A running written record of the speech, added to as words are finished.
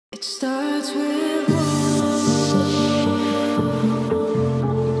It starts with one.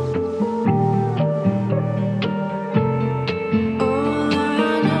 All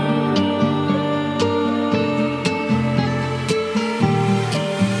I know.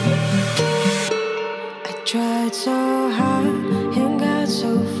 I tried so hard and got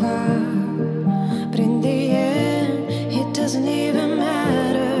so far, but in the end, it doesn't even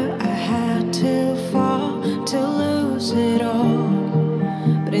matter. I had to fall to lose it all.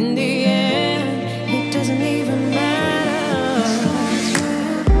 But in the end, it doesn't even matter. It starts with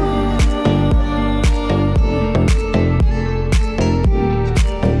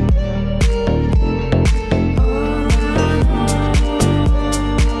all I know.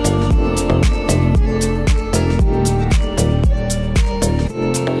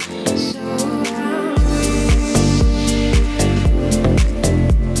 So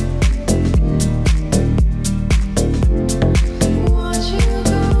watch you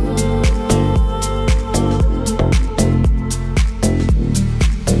go.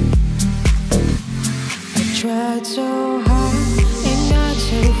 I tried so hard and got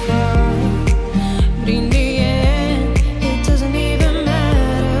so far, but in the end, it doesn't even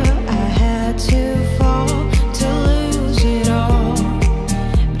matter. I had to fall to lose it all,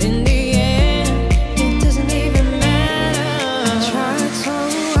 but in the end, it doesn't even matter. I tried so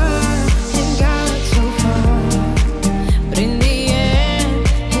hard and got so far, but in the end,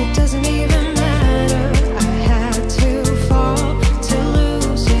 it doesn't even matter. I had to fall to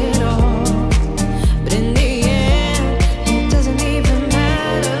lose it all, but in the end, it doesn't even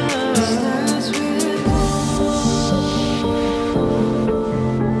matter.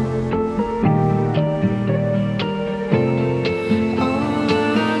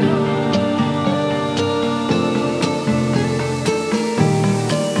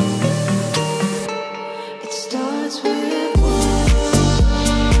 It starts with all I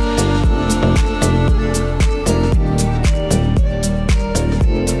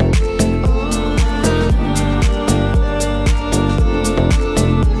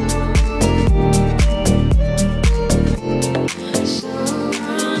know.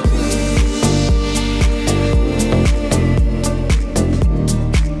 It starts with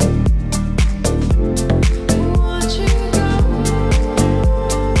watch you go.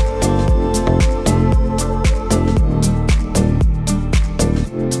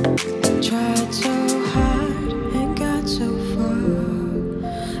 Tried so hard and got so far,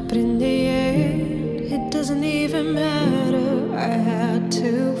 but in the end, it doesn't even matter. I had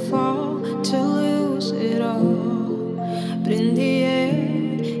to fall to lose it all, but in the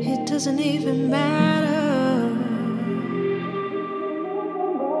end, it doesn't even matter.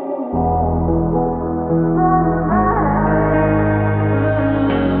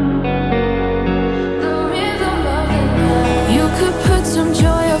 You could put some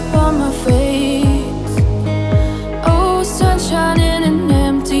joy up on my face. Oh, sunshine in an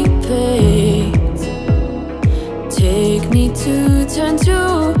empty place. Take me to turn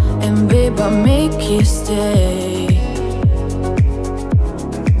two, and babe, I'll make you stay.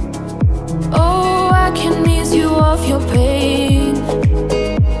 Oh,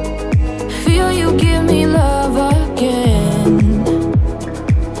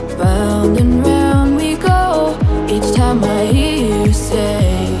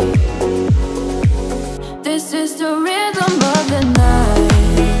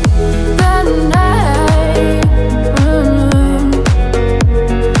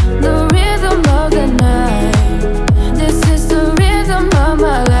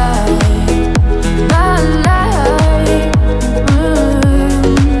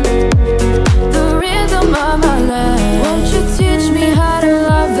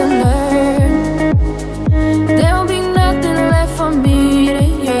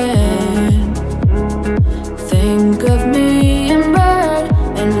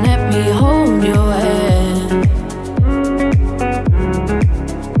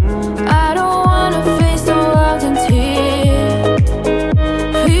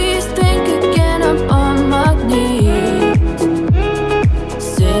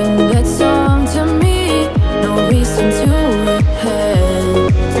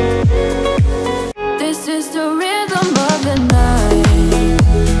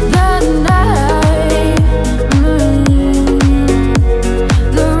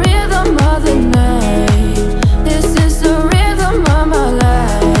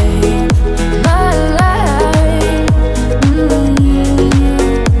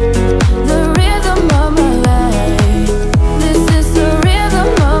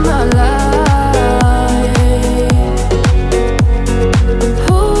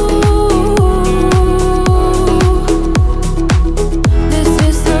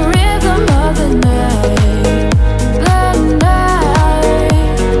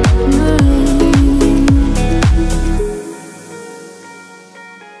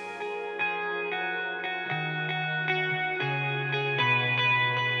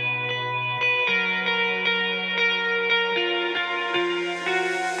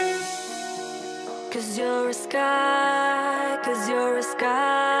 sky, 'cause you're a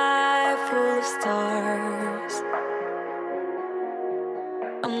sky full of stars.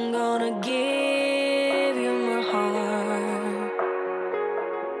 I'm gonna give you my heart,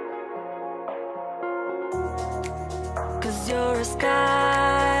 'cause you're a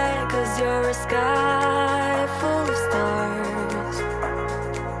sky, 'cause you're a sky full of stars,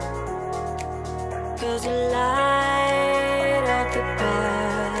 'cause you light up the path.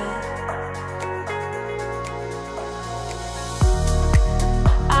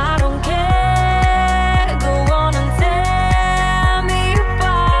 I don't care, go on and tear me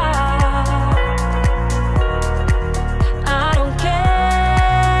apart. I don't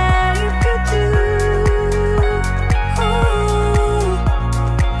care if you do. Ooh,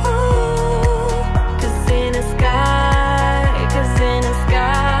 ooh. 'Cause in a sky, 'cause in a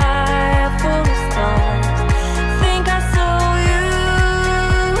sky full of stars, think I saw you.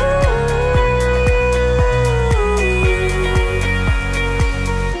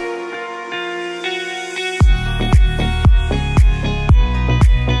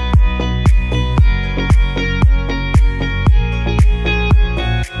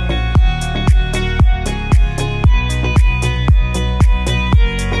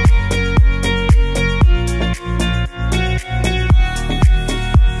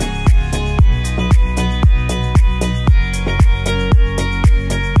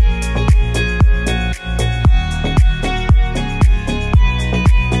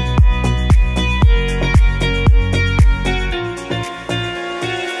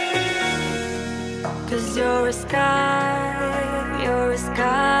 'Cause you're a sky, you're a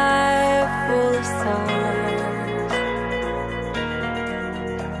sky full of stars.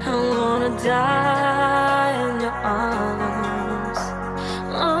 I wanna die in your arms.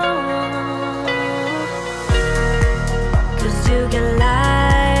 Oh. 'Cause you get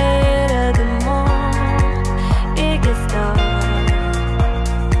lighter the more it gets dark.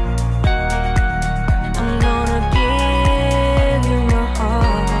 I'm gonna give you my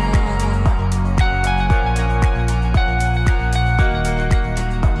heart.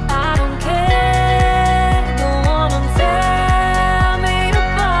 I don't care, go on and tear me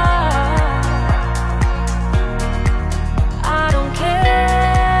apart. I don't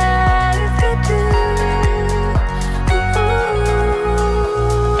care if you do.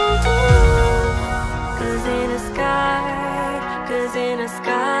 Cause in a sky, 'cause in a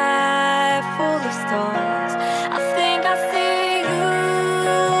sky full of stars, I think I see you.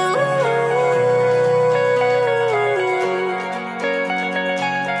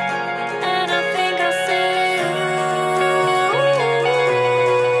 And I think I see you.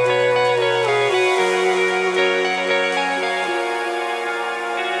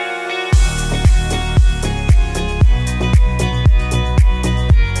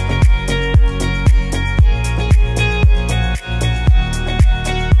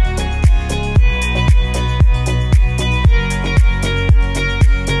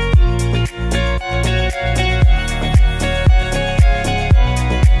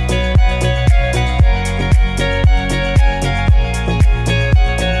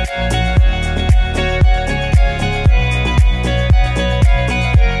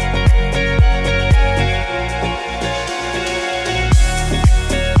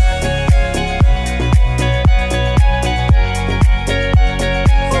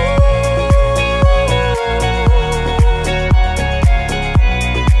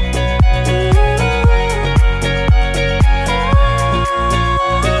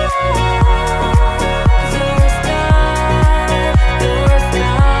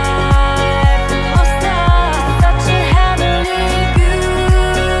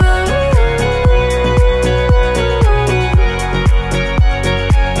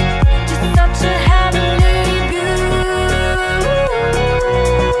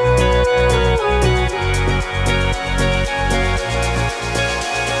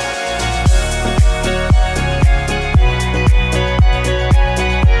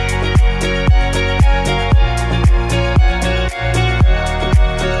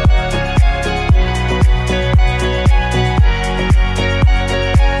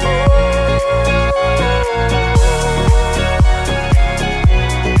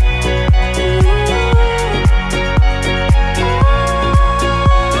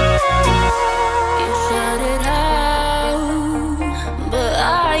 You shout it out, but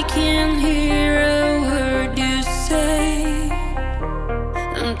I can't hear a word you say.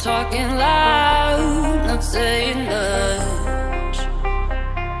 I'm talking loud, not saying much.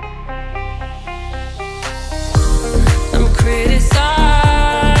 I'm criticized,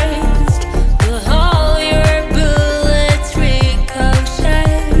 but all your bullets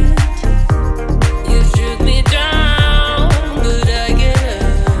ricochet. You shoot me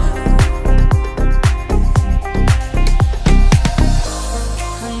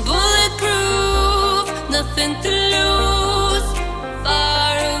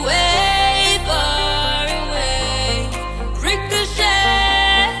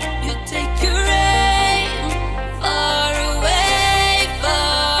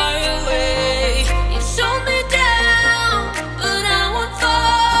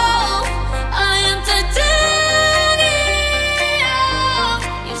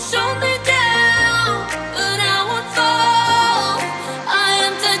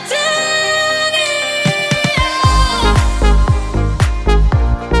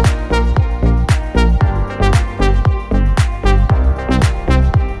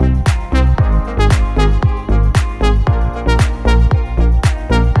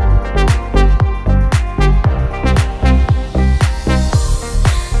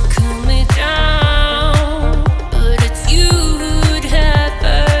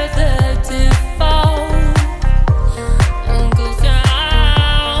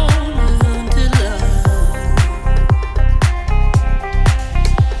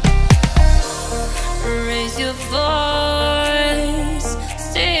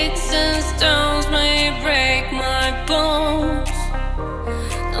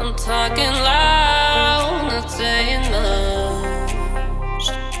talking loud, not saying much.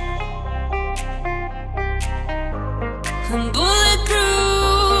 I'm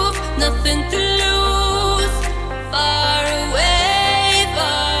bulletproof, nothing to lose. Far away,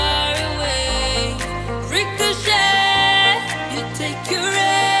 ricochet, you take your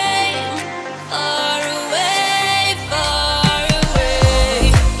aim. Far away,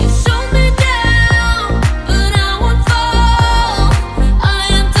 you shot me down, but I won't fall. I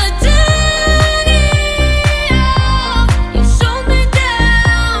am titanium. You shot me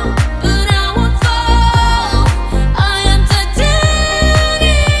down, but I won't fall. I am titanium.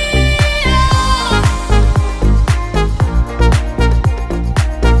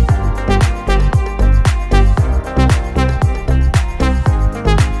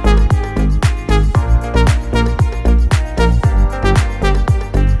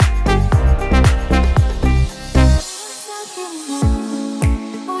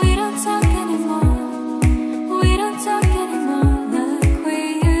 We don't talk anymore. We don't talk anymore like we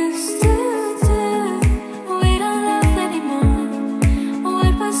used to do. We don't laugh anymore.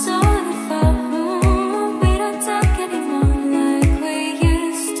 What was all of it for? We don't talk anymore like we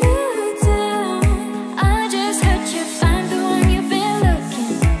used to do. I just heard you find the one you've been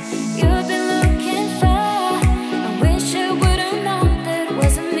looking for. I wish I would've known that it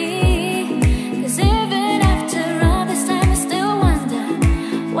wasn't me. 'Cause even after all this time I still wonder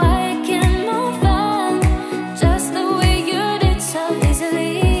why I can't move on just the way you did so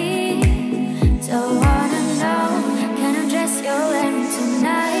easily. Don't wanna know, can I dress your wearing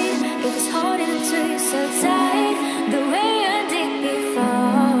tonight? If it's holding to you so tight, the way I did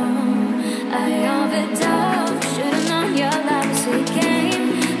before. I overdosed, should've known your love was a game.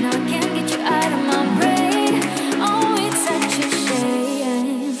 Now I can't get you out of my brain. Oh, it's such a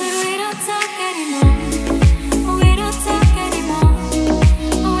shame. But we don't talk anymore. We don't talk anymore.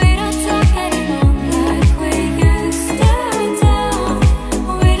 We don't talk anymore like we used to do.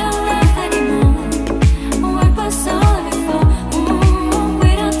 We don't laugh anymore. What was all of it for?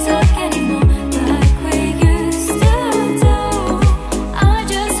 We don't talk anymore like we used to do. I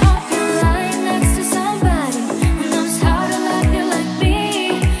just hope you're lying next to somebody who knows how to love you like me.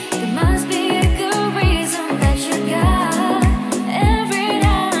 There must be a good reason that you got. Every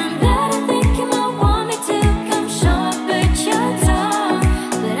time that I think you might want me to come show up at your door,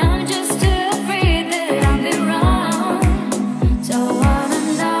 but I'm just too afraid that I'll be wrong. Don't wanna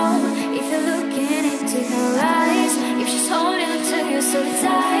know if you're looking into her eyes, if she's holding to you so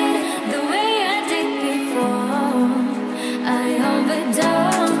tight, the way I did before. I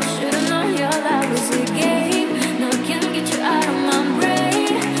overdosed, should've known your love was a game. Now I can't get you out of my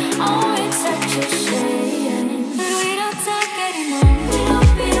brain. Oh, it's such a shame. But we don't talk anymore. We don't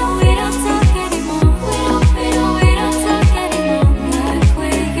talk anymore. We don't talk anymore like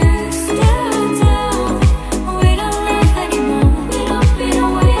we used to do. We don't laugh anymore.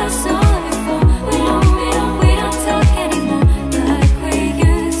 What's all of it for? We don't talk anymore like we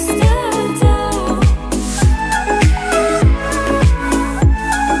used to do.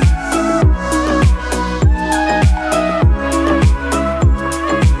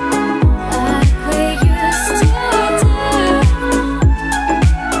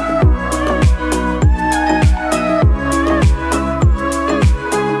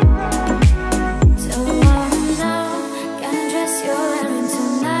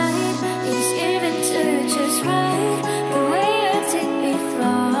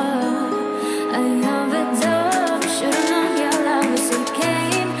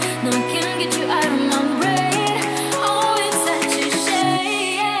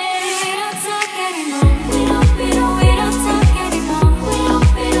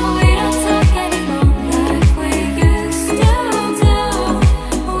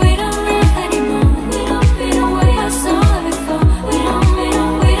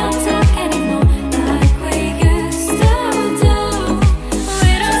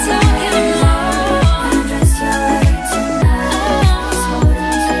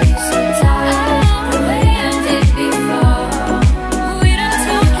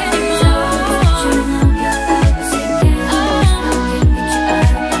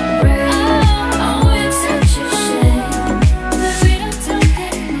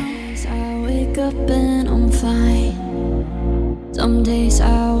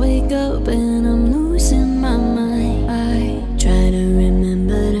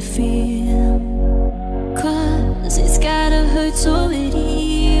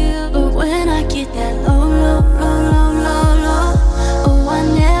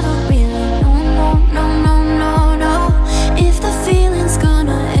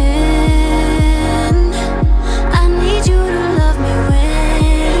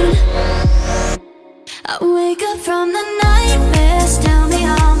 wake up from the nightmares, tell me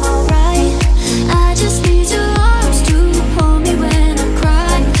I'm alright. I just need your arms to hold me when I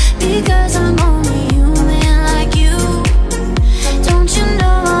cry, because I'm only human like you. Don't you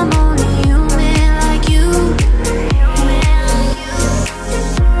know I'm only human like you?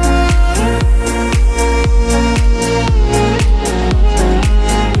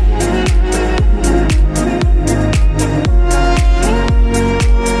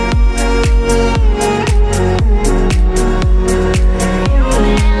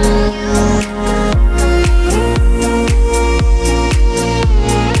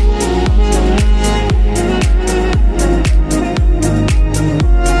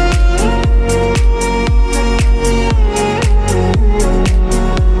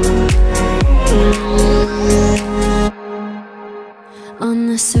 On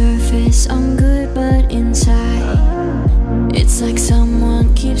the surface I'm good, but inside it's like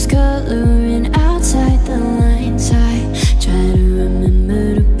someone keeps coloring outside the lines. I try to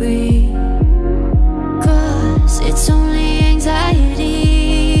remember to breathe, 'cause it's only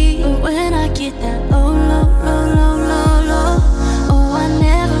anxiety. But when I get that low, low, low, low, low, low, oh, I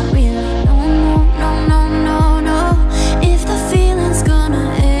never really know, no, no, no, no, no, if the feeling's gonna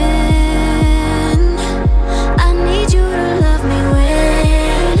end. I need you to love me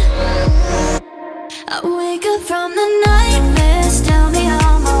when I wake up from the nightmares, tell me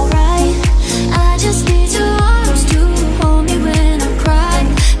I'm alright. I just need your arms to hold me when I cry,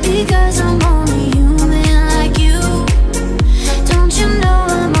 because I'm only human like you. Don't you know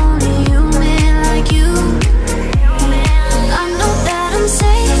I'm only human like you? I know that I'm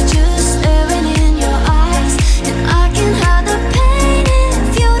safe just staring in your eyes, and I can hide the pain if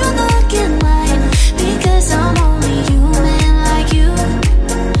you don't look in mine, because I'm only human like you.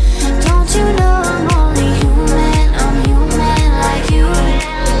 Don't you know I'm only human, I'm human like you.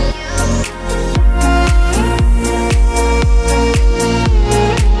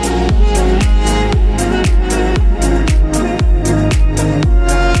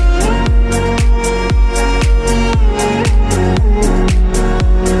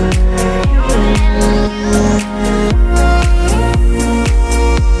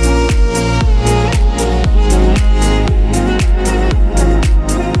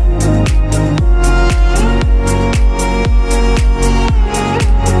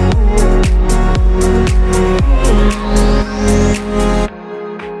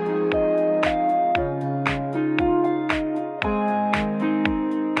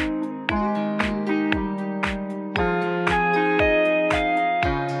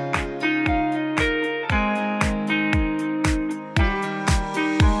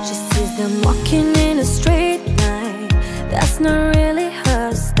 She sees them walking in a straight line, that's not really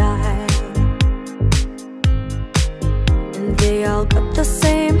her style. And they all got the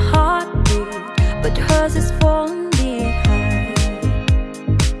same heartbeat, but hers is falling behind.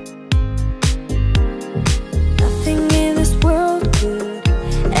 Nothing in this world could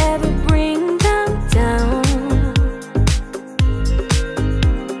ever bring them down.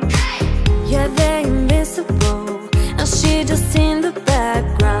 Yeah, they're invincible, and she just in the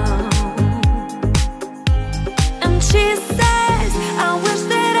background. And she says, I wish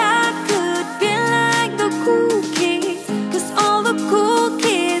that I could be like the cool kids, 'cause all the cool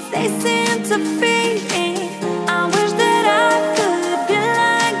kids, they seem to fit in. I wish that I could be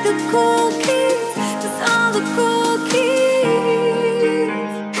like the cool kids, 'cause all the cool kids.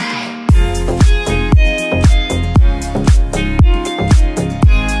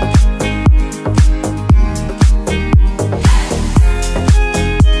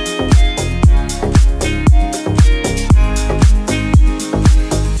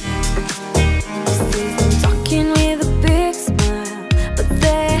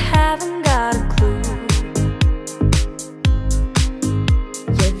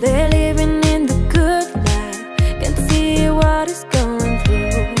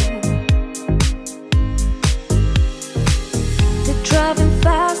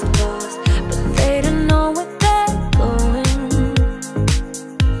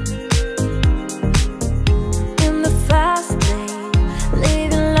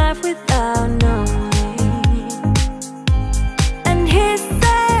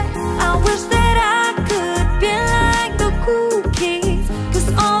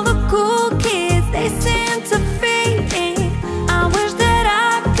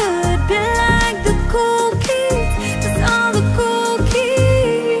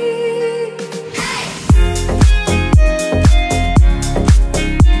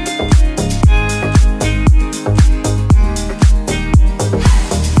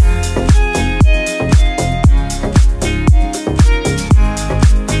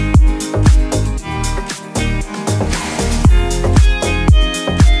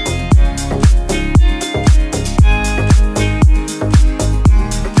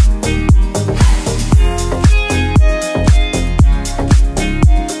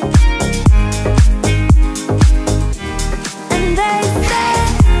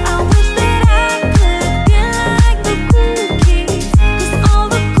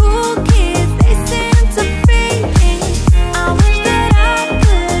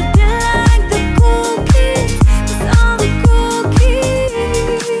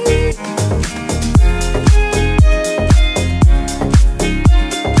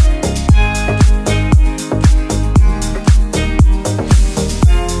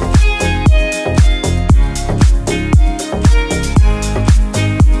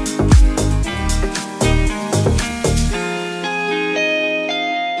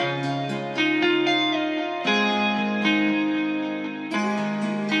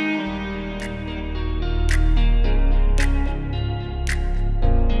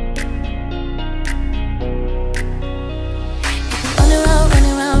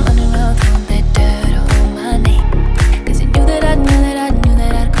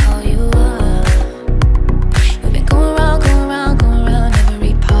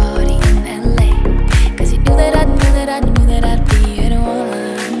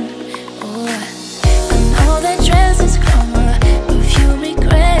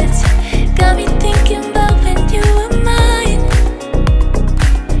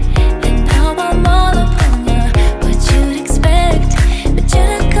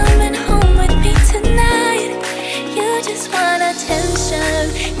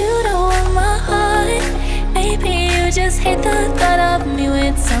 just hate the thought of me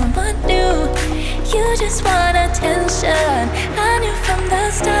with someone new. You just want attention, I knew from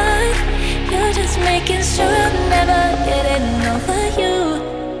the start. You're just making sure I'm never getting over you.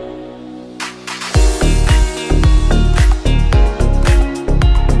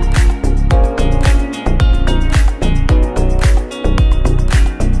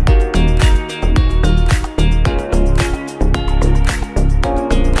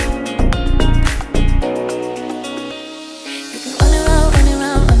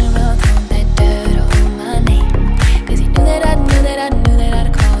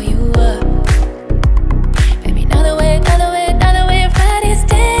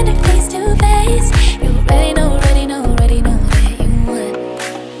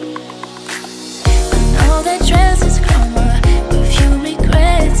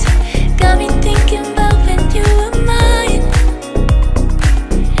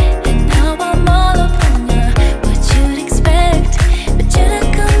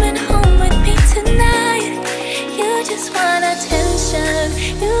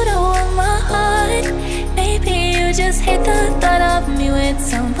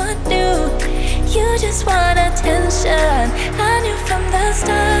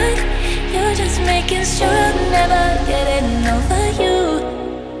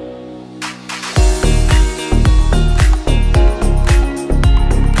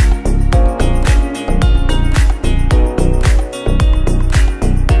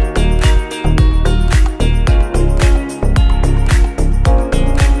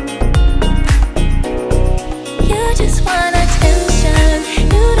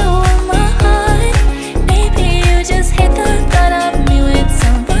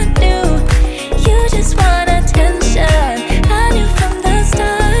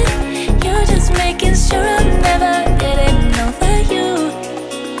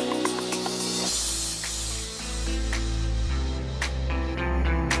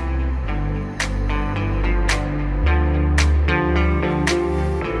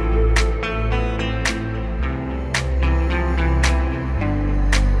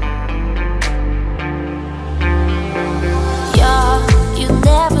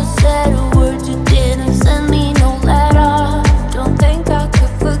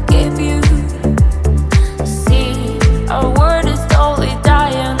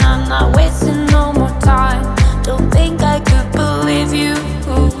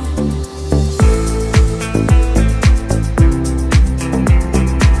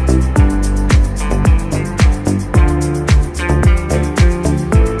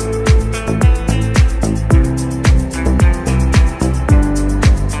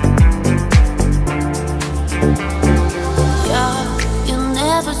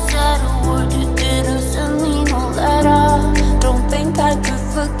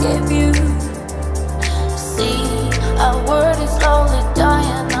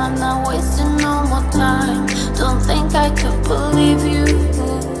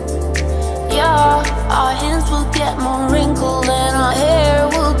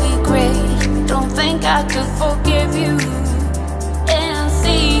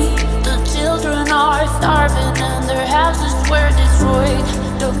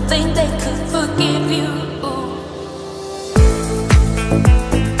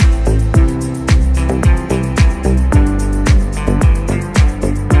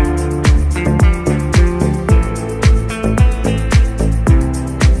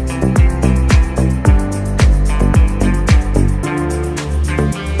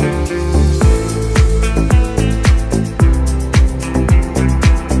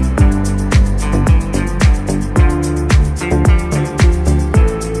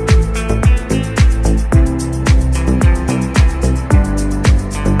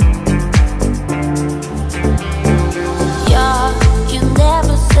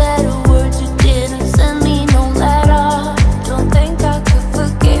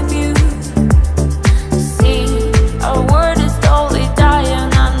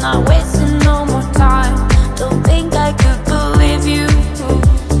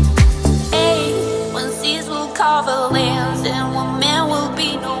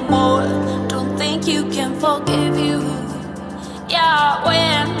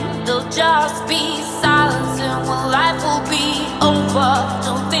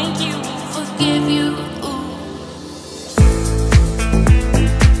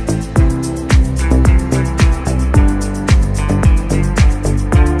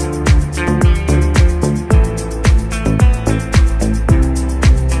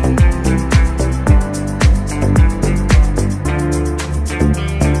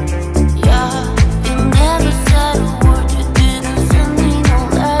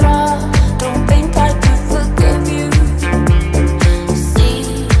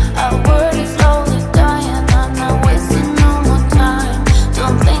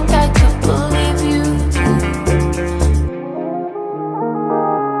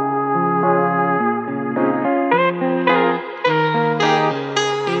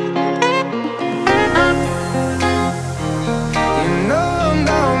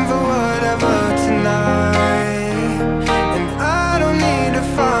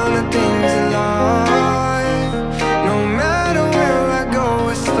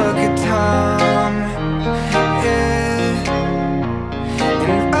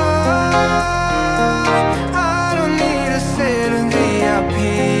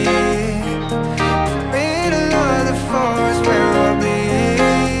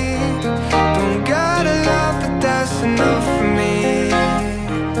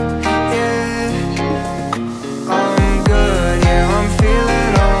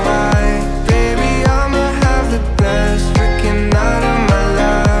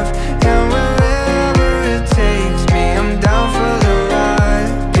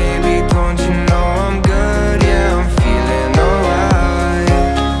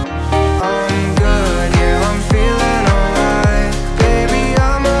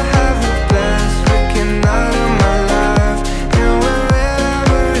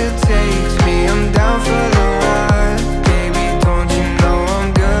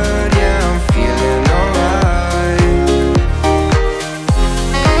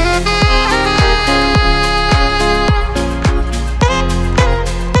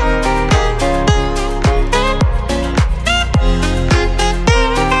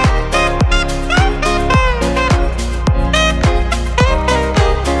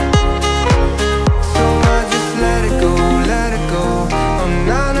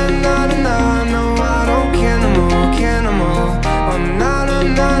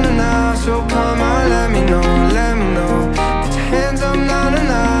 na na na. So come on, let me know, let me know. Put your hands up, na na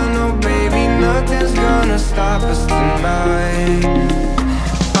na. No baby, nothing's gonna stop us tonight.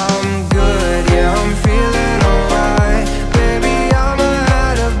 I'm good, yeah, I'm feeling alright. Baby, I'ma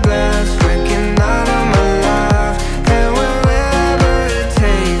have a blast, freaking out of my life. And wherever it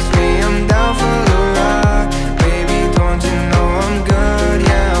takes me, I'm down for the ride. Baby, don't you know I'm good,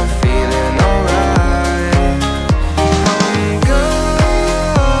 yeah, I'm feeling alright. I'm good,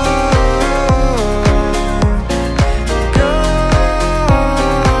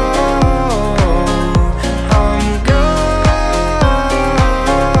 I'm good.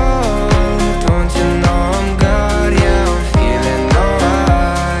 Don't you know I'm good, yeah, I'm feeling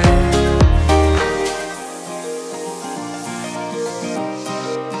alright.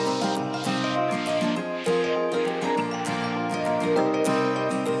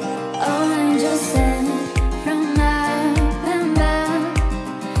 Oh, angel sent from up above.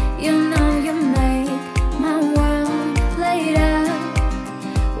 You know you make my world light up.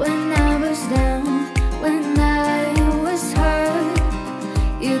 When I was down, when I was hurt,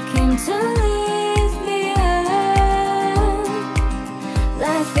 you came to lift me up.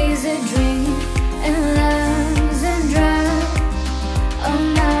 Life is a dream and love's a drug. Oh,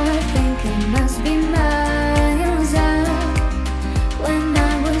 now I think I must be miles up. When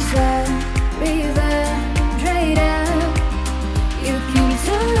I was a river dried up, you came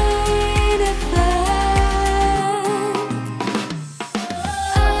to light a fire.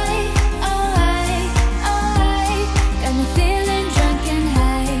 I got me feeling drunk and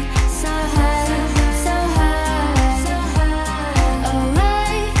high, so high, so high, so high.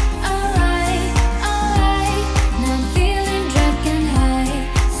 Alright, now I'm feeling drunk and high,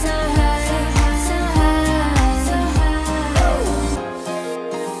 so high, so high, so high.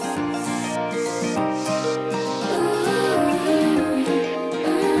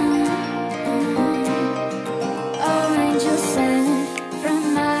 Oh, angel sent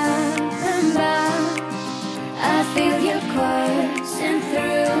from up above. I feel you coursing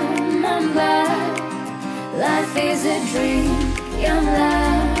through my blood. Life is a dream, your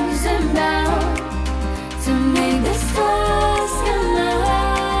love's about to make the stars come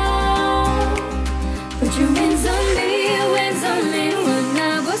out. Put your wings on me when I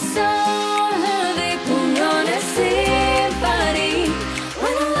was so heavy. Put on a symphony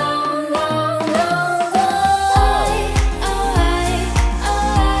when I'm low, low, low, low.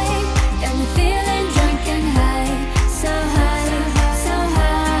 Got me feeling drunk and high, so high, so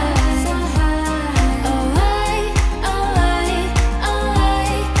high, so high.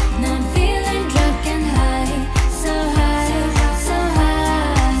 Now I'm feeling drunk and high, so high, so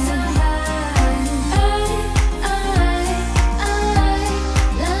high, so high.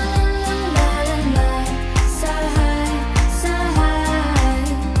 La la la la la, so high, so high.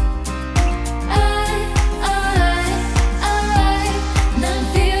 Now I'm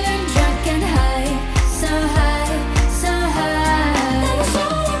feeling drunk and high, so high, so high. Never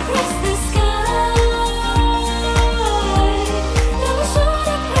shot across the sky. Never shot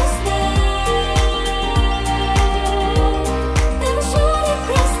across Never shot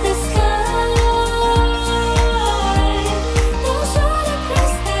across the sky. Never shot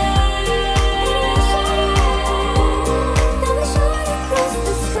across Never shot across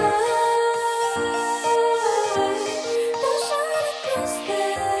the sky. Never shot across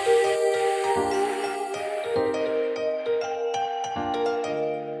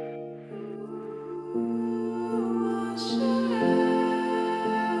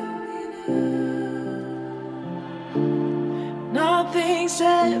Nothing's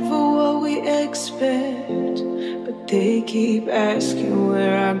ever what we expect, but they keep asking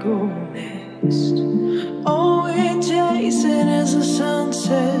where I go next. All we're chasing is the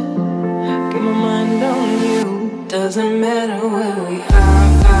sunset. Get my mind on you. Doesn't matter where we are.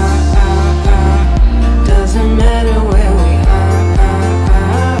 Doesn't matter where we are.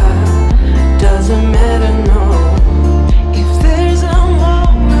 Doesn't matter, no. If there's a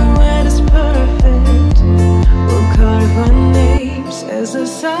moment when it's perfect, we'll carve our names as the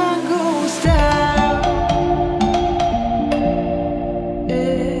sun goes down.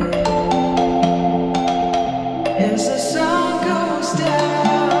 As the sun goes down.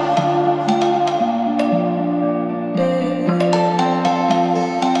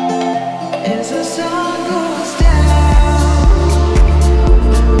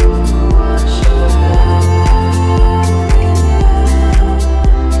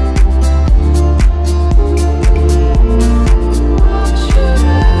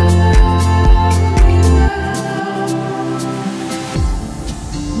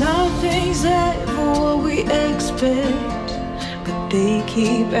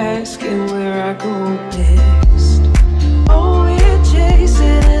 keep asking where I go next. All we're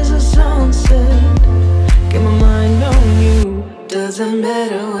chasing is a sunset. Get my mind on you. Doesn't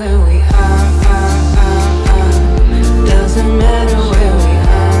matter where we are. Doesn't matter where we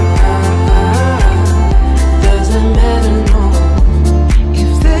are. Doesn't matter, no.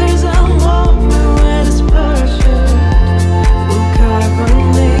 If there's a moment when it's perfect, we'll carve our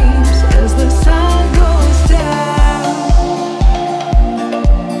names as the sun goes down.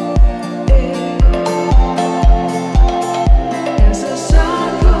 As the sun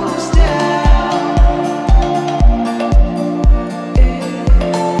goes down.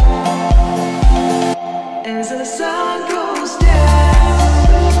 As the sun goes down.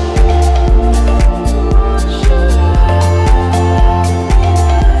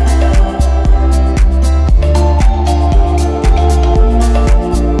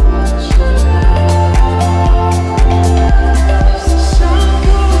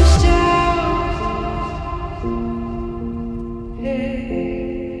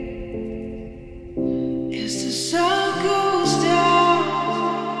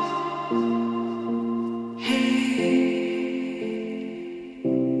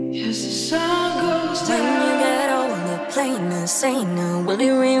 Will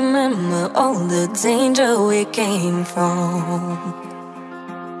you remember all the danger we came from?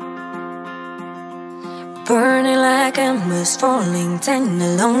 Burning like embers, falling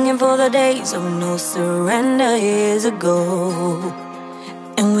tender, longing for the days of no surrender years ago.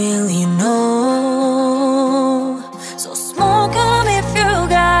 And will you know? So smoke 'em if you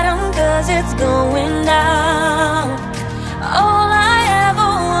got 'em, 'cause it's going down. All I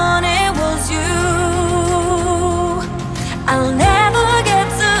ever wanted was you. I'll never get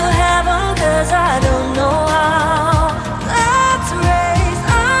to heaven 'cause I don't know how. Let's raise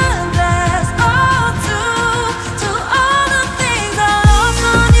our glass all to all the things I lost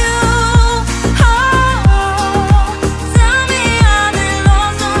on you. Oh, tell me I've been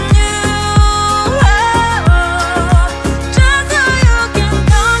lost on you. Oh, just so you can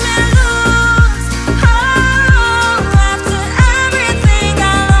come and lose. Oh, after everything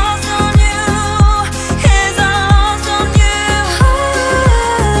I lost on you, is I lost on you.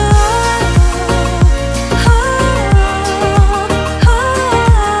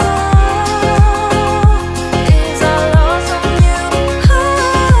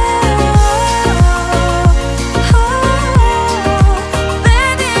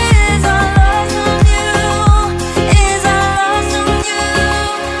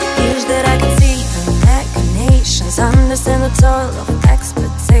 Understand the toll of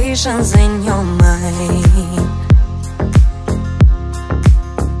expectations in your mind.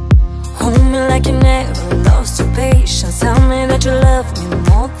 Hold me like you never lost your patience. Tell me that you love me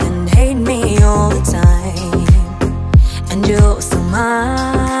more than hate me all the time. And you're still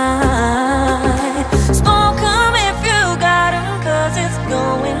mine. Smoke 'em if you got 'em, 'cause it's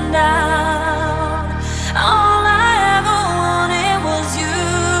going down. All I ever wanted was you.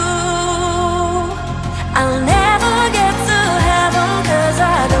 I'll never get to heaven 'cause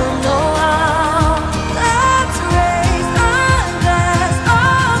I don't know how. Let's raise our glass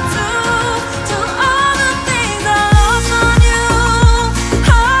all to all the things I lost on you.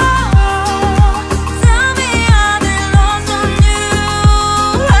 Oh, tell me I've been lost on you.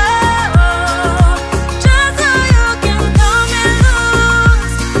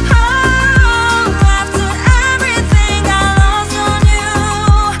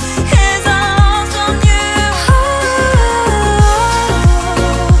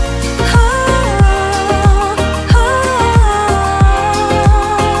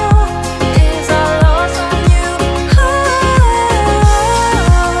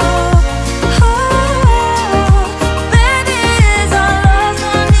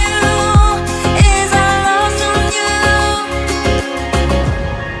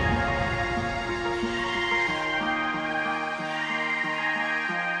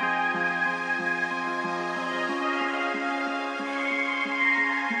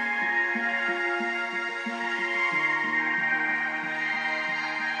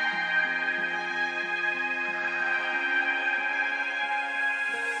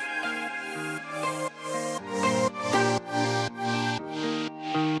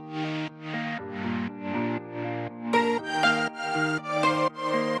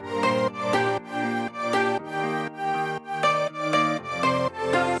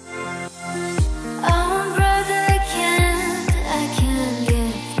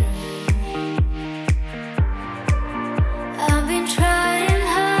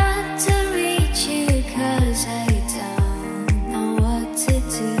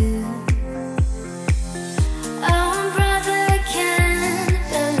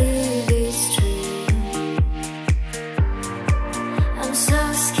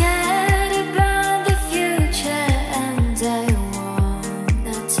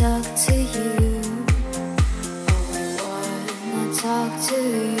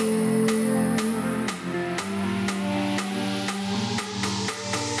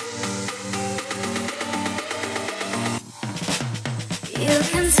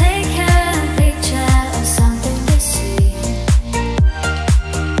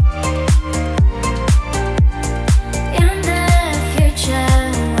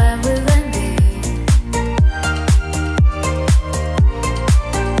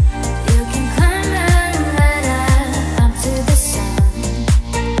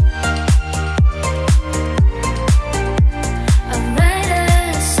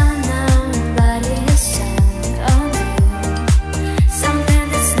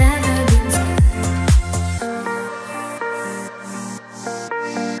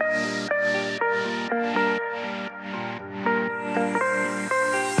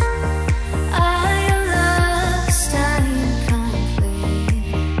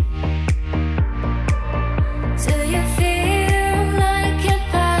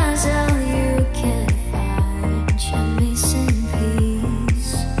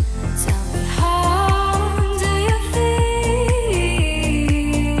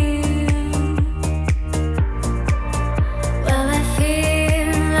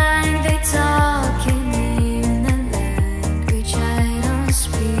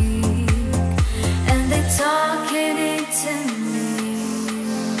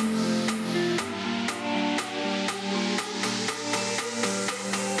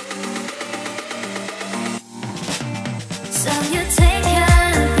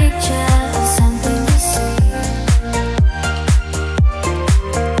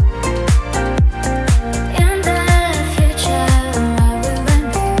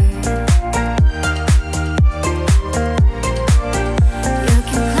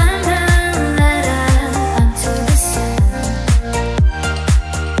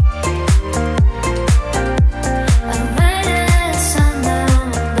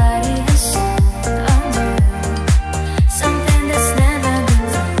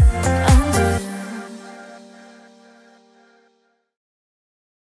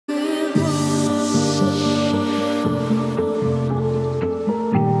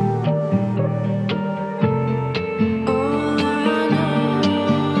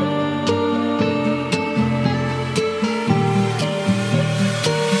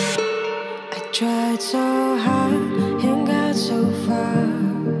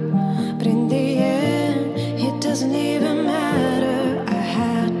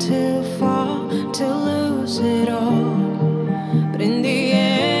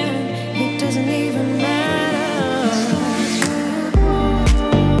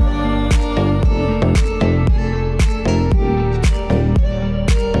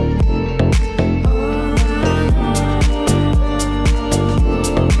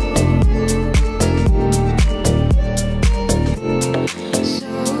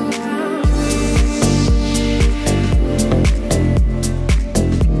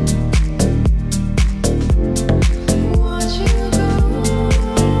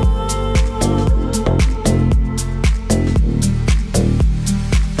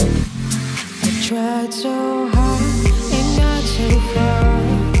 so hard and got too far,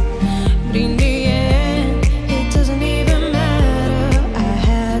 but in the end, it doesn't even matter. I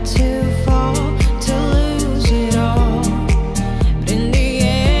had to fall to lose it all, but in the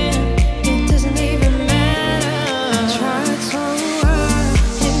end, it doesn't even matter. I tried so hard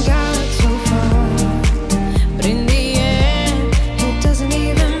and got so far, but in the end, it doesn't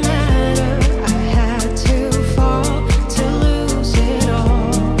even matter. I had to fall to lose it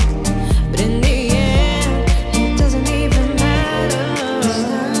all, but in the end, it doesn't even matter. It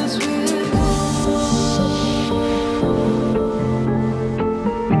starts with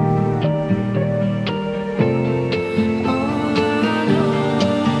all I know.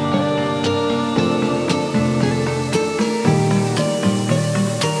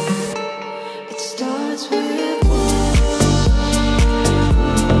 It starts with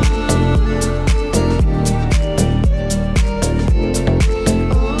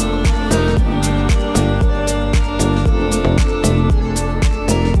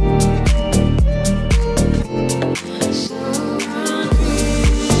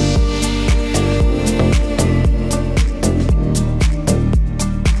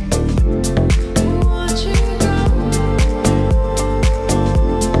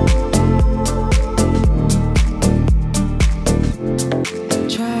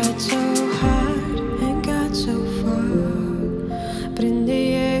tried so hard and got so far, but in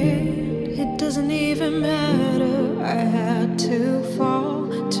the end, it doesn't even matter. I had to fall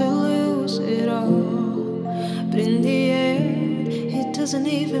to lose it all, but in the end, it doesn't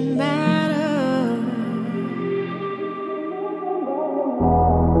even matter.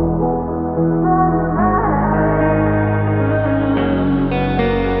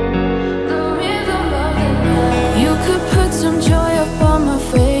 You could put some joy up on my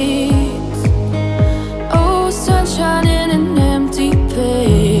face. Oh, sunshine in an empty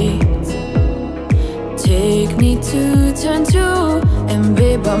place. Take me to turn two, and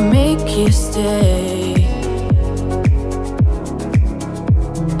babe, I'll make you stay.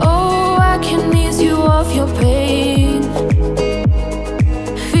 Oh, I can ease you off your pain.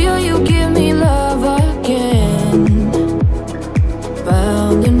 Feel you give me love again.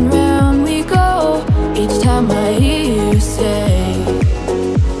 Round and round we go, each time I hear you say,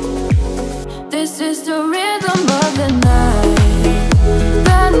 this is the rhythm of the night,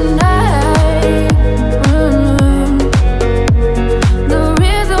 the night. The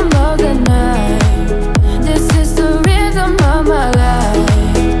rhythm of the night. This is the rhythm of my life,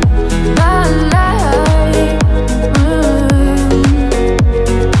 my life.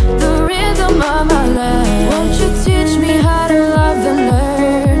 The rhythm of my life. Won't you teach me how to love and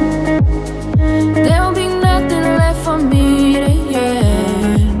learn? There'll be nothing left for me to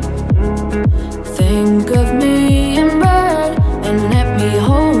yearn. Think of me and bird, and let me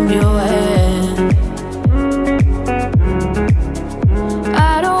hold your hand. I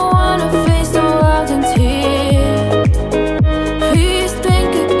don't wanna face the world in tears. Please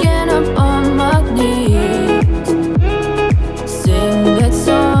think again, I'm on my knees. Sing that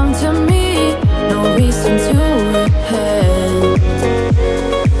song to me, no reason to repent.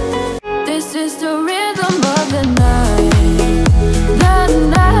 This is the rhythm of the night, the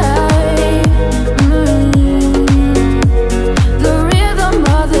night. The rhythm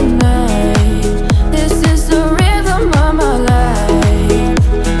of the night. This is the rhythm of my life,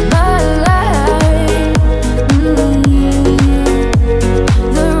 my life.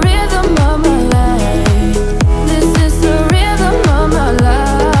 The rhythm of my life. This is the rhythm of my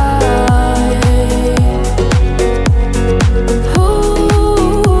life. Ooh.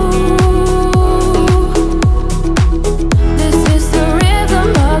 This is the rhythm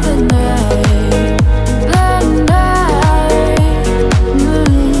of the night, the night.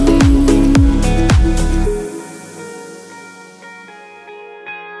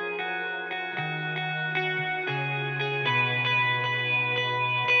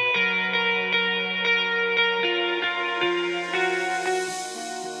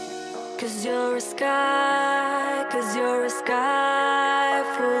 Cause you're a sky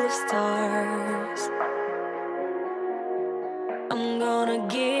full of stars. I'm gonna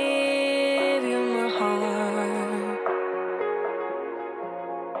give you my heart.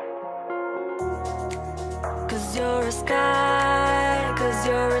 Cause you're a sky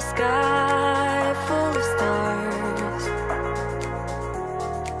full of stars.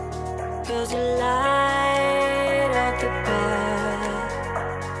 Cause you light up the path.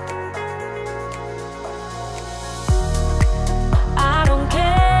 I don't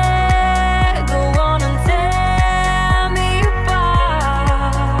care, go on and tear me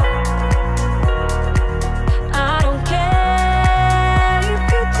apart. I don't care if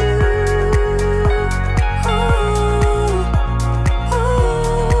you do.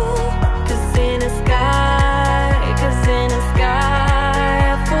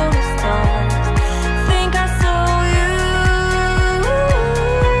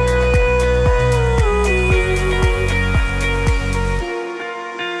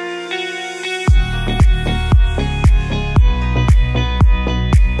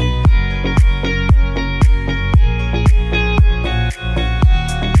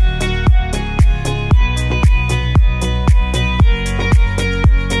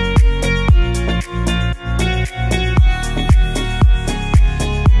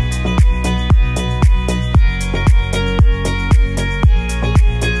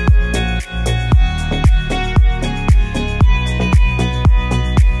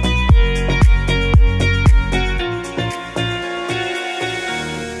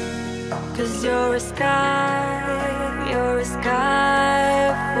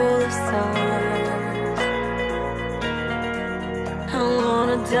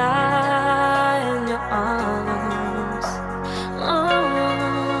 die in your arms.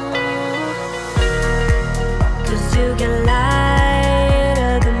 Oh. 'Cause you get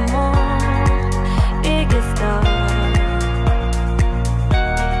lighter the more it gets dark.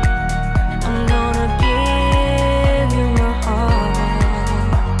 I'm gonna give you my heart.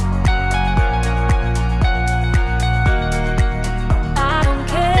 I don't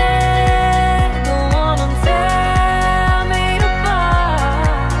care, go on and tear me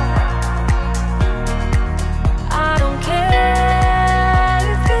apart. I don't care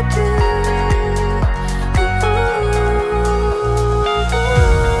if you do.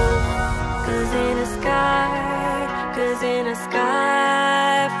 Cause in a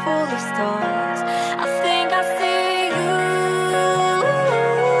sky full of stars, I think I see you.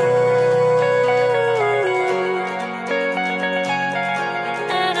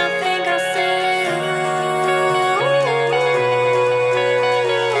 And I think I see you.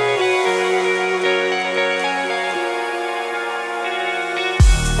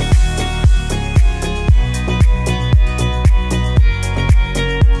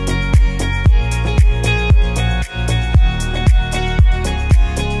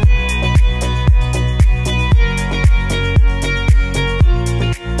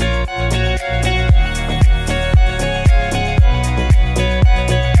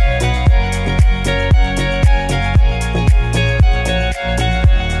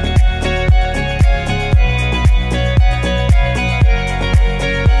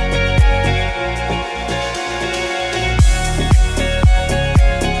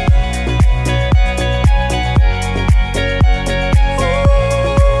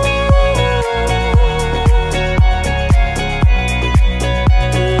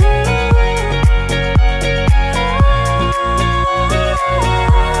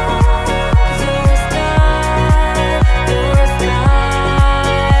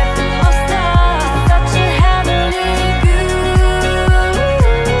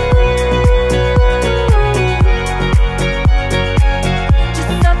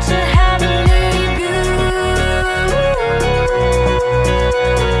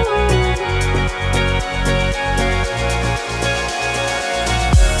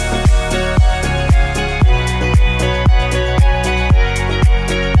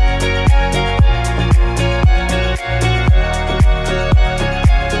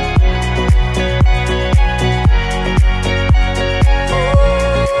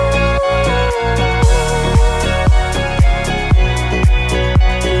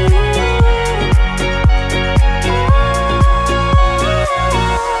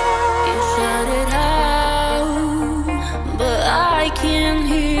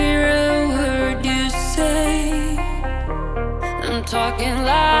 Talking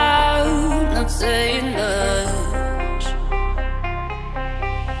loud, not saying much.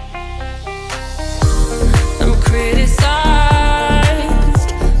 I'm criticized,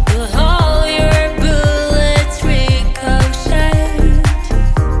 but all your bullets ricochet.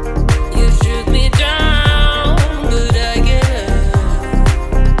 You shoot me down, but I get up.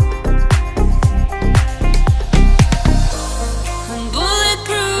 I'm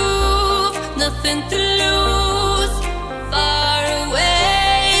bulletproof, nothing to lose. Far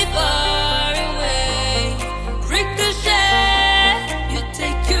away, ricochet, you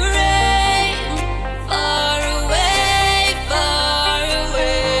take your aim. Far away,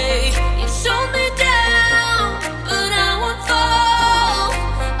 you shot me down, but I won't fall.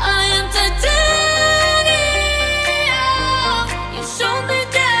 I am titanium. You shot me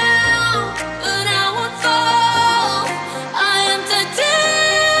down, but I won't fall. I am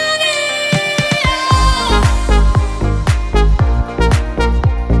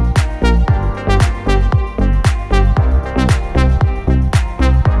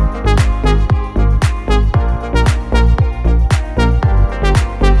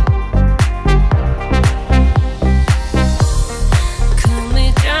Cut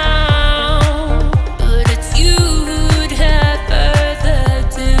me down, but it's you who'd have further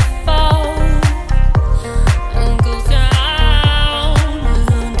to fall. And go down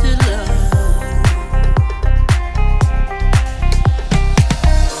to love.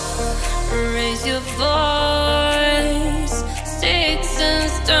 Raise your voice. Sticks and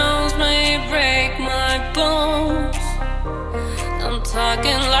stones may break my bones. I'm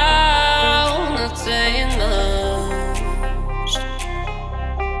talking loud, not saying much.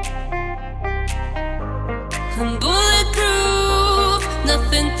 I'm bulletproof,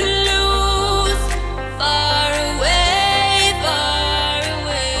 nothing to lose. Far away,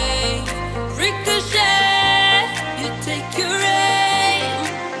 ricochet, you take your aim.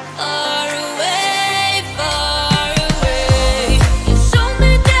 Far away, you shot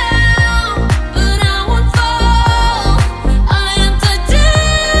me down.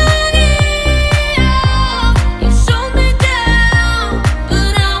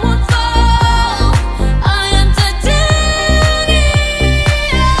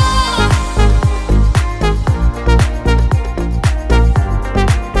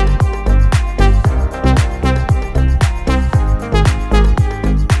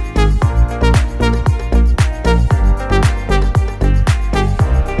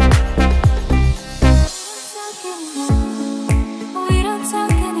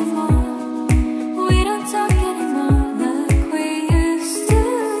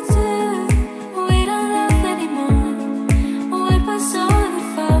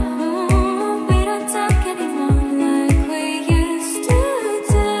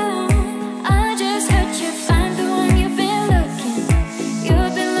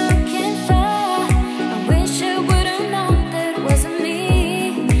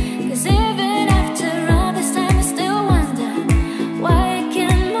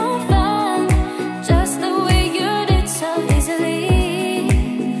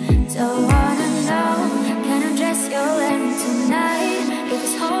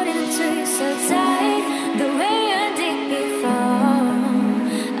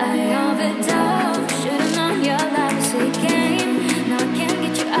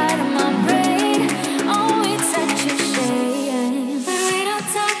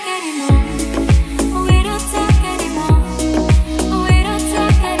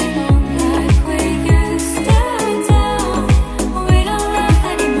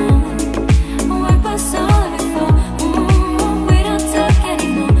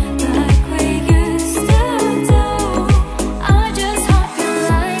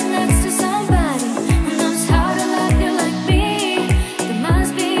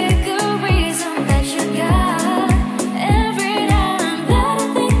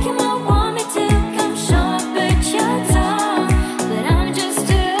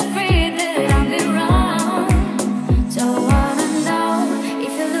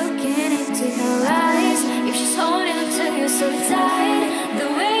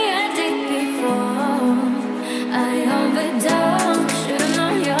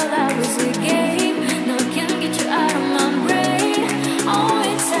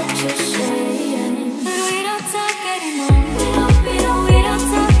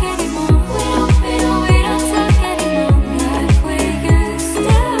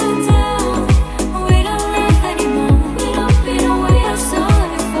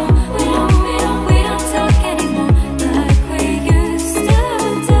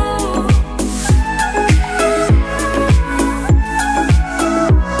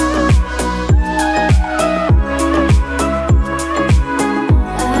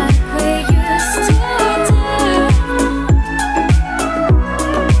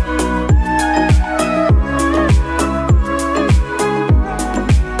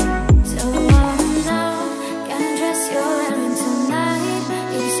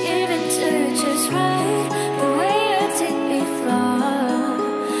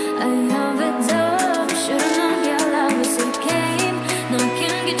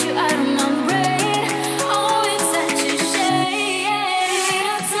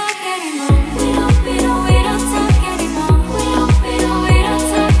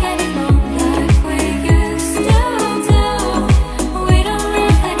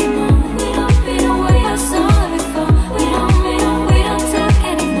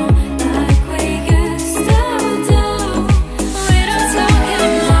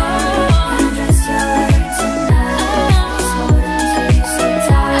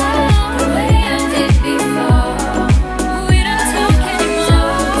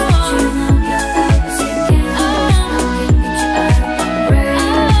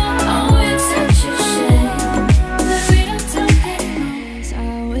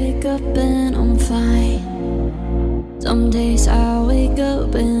 wake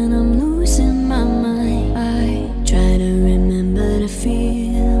up and I'm losing my mind. I try to remember the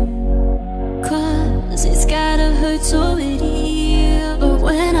feel, 'cause it's gotta hurt so it heals. But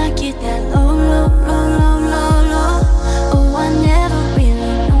when I get that low, low, low, low, low, low, oh, I never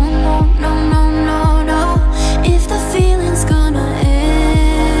really know, no, no, no, no, no, if the feeling's gonna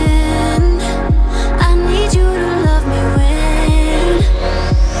end. I need you to love me when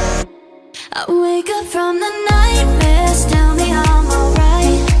I wake up from the nightmares. Tell me I'm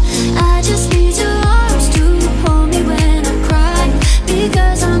alright. I just need your arms to hold me when I cry,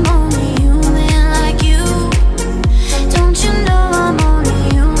 because I'm only human like you. Don't you know I'm only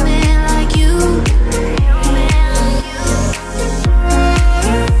human like you?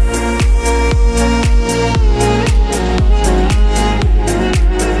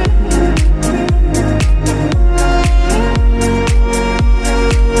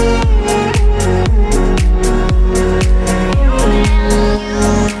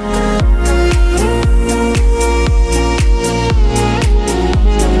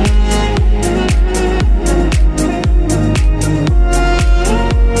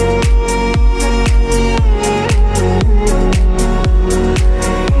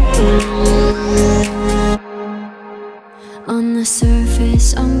 On the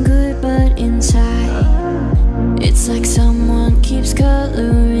surface, I'm good, but inside, it's like someone keeps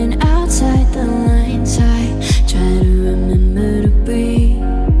coloring outside the lines. I try to remember to breathe,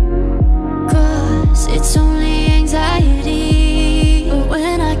 'cause it's only anxiety. But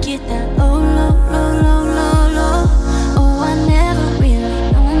when I get that low, low, low, low, low, low, oh, I never really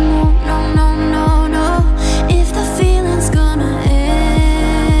know, no, no, no, no, no, if the feeling's gonna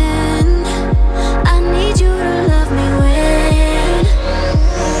end. I need you to love me when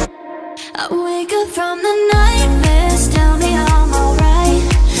I wake up from the nightmares. Tell me I'm alright.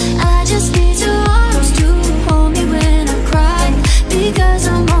 I just need your arms to hold me when I cry, because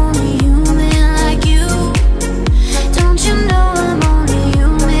I'm only human like you. Don't you know I'm only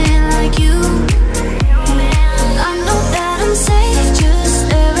human like you? I know that I'm safe just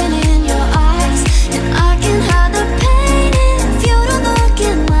staring in your eyes, and I can hide the pain if you don't look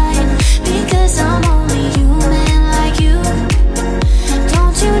in mine, because I'm only human like you.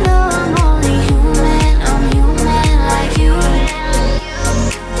 Don't you know I'm only human? I'm human like you.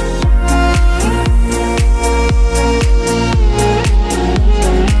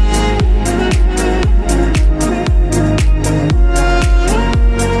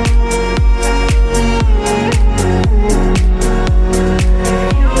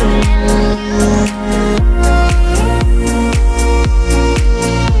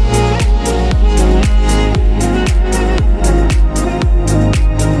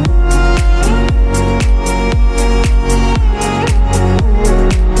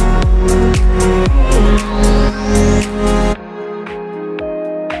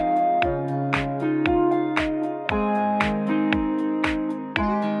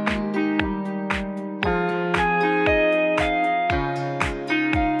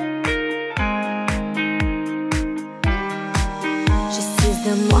 She sees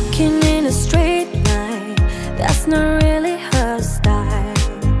them walking in a straight line. That's not really her style.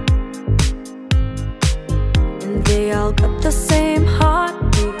 And they all got the same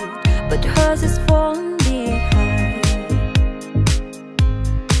heartbeat, but hers is falling behind.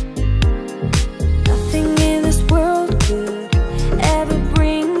 Nothing in this world could ever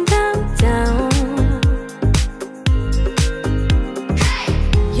bring them down.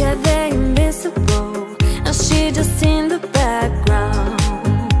 Yeah, they're invincible, and she just in the background.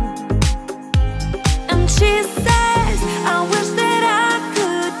 And she says, I wish that I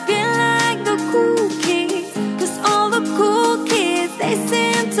could be like the cool kids, 'cause all the cool kids, they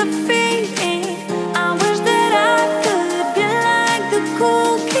seem to fit in. I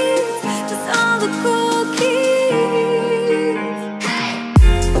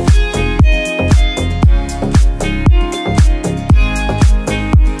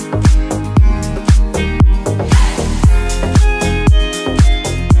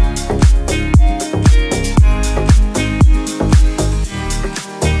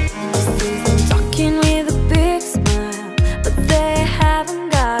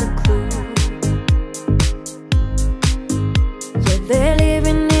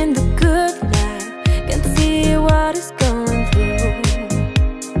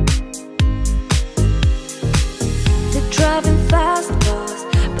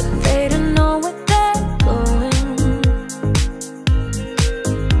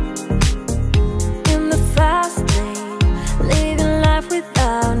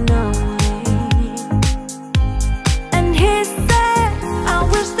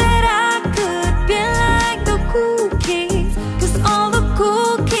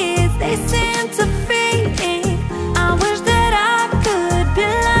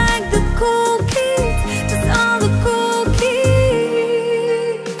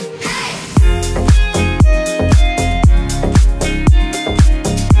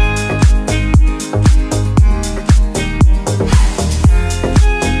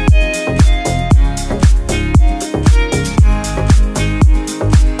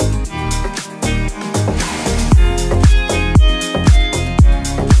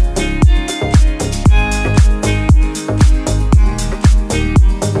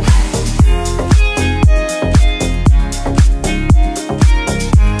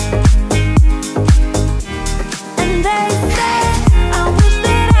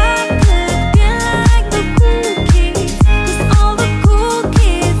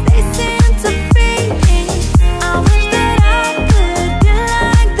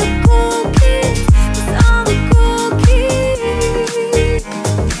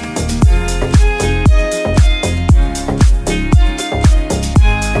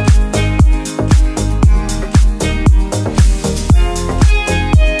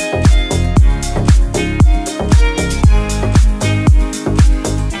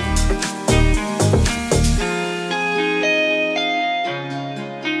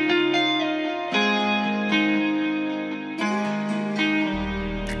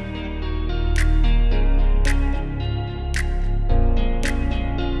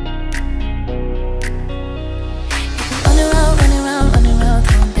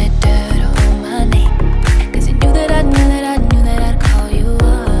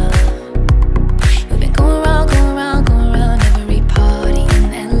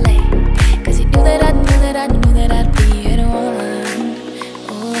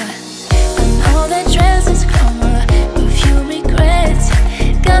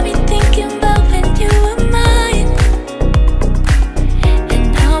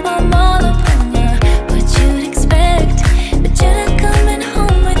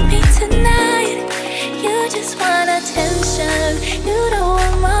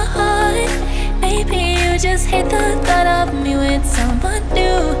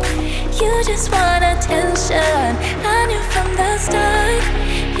just want attention. I knew from the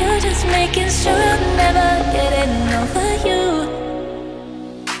start. You're just making sure I'm never getting over you.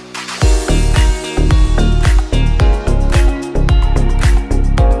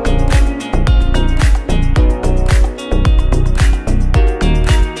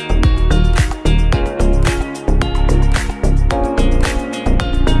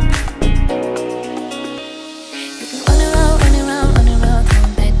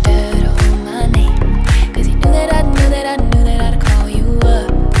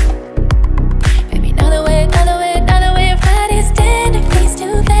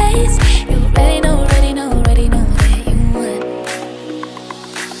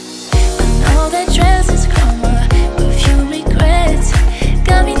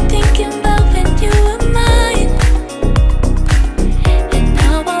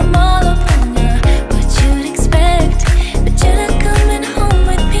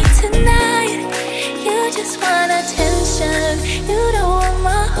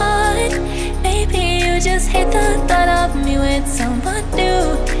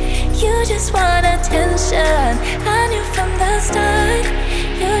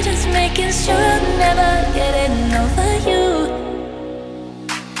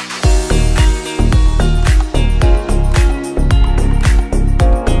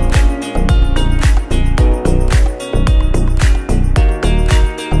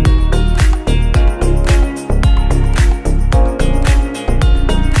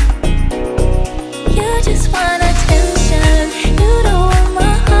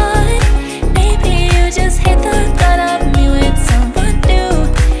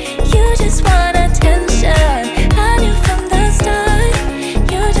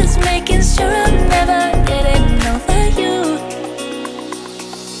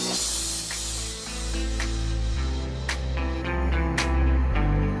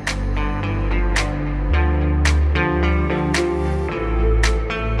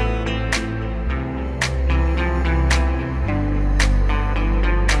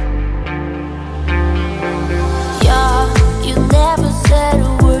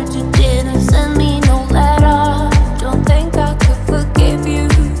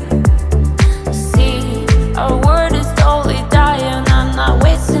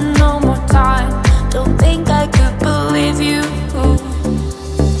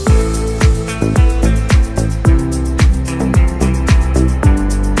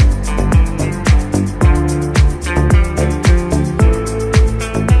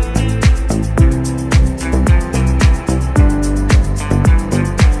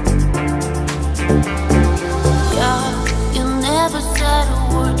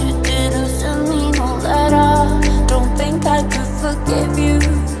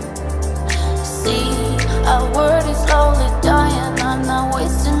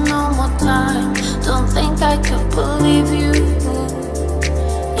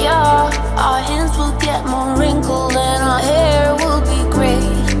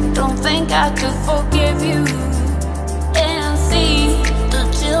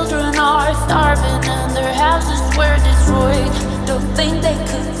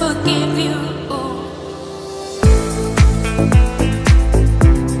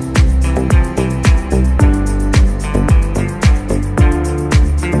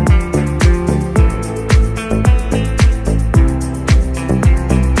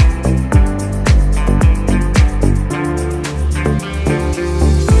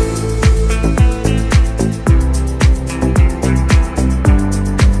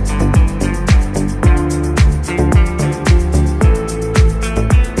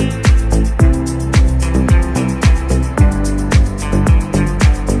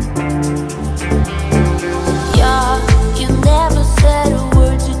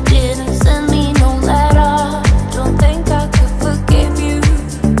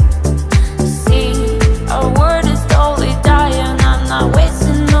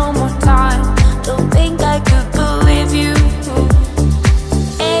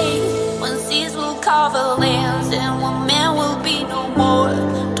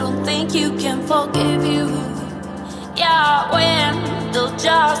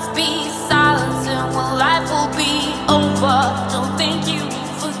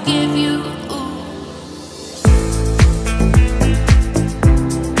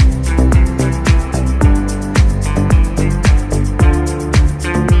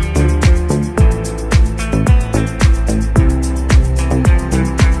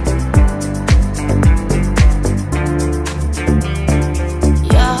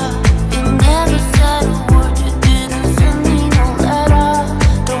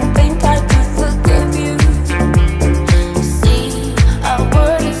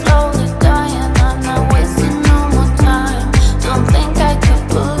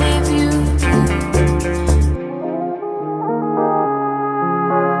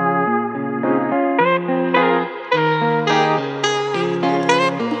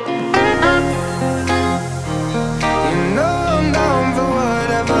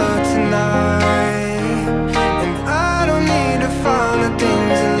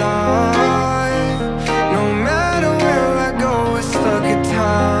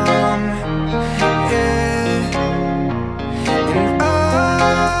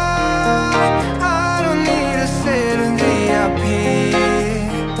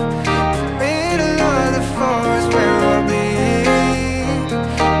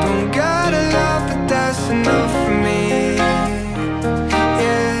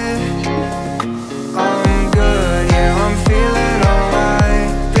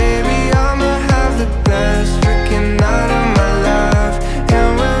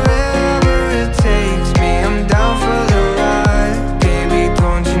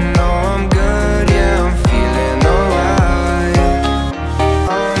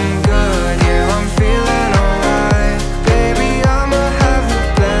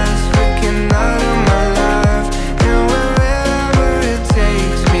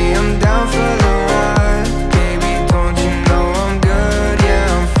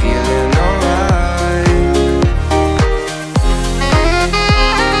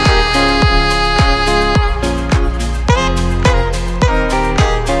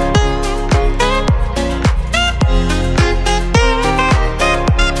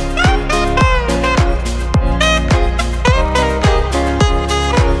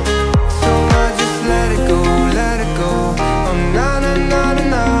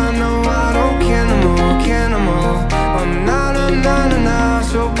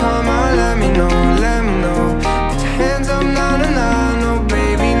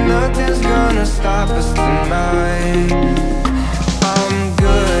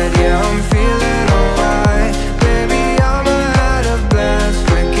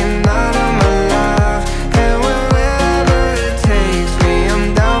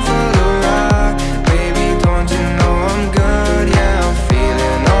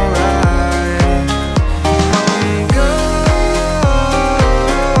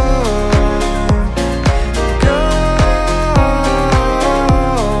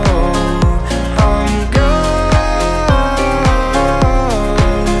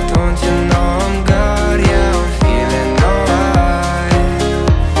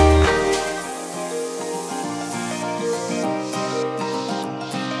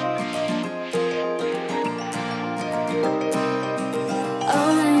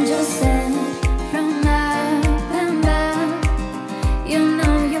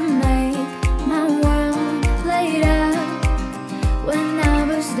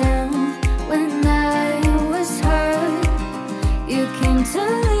 was down, when I was hurt, you came to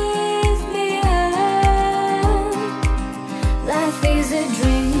lift me up. Life is a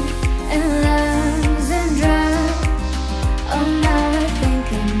dream and love's a drug. Oh, now I think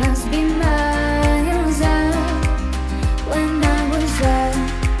it must be miles up. When I was a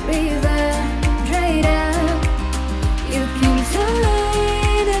river dried up, you came to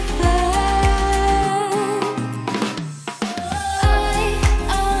light a fire.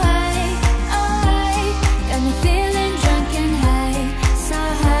 I got me feeling drunk and high, so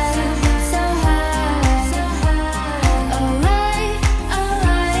high, so high, so high.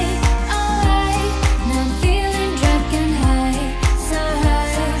 Alright, now I'm feeling drunk and high, so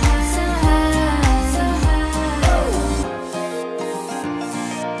high, so high, so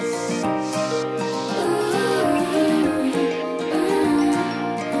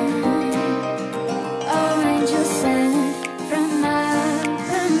Oh, angel sent from up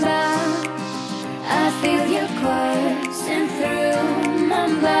above, I feel you coursing through my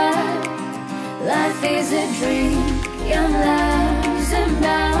blood. Life is a dream, your love's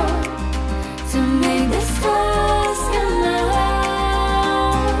about to make the stars come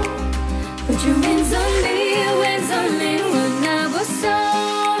out. Put your wings on me when I was so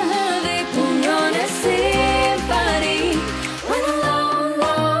heavy. Put on a symphony when I'm low,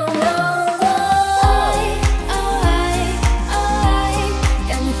 low, low, low. I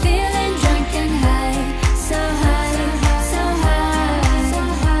got me feeling drunk and high, so high, so high, so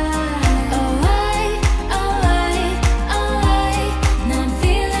high. Now I'm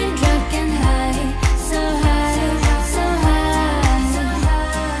feeling drunk and high, so high, so high, so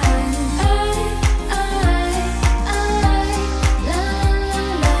high. La la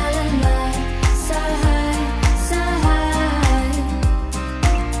la la la, so high, so high.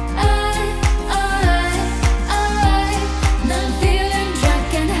 Now I'm feeling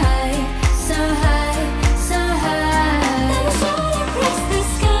drunk and high, so high, so high. Never shot across the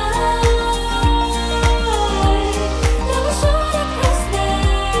sky. Never shot across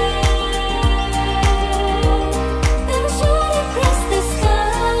Never shot across the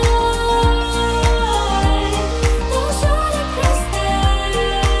sky. Never shot across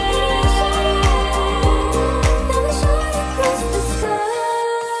Never shot across the sky.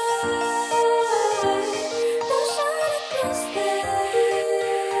 Never shot across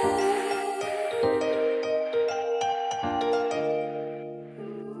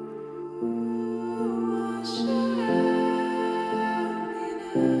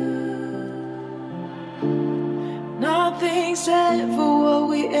Nothing's ever what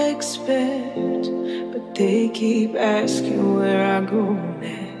we expect, but they keep asking where I go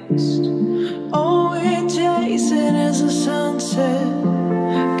next. All we're chasing is a sunset.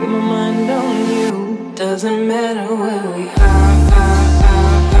 Get my mind on you. Doesn't matter where we are.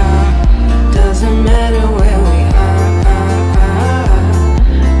 Doesn't matter where we are.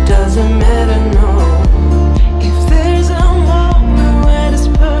 Doesn't matter, no. If there's a moment when it's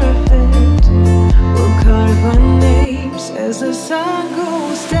perfect, we'll carve our names as the sun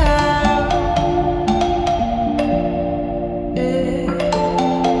goes down. Yeah.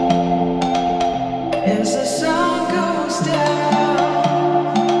 As the sun goes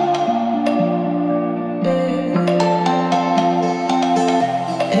down. Yeah.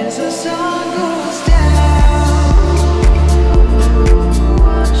 As the sun goes down.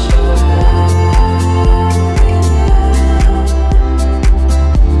 Watch your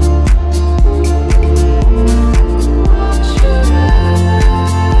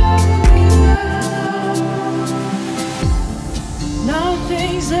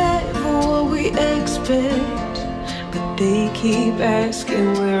Nothing's ever what we expect, but they keep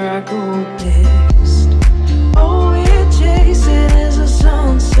asking where I go next. All we're chasing is a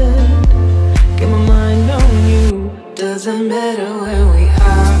sunset.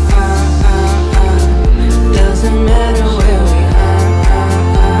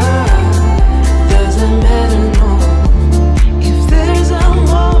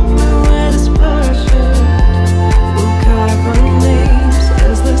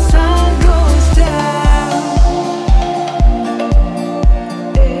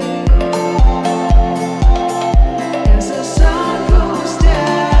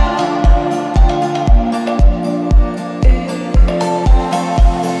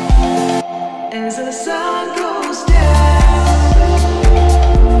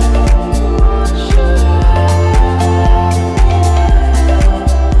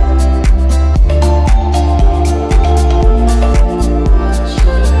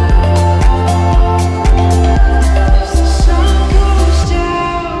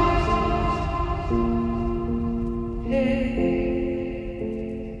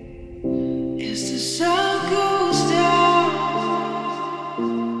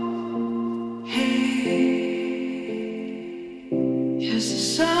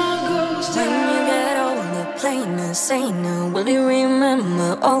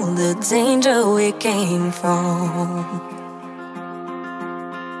 all the danger we came from.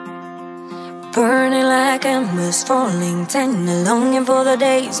 Burning like embers, falling tender, longing for the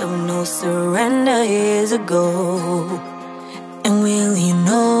days of no surrender years ago. And will you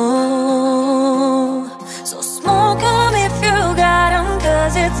know? So smoke 'em if you got 'em,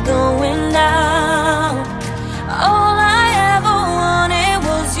 'cause it's going down. All I ever wanted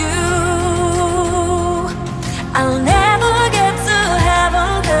was you. I'll never get to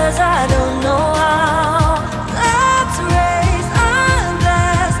heaven 'cause I don't know how. Let's raise our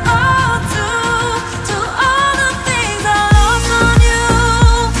glass all to all the things I lost on you.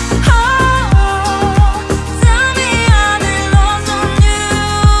 Oh, tell me how they lost on you.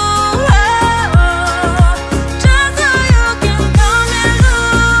 Oh, just so you can come and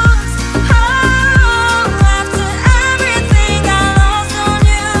lose. Oh, after everything I lost on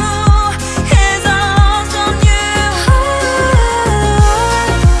you, is I lost on you.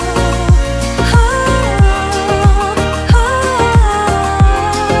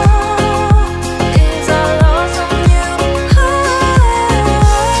 Is I lost on you.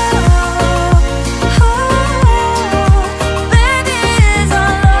 Baby, is I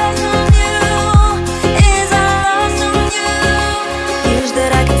lost on you. Is I lost on you. Wish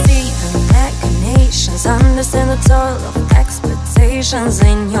that I could see the machinations, understand the toll of expectations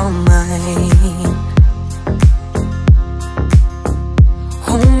in your mind.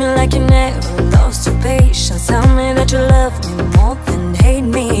 Hold me like you never lost your patience. Tell me that you love me more than hate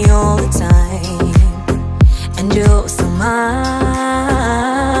me all the time. And you're still mine.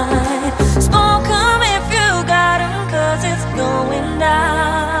 Smoke 'em if you got 'em, 'cause it's going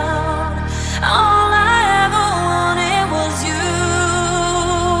down. All I ever wanted was you.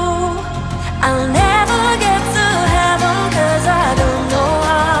 I'll never get to heaven 'cause I don't know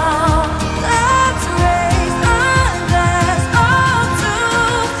how. Let's raise our glass all to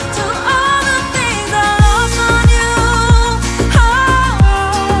all the things I lost on you. Oh,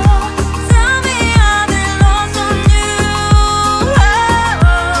 tell me how they lost on you.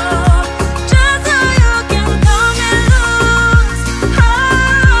 Oh, just so you can come and lose.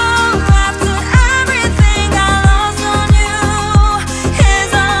 Oh, after everything I lost on you,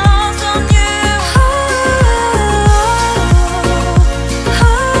 is I lost on you.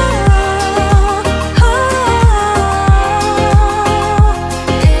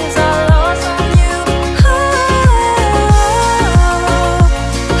 Is I lost on you.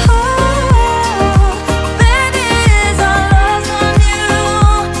 Baby, is I lost on you.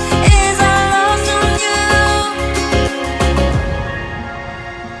 Is I lost on you.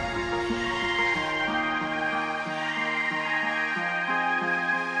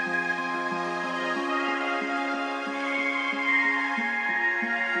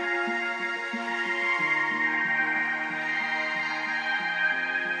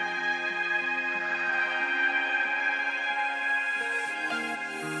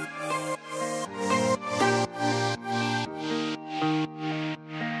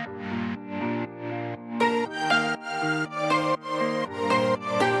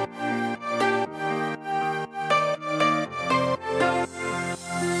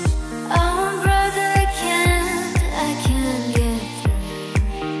 Oh, brother, I can't get through.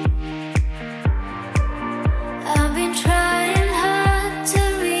 I've been trying hard to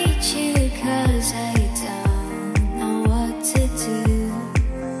reach you 'cause I don't know what to do.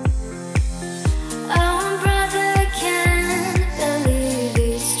 Oh, brother, I can't believe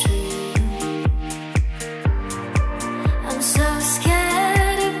it's true. I'm so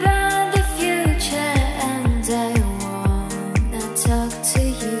scared about the future, and I wanna talk to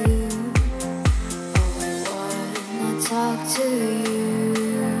you. Oh, I wanna talk to you.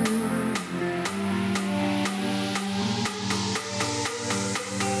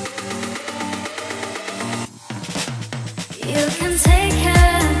 You can take a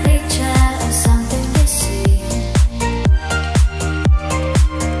picture of something you see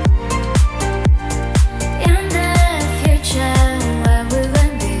in the future where we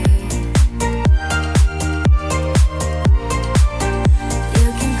will be. You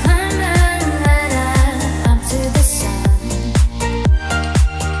can climb a ladder up to the sun.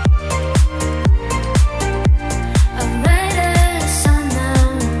 A brighter sun,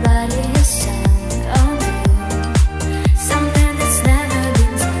 nobody is sun on you. Something that's never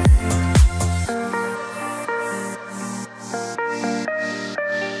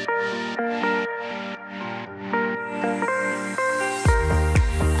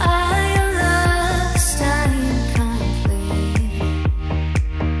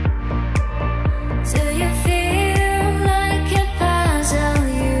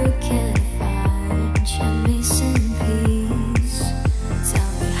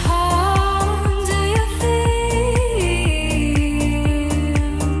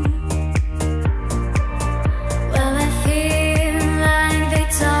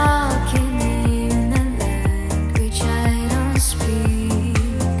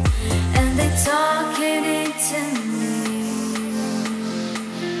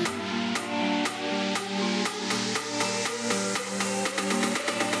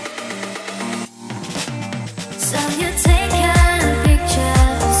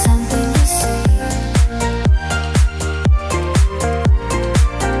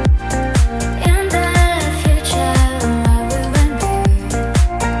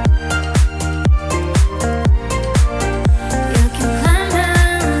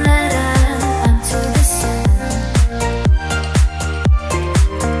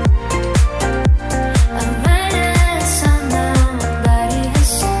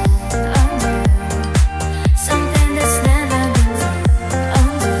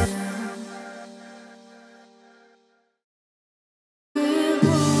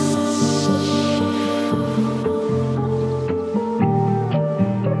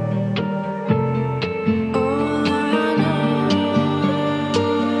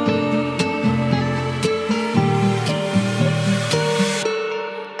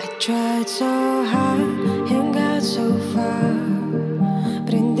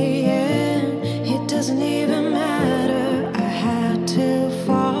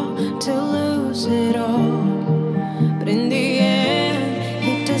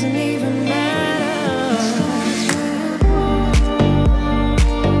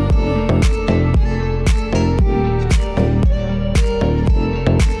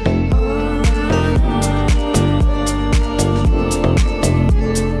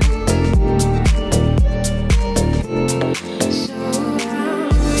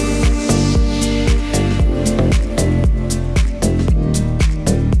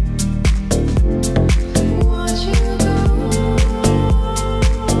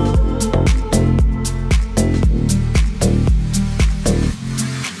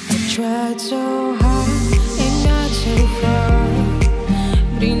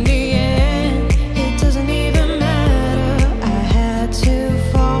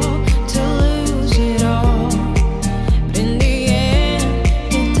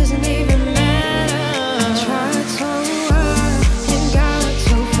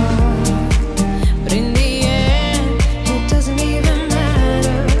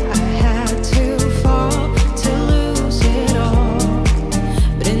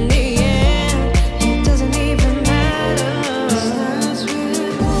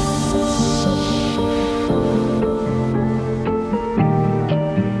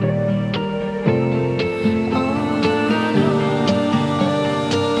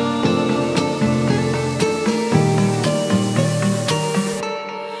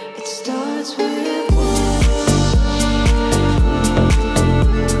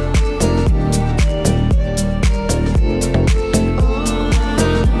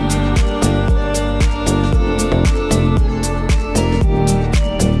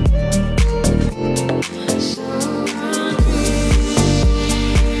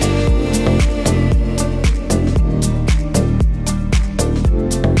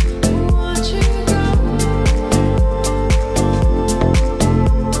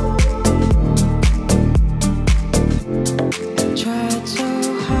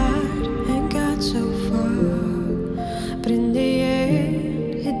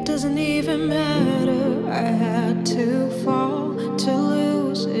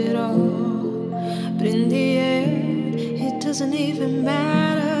doesn't even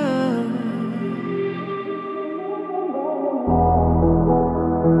matter.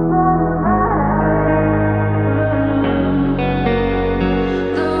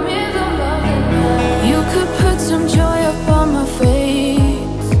 The rhythm of the night. You could put some joy up on my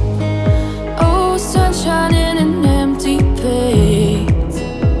face. Oh, sunshine in an empty place.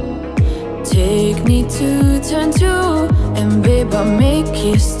 Take me to turn two, and babe, I'll make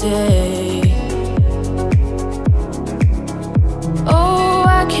you stay. Oh,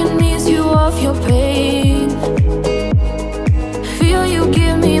 I can ease you of your pain. Feel you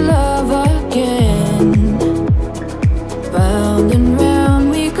give me love again. Round and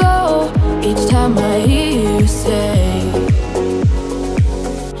round we go, each time I hear you say,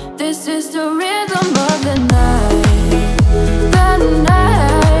 this is the rhythm of the night. The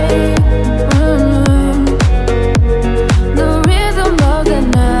night. The rhythm of the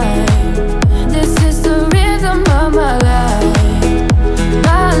night. This is the rhythm of my life.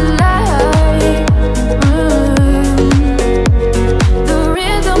 My life. The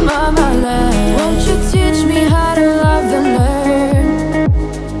rhythm of my life. Won't you teach me how to love and learn?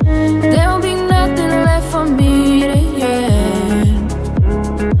 There'll be nothing left for me to yearn.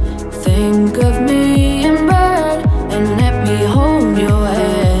 Think of me and bird, and let me hold your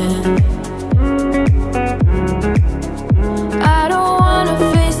hand. I don't wanna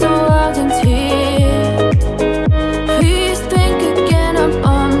face the world in tears. Please think again, I'm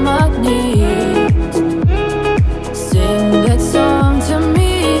on my knees. Sing that song to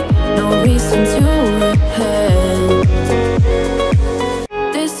me, no reason to repent.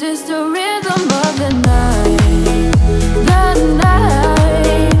 This is the rhythm of the night. The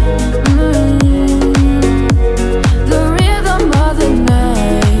night. The rhythm of the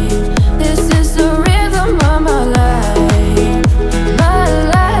night. This is the rhythm of my life. My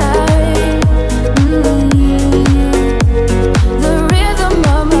life. The rhythm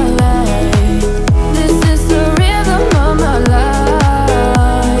of my life. This is the rhythm of my life.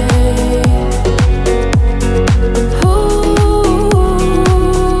 Ooh.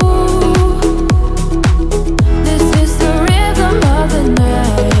 This is the rhythm of the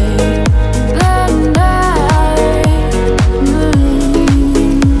night. The night.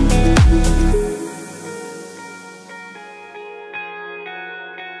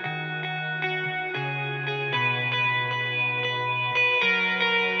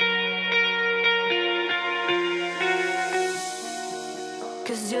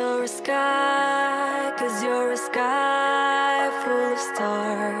 Cause you're a sky, cause you're a sky full of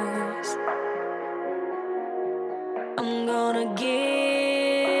stars. I'm gonna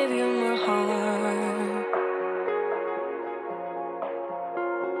give you my heart.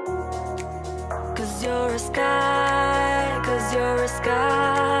 Cause you're a sky, cause you're a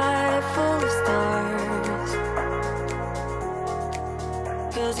sky full of stars.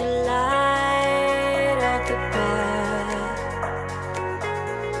 Cause you light up the path.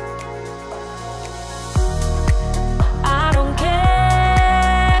 I don't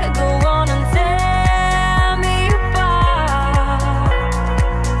care, go on and tear me apart.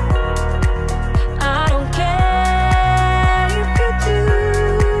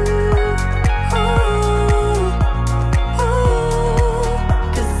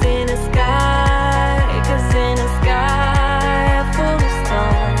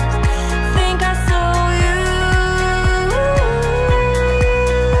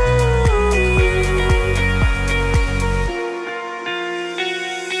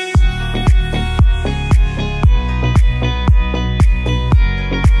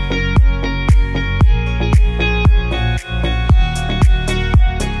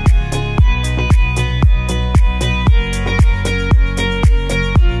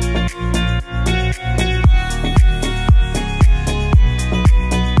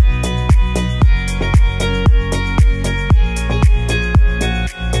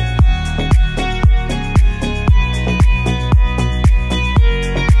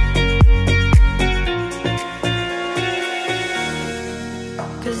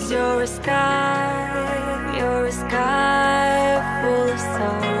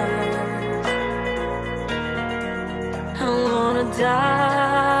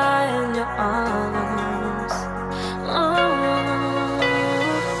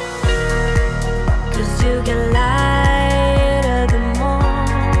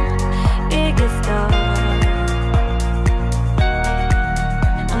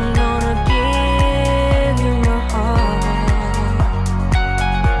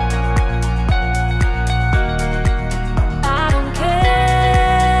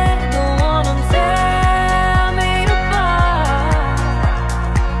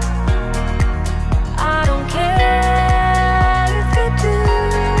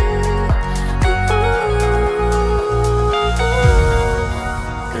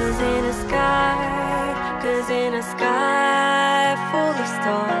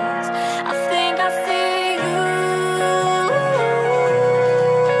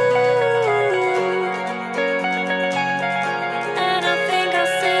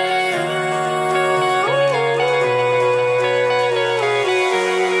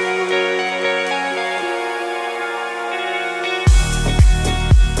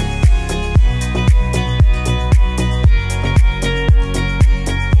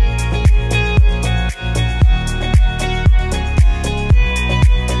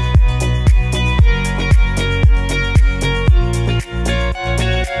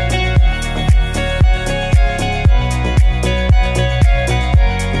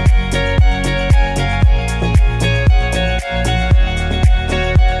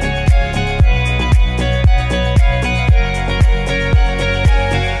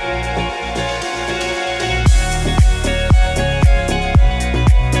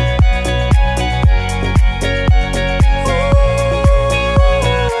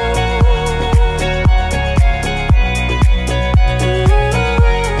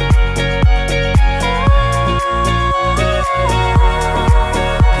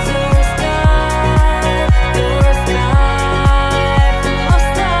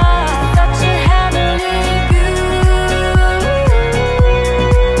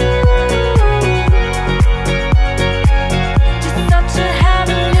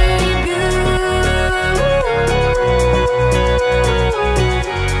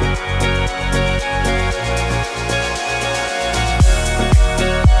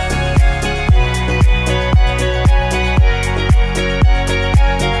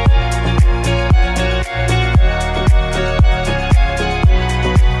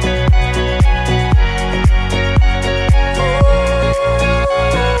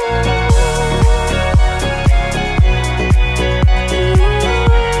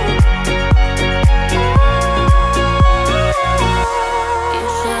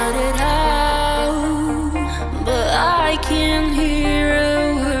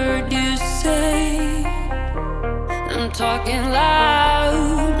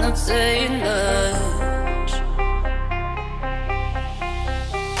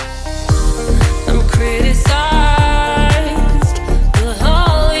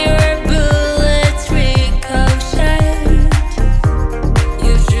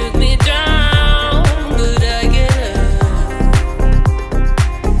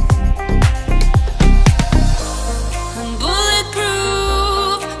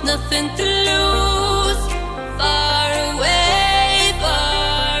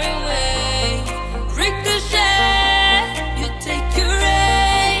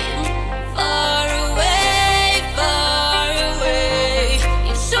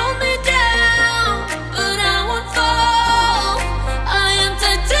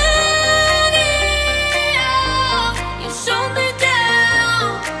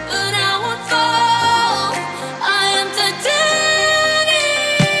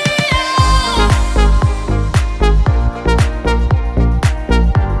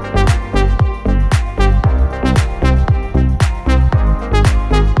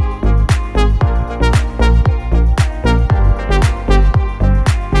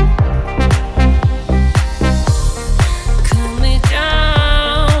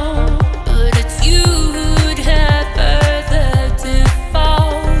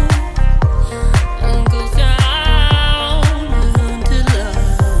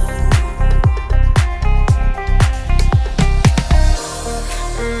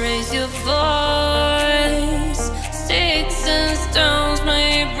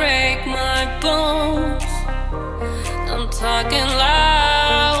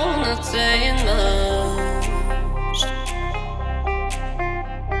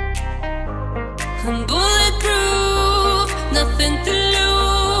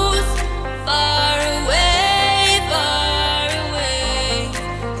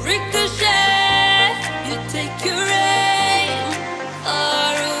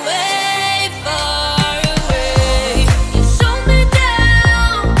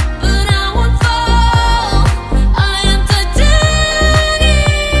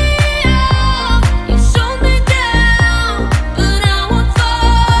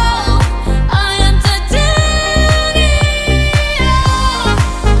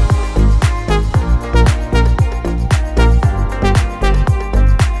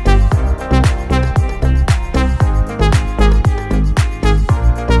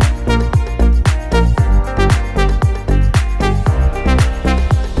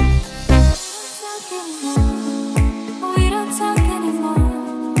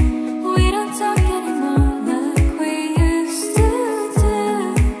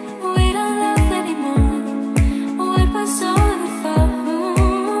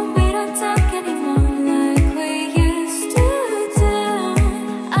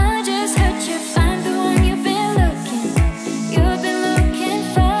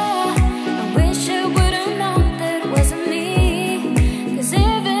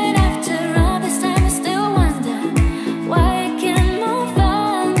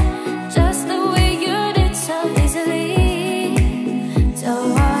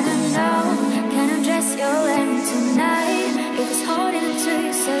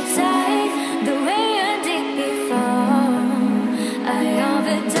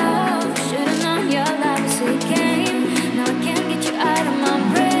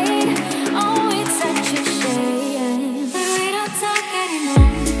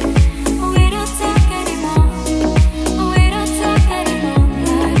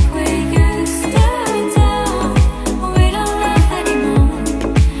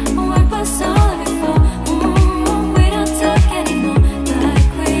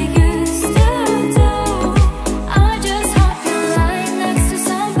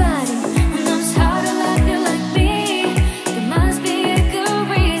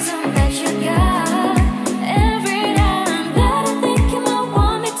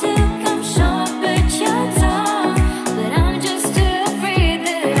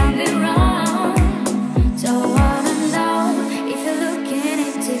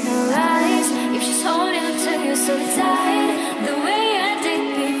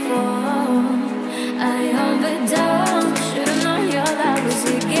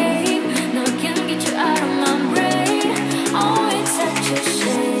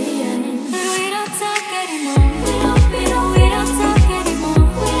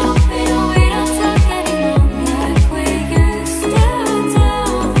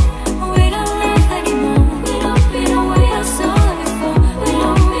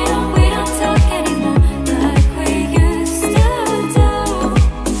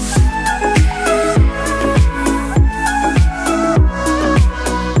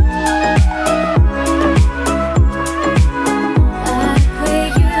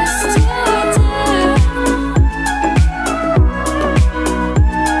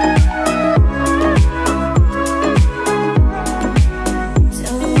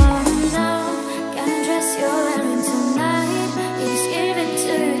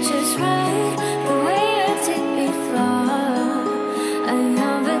 I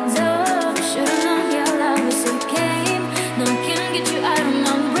overdosed. Should've known your love was a game. No, I can't get you out of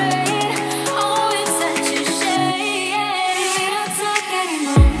my brain. Oh, it's such a shame. We don't talk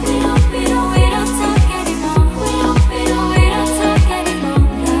anymore. We don't talk anymore. We don't talk anymore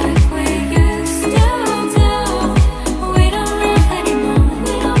like we used to do. We don't laugh anymore.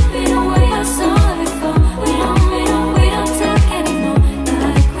 We don't wait up so before. We don't talk anymore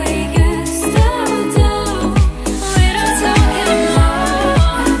like we used to do. We don't talk anymore.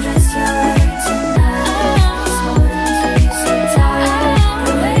 I'm just your late tonight. Just hold on to you so tight,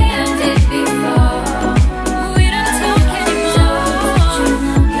 the way I did before. We don't talk anymore. You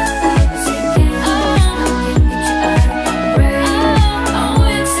know your love is again. I can't get you out of my brain. Oh,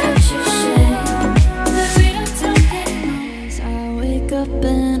 it's such a shame that we don't talk anymore. I wake up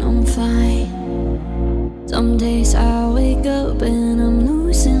and I'm fine. Some days I wake up and I'm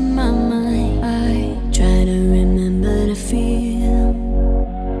losing my mind. I try to remember the feel,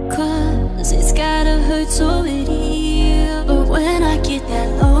 'cause it's gotta hurt so it heals. But when I get that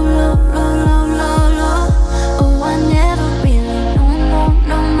low, low, low, low, low, low, oh, I never really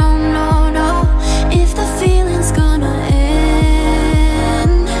know if the feeling's gonna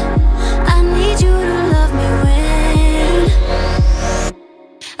end. I need you to love me when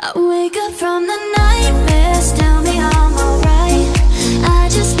I wake up from the nightmares. Tell me I'm alright. I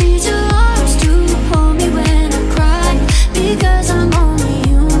just need your arms to hold me when I cry, because I'm only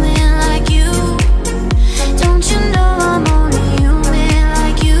human like you. Don't you know I'm only human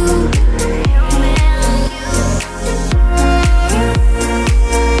like you?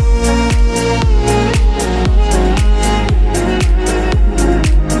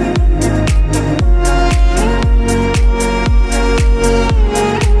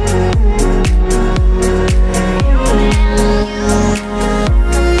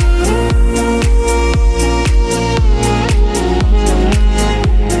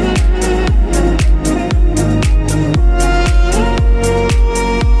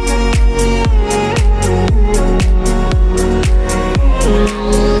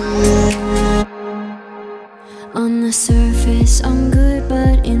 On the surface, I'm good,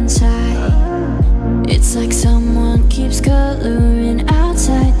 but inside, it's like someone keeps coloring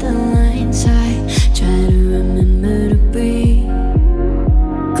outside the lines. I try to remember to breathe,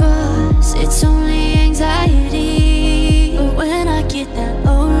 'cause it's only anxiety. But when I get that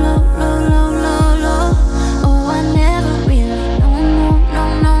low, low, low, low, low, low, oh, I never really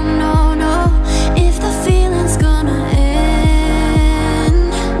know if the feeling's gonna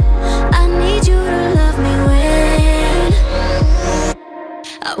end. I need you to love me when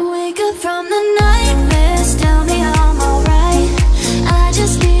I wake up from the nightmares. Tell me I'm alright. I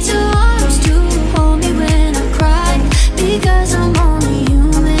just need your arms to hold me when I cry, because I'm only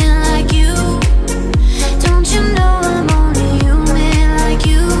human like you. Don't you know I'm only human like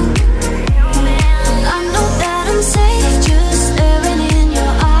you? I know that I'm safe just staring in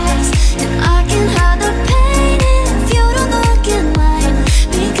your eyes, and I can hide the pain if you don't look in mine,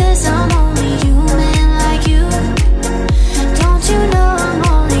 because I'm only human like you. Don't you know I'm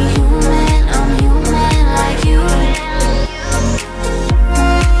only human? I'm human.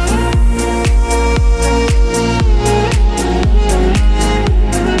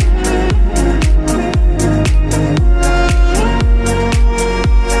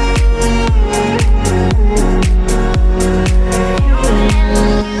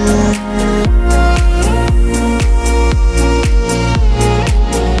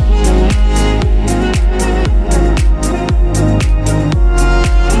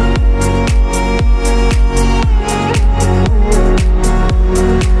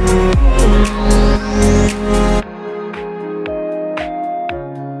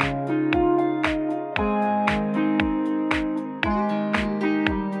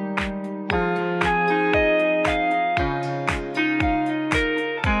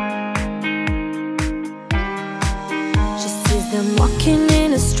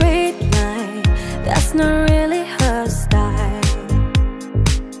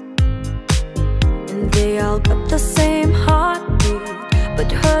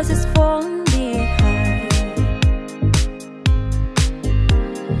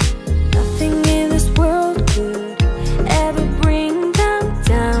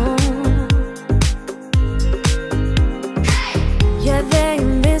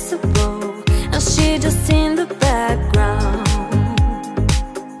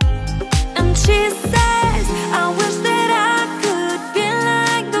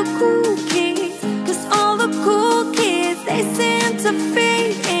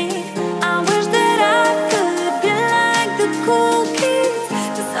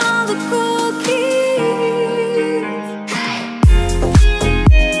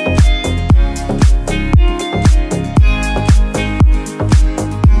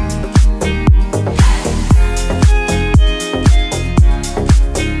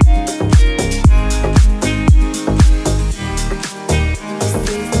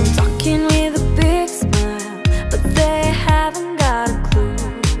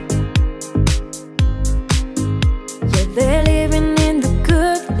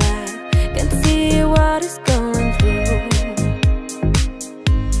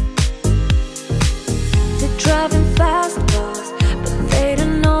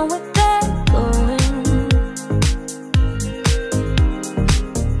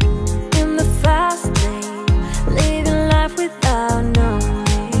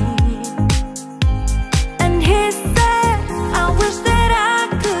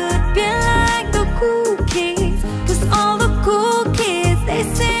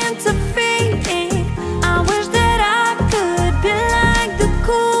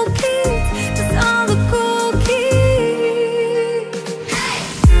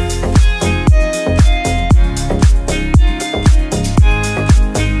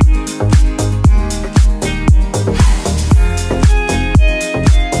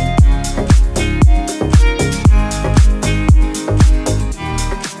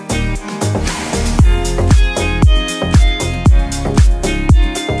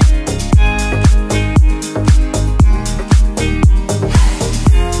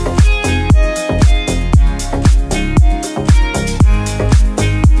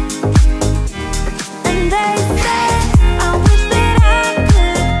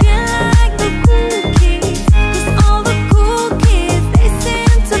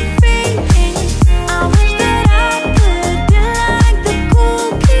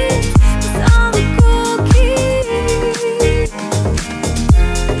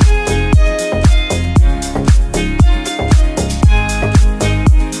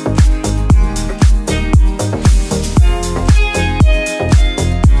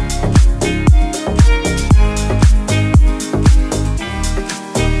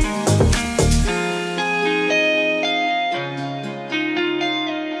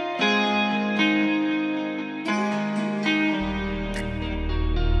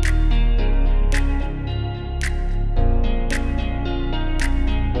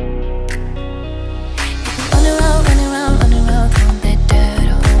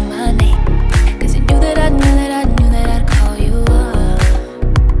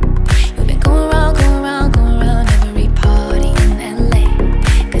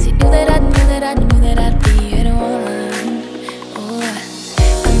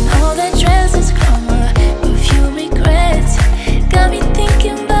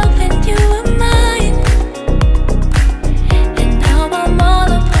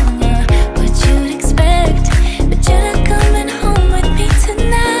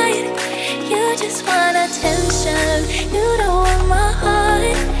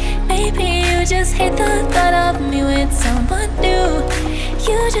 just hate the thought of me with someone new.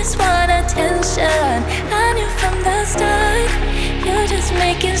 You just want attention, I knew from the start. You're just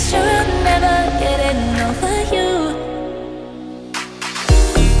making sure I'm never getting over you.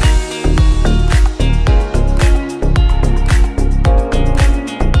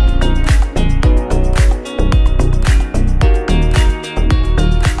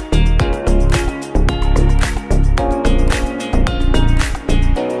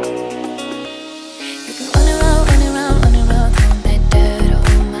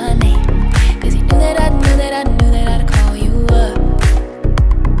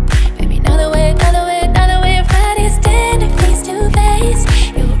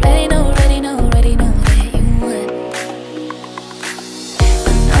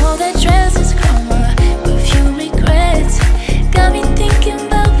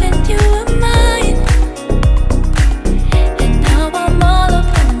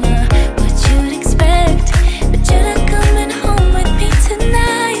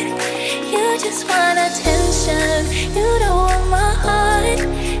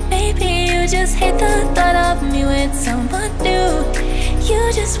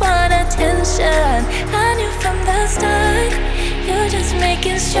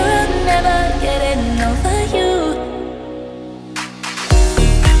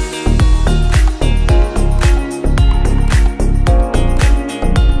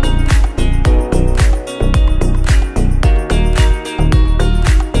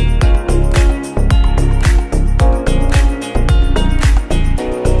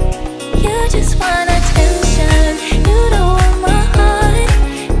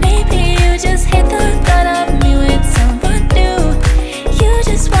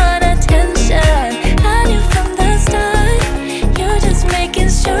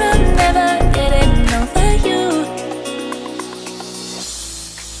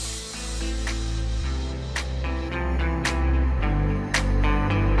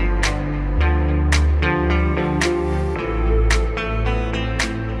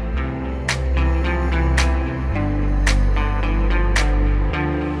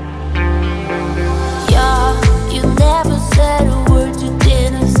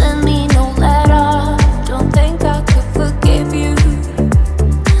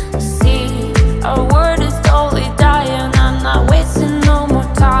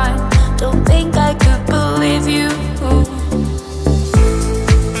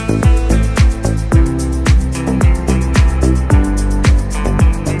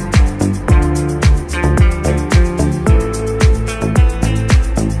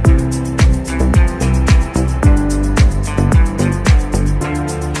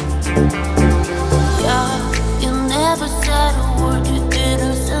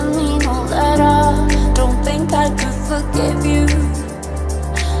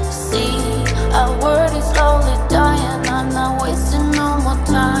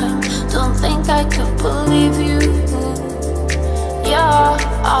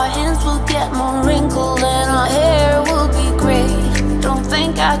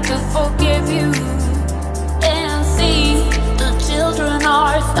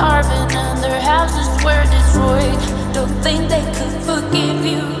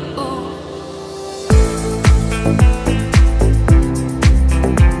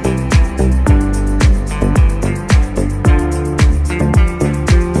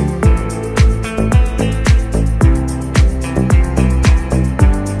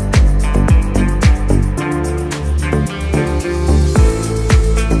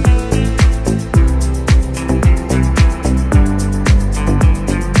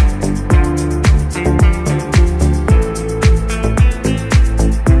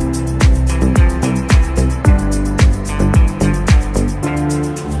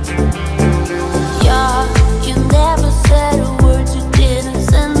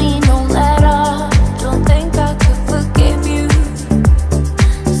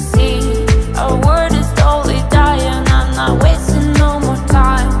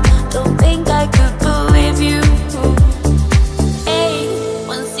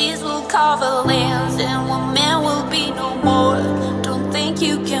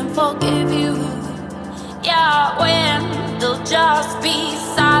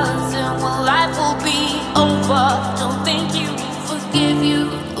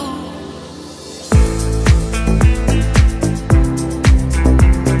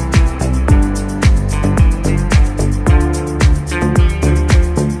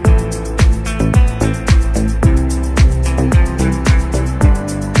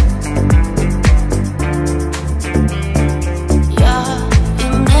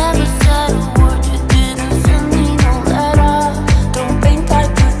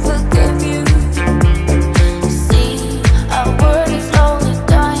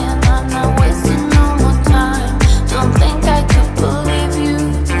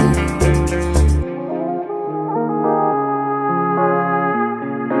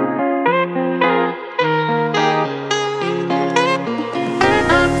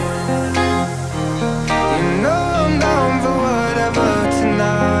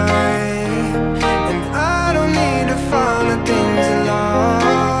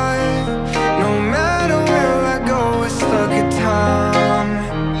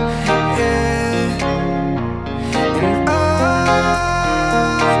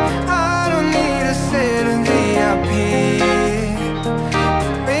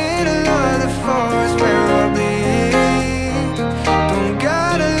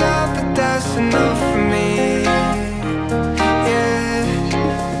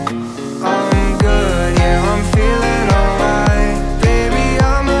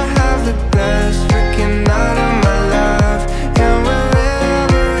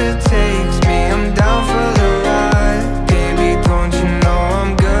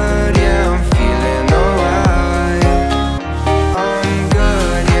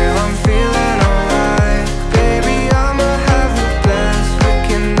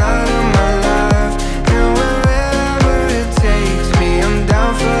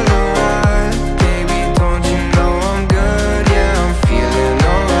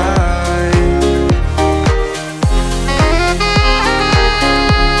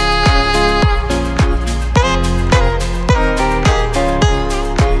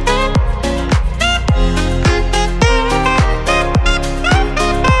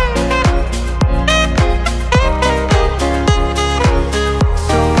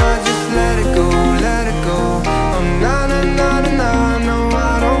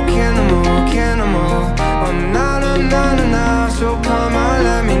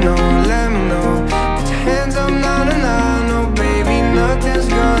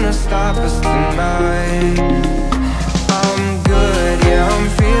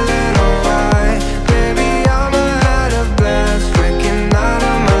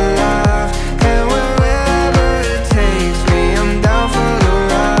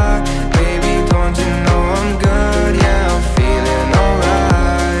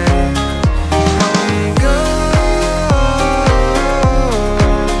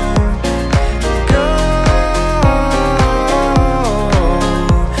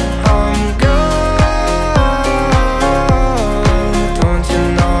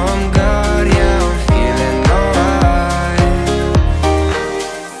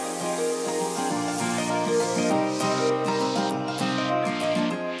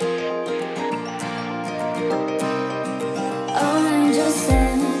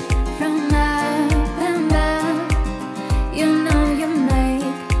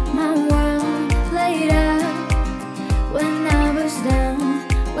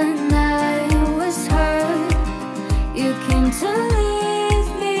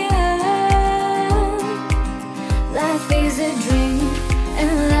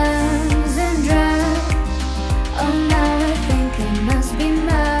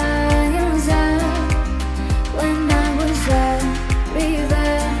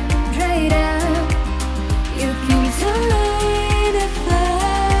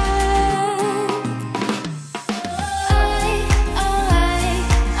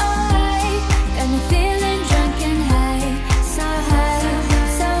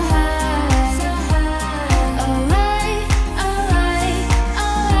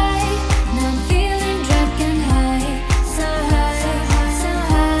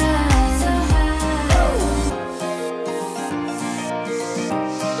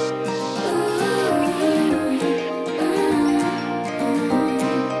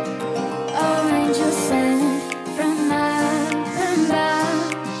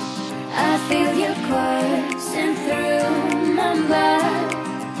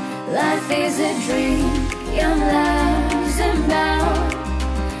 is a dream. Young love's about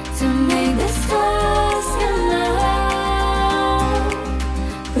to make the stars come out.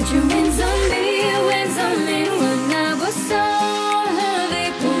 Put your wings on me, when I was so heavy.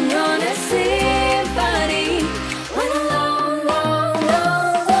 Put on a symphony. When I'm long, long,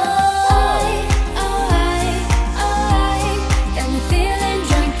 long, long. Got me feeling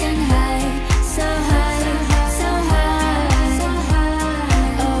drunk and high. So high, so high, so high.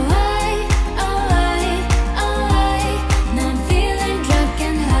 Now I'm feeling drunk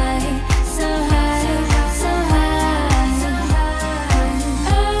and high. So high, so high, so high.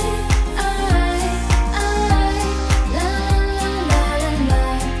 La la la la la.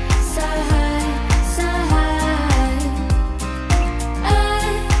 So high, so high.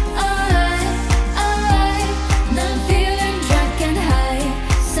 Now I'm feeling drunk and high.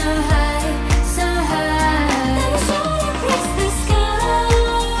 So high, so high. Never should across the sky.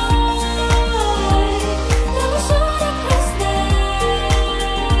 Never should across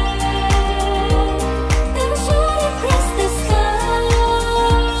Never should across the sky.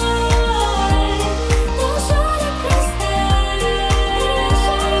 Never should across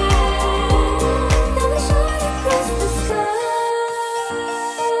Never should across the sky.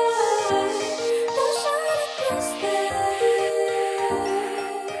 Never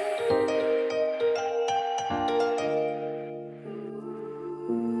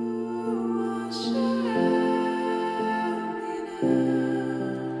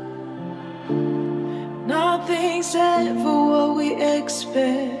Nothing's ever what we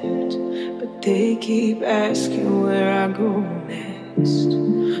expect, but they keep asking where I go next.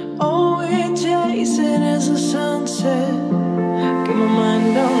 All we're chasing is a sunset. Get my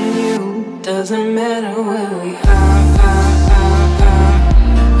mind on you. Doesn't matter where we are.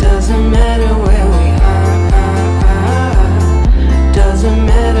 Doesn't matter where we are. Doesn't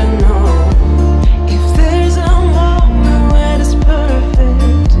matter, no. If there's a moment when it's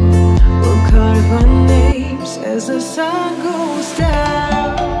perfect, we'll carve our names as the sun goes down.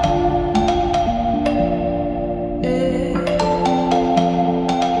 Yeah.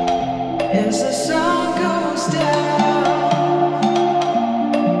 As the sun goes down.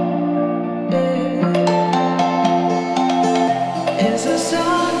 Yeah. As the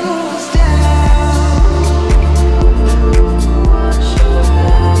sun goes down. Watch your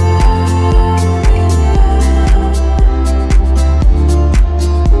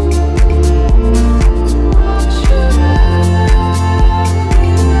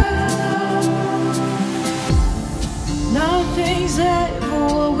Nothing's ever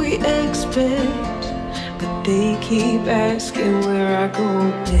what we expect, but they keep asking where I go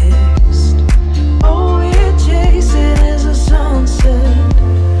next. All we're chasing is a sunset.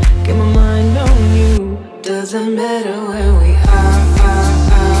 Get my mind on you. Doesn't matter where we are.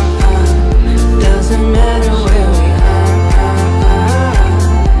 Doesn't matter where we are.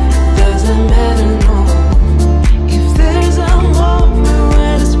 Doesn't matter, no. If there's a moment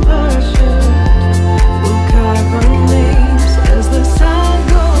when it's perfect, we'll carve our names as the sun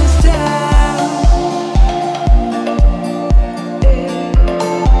goes down.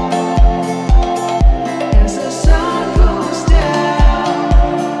 As the sun goes down.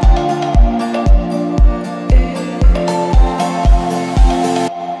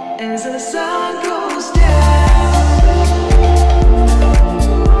 As the sun goes down.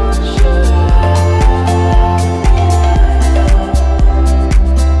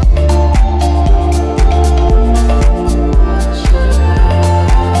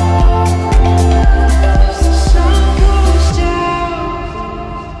 As the sun goes down.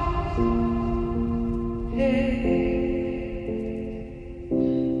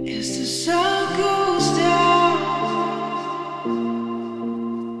 As the sun goes down.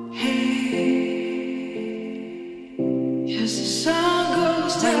 As the sun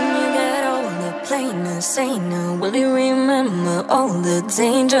goes When you down. get older, plainer, saner, will you remember all the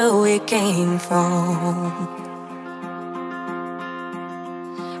danger we came from?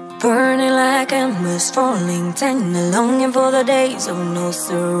 Burning like embers, falling tender, longing for the days of no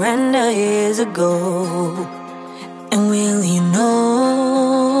surrender years ago. And will you know?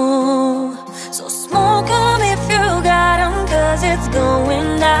 So smoke 'em if you got 'em, 'cause it's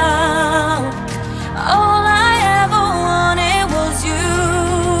going down. All I ever wanted was you.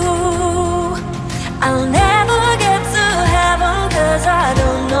 I'll never get to heaven 'cause I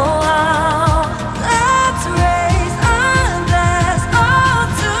don't know how. Let's raise our glass all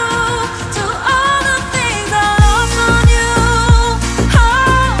to all the things I lost on you.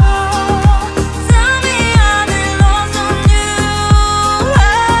 Oh, tell me I've been lost on you.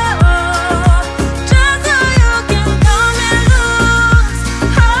 Oh, just so you can come and lose.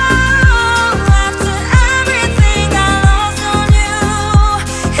 Oh,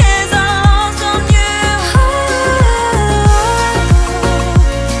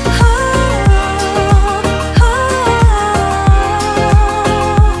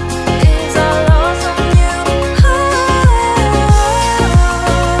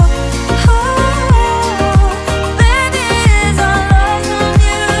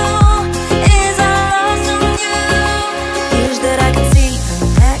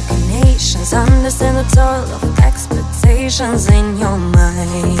 understand the toll of expectations in your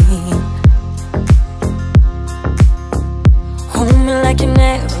mind. Hold me like you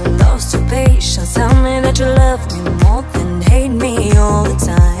never lost your patience. Tell me that you love me more than hate me all the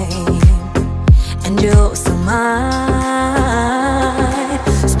time. And you're still mine.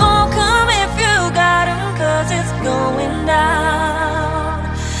 Smoke 'em if you got 'em, 'cause it's going down.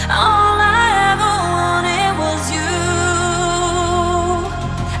 All I ever wanted was you.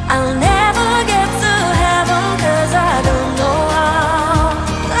 I'll never get to heaven 'cause I don't know how.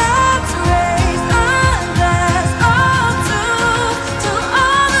 Let's raise a glass or two to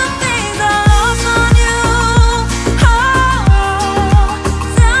all the things I lost on you. Oh,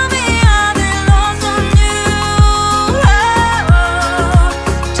 tell me I've been lost on you. Oh,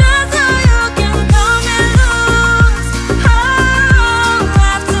 just so you can come and lose. Oh,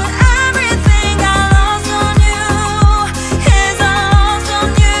 after everything I lost on you, is I lost on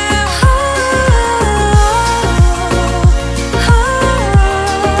you.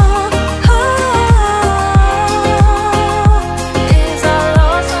 Is I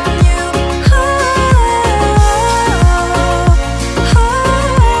lost on you.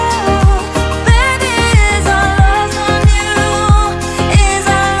 Baby, is I lost on you. Is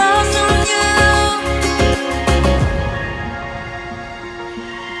I lost on you.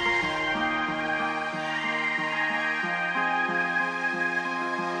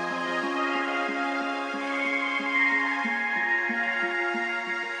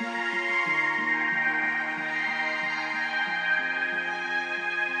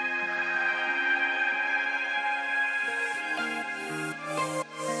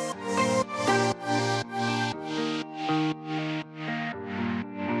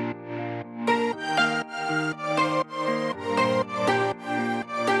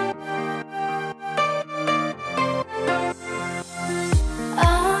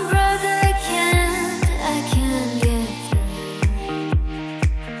 Oh, brother, I can't get through.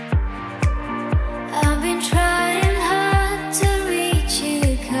 I've been trying hard to reach you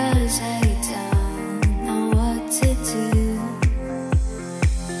 'cause I don't know what to do.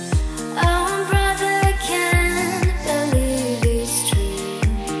 Oh, brother, I can't believe it's true.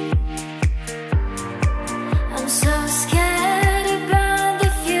 I'm so scared about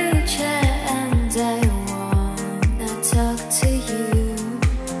the future and I wanna talk to you.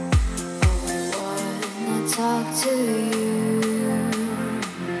 Wanna talk to you.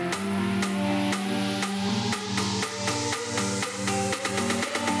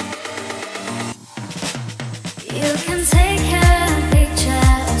 You can take a picture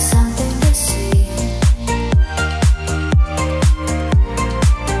of something you see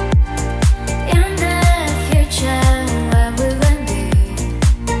in the future where we will be.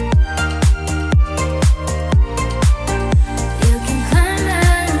 You can climb a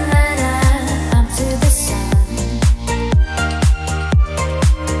ladder up to the sun.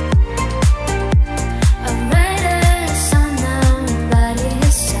 Or write a song nobody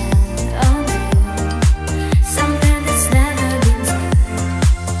has sung on you. Something that's never been done.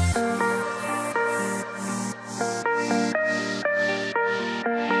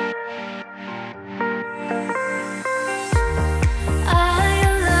 Are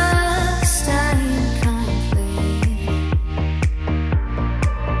you lost? Are you complete?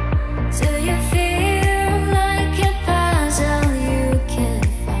 Do you feel like a puzzle you can't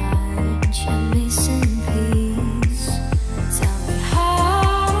find your missing piece? Tell me,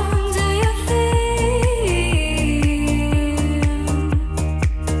 how do you feel?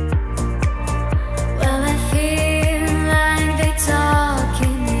 Well, I feel like they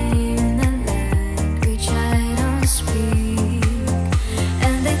talking in a language I don't speak,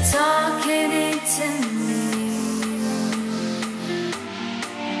 and they talking it to me.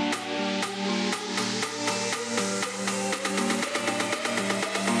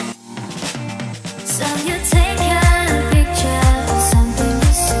 So you take a picture of something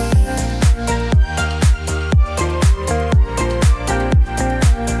you see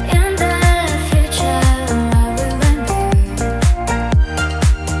in the future where we will be.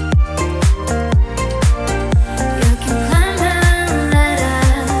 You can climb a ladder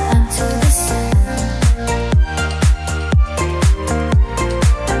up to the sun.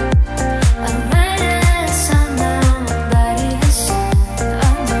 Or write a song nobody has sung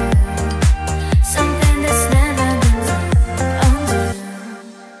on you. Something that's never been done on you.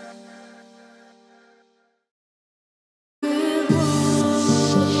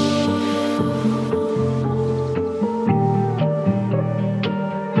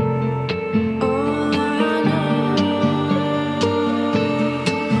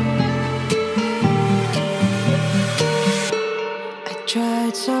 I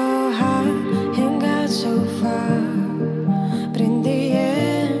tried so hard, it so far, but in the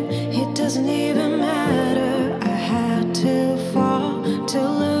end, it doesn't even matter. I had to fall to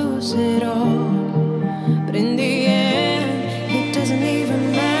lose it all, but in the end, it doesn't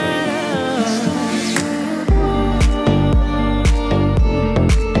even matter.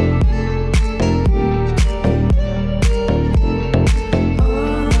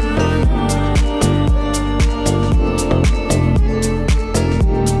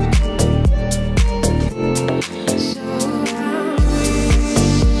 It starts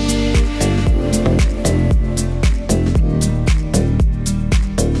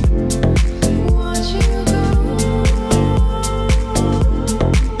with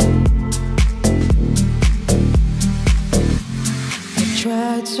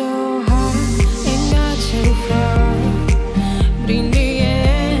tried so hard and got so far, but in the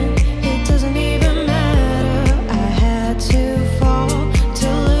end, it doesn't even matter. I had to fall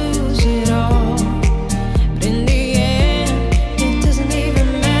to lose it all, but in the end, it doesn't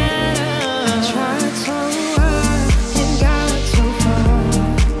even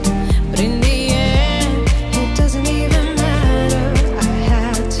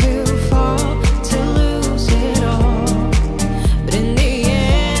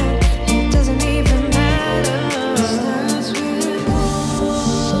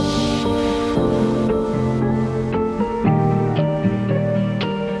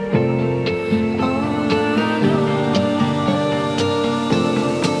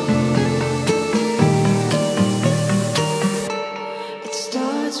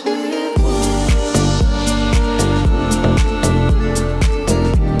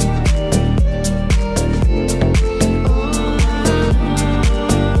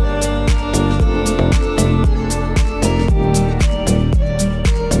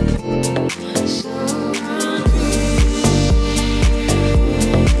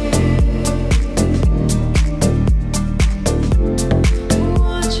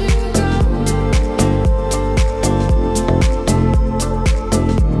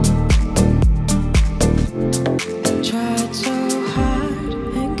I tried so hard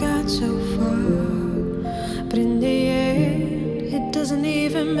and got so far, but in the end, it doesn't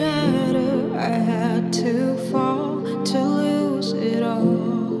even matter. I had to fall to lose it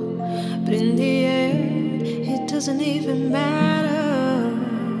all, but in the doesn't even matter.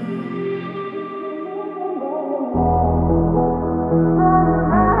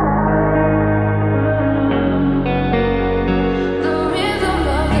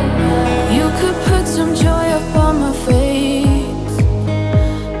 You could put some joy up on my face.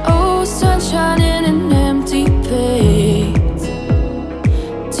 Oh, sunshine in an empty place.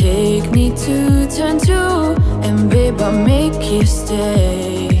 Take me to turn two, and babe, I'll make you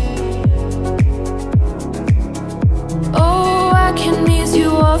stay. Oh, I can ease you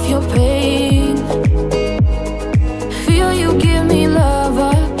of your pain. Feel you give me love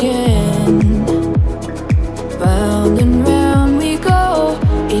again. Round and round we go,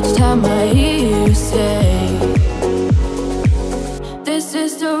 each time I hear you say, this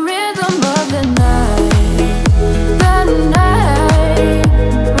is the rhythm of the night. The night,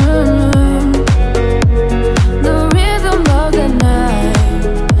 the rhythm of the night.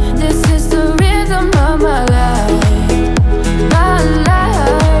 This is the rhythm of my life. My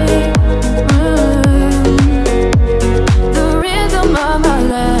life, the rhythm of my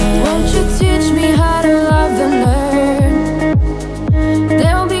life. Won't you teach me how to love and learn?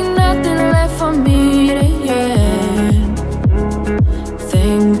 There'll be nothing left for me to yearn.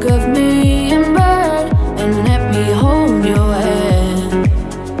 Think of me in bird and let me hold your hand.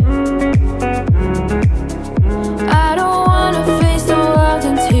 I don't wanna face the world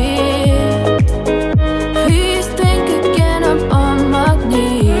in tears. Please think again, I'm on my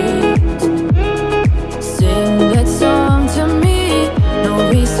knees. Sing that song to me, no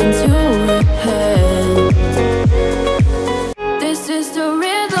reason to repent. This is the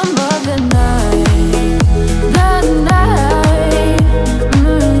rhythm of the night. The night,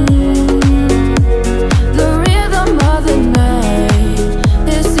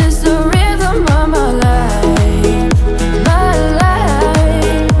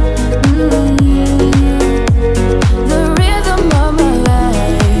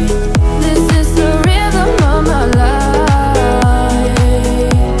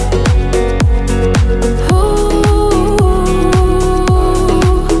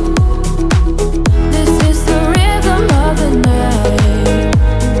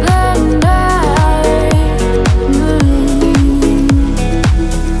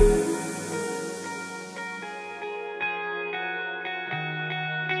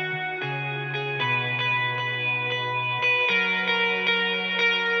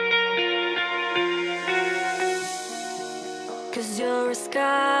 you're a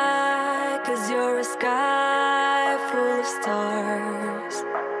sky, 'cause you're a sky full of stars.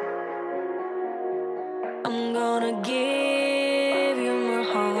 I'm gonna give you my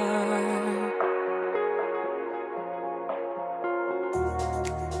heart,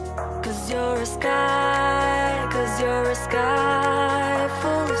 'cause you're a sky, 'cause you're a sky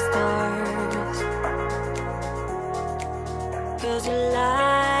full of stars. 'Cause you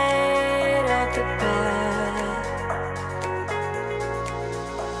light up the path.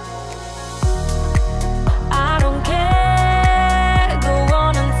 I don't care, go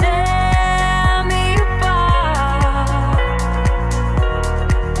on and tear me apart.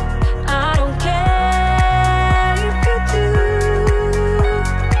 I don't care if you do.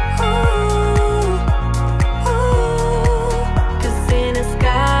 Ooh, ooh. 'Cause in a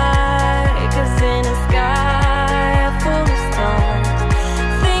sky, 'cause in a sky full of stars,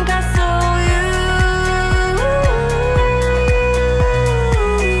 think I saw you.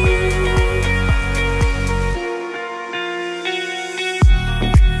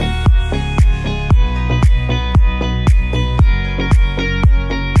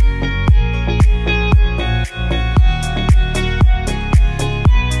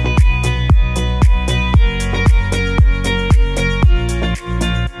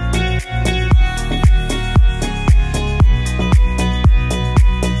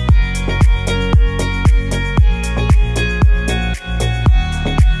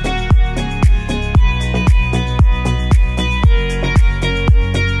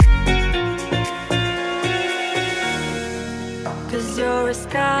 'Cause you're a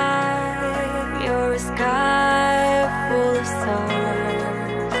sky, you're a sky full of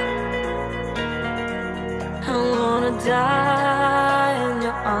stars. I wanna die in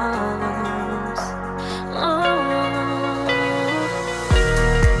your arms. Oh.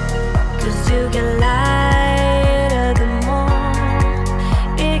 'Cause you get lighter the more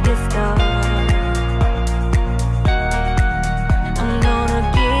it gets dark. I'm gonna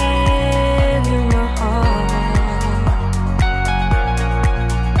give you my heart.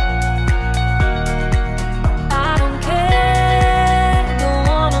 I don't care, go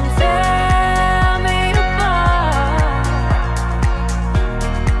on and tear me apart.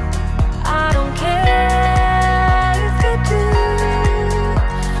 I don't care if you do.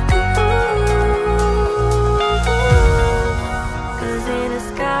 Cause in a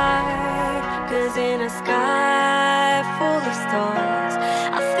sky, 'cause in a sky full of stars,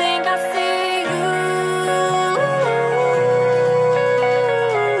 I think I see you.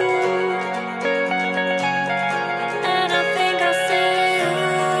 And I think I see you.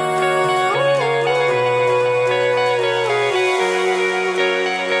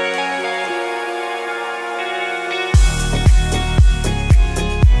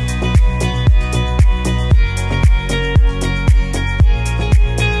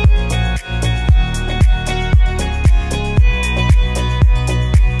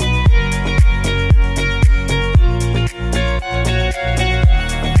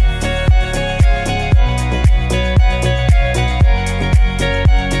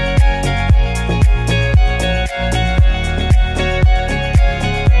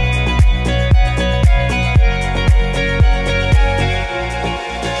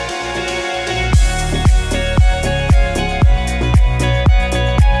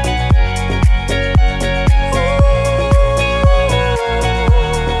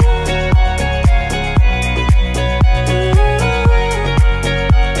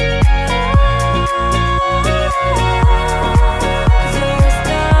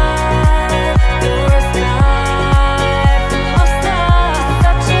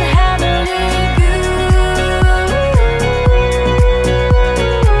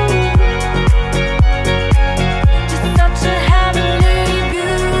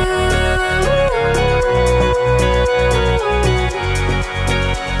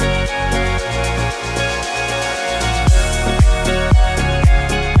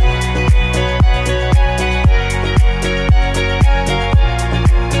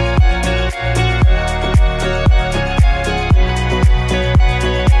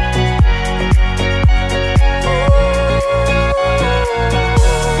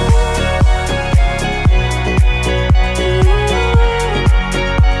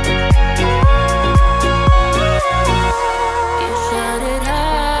 You shouted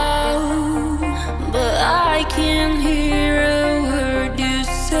out, but I can't hear a word you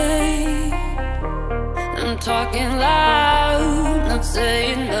say. I'm talking loud, not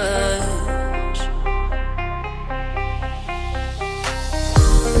saying much.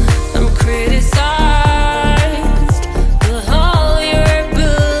 I'm criticized, but all your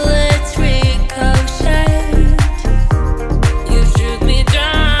bullets ricochet. You shoot me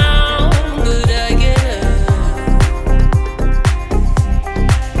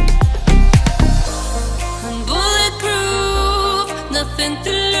nothing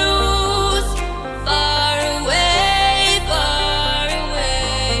to lose. Far away, far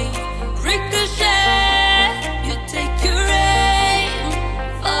away. Ricochet, you take your aim.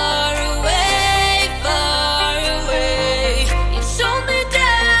 Far away, far away. You showed me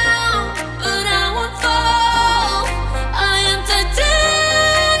down, but I won't fall. I am titanium.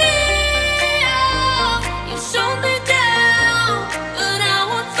 You showed me down, but I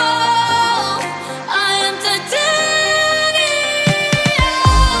won't fall. I am titanium.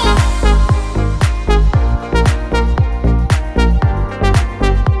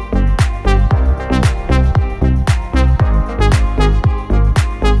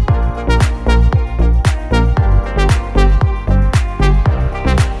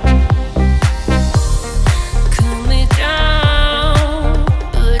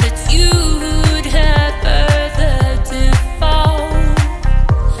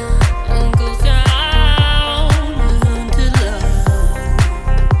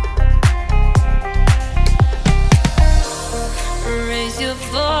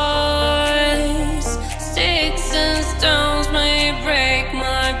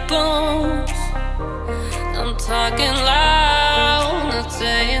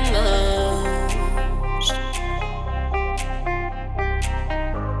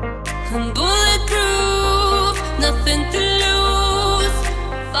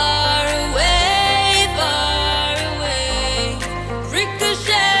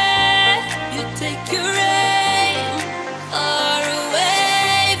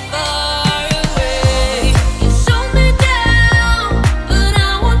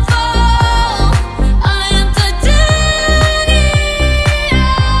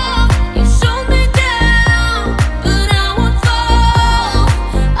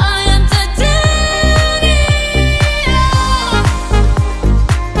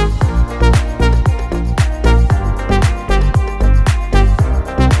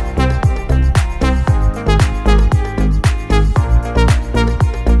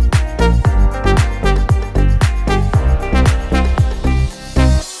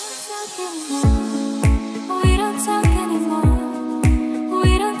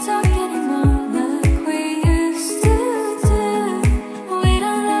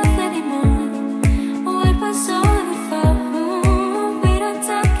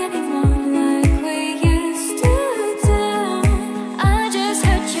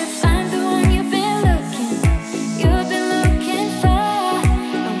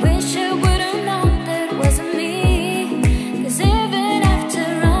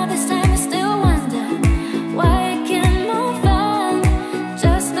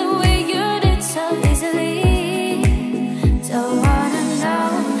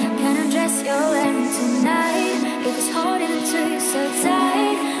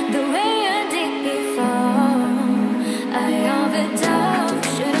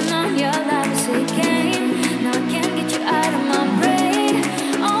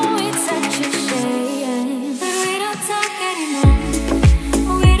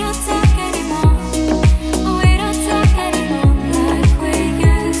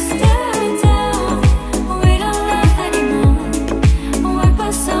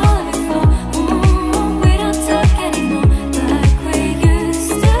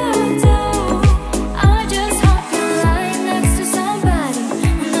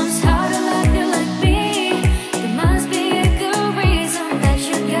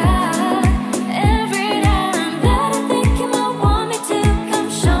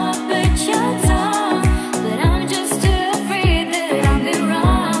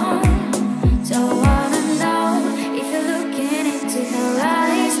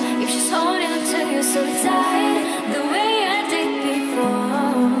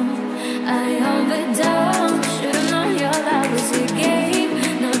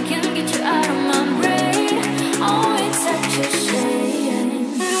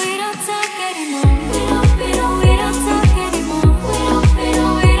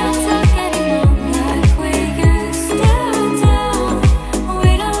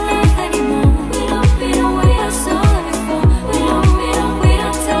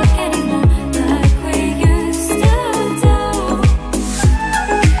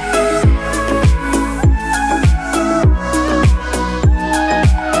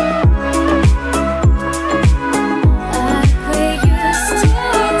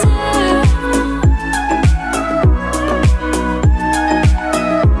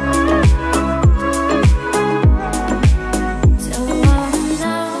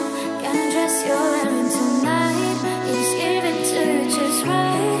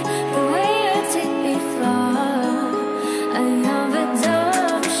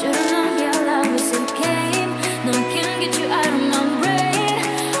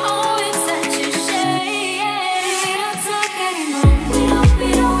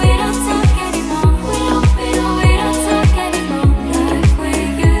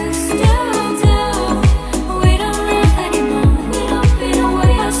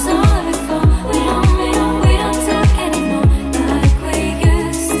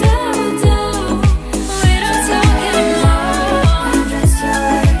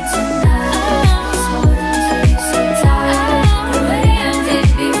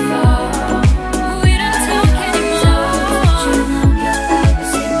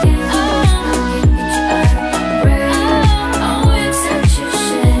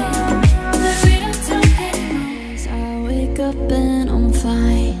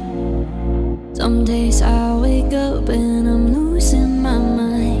 Some days I wake up and I'm losing my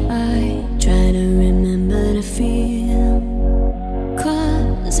mind. I try to remember the feel,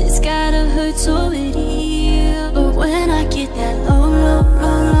 cause it's gotta hurt so it heals. But when I get that low, low,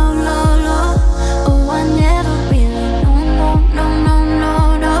 low, low, low, low, oh, I never really know, no, no, no, no,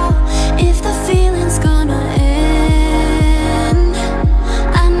 no, if the feeling's gonna end.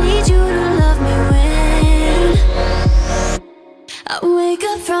 I need you to love me when I wake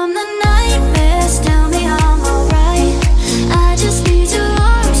up from the nightmares. Tell me I'm alright. I just need your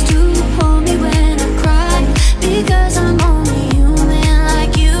arms to hold me when I cry, because I'm only human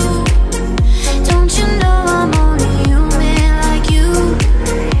like you. Don't you know I'm only human like you?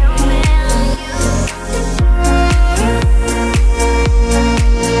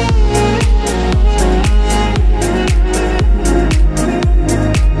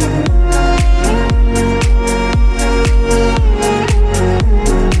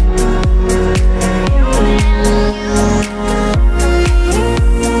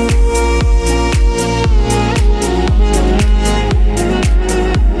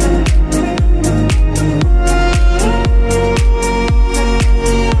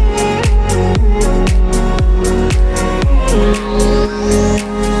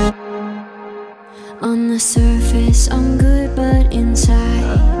 On the surface I'm good, but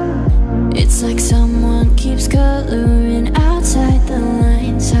inside it's like someone keeps coloring outside the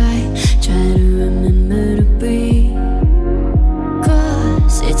lines. I try to remember to breathe,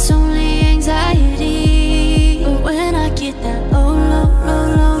 cause it's only anxiety. But when I get that low, low, low,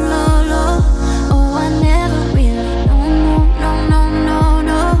 low, low, low, oh, I never really know, no, no, no, no,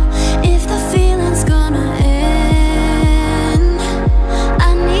 no, if the feeling's gonna end.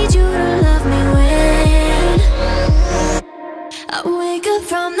 I need you to love me when I wake up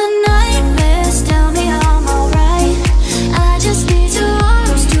from the nightmares. Tell me I'm alright. I just need your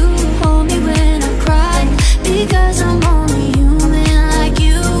arms to hold me when I cry, because I'm only human like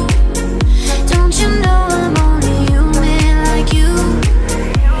you. Don't you know I'm only human like you?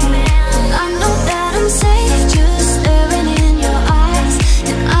 I know that I'm safe just staring in your eyes,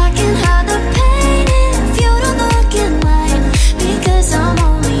 and I can hide the pain if you don't look in mine, because I'm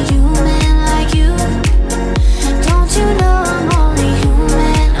only human like you. Don't you know I'm only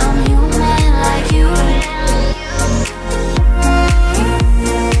human? I'm human like you.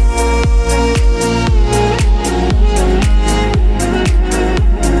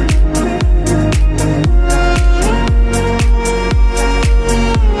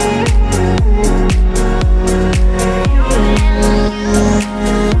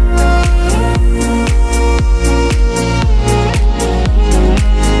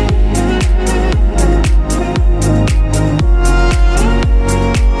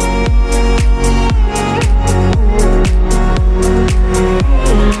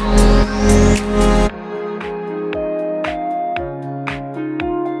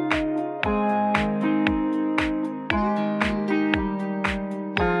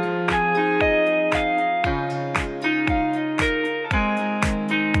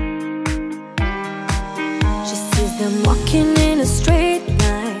 She sees them walking in a straight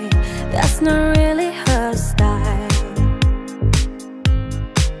line. That's not really her style.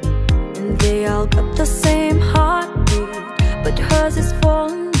 And they all got the same heartbeat, but hers is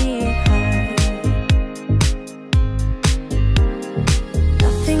falling behind.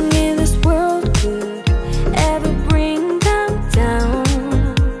 Nothing in this world could ever bring them down.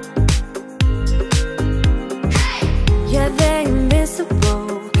 Yeah, they're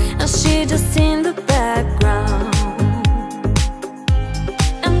invincible, and she just in the background.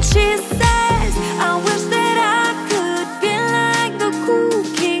 And she says, I wish that I could be like the cool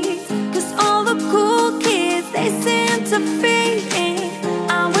kids, cause all the cool kids, they seem to fit in.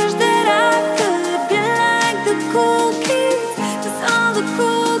 I wish that I could be like the cool kids, cause all the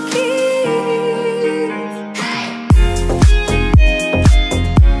cool kids.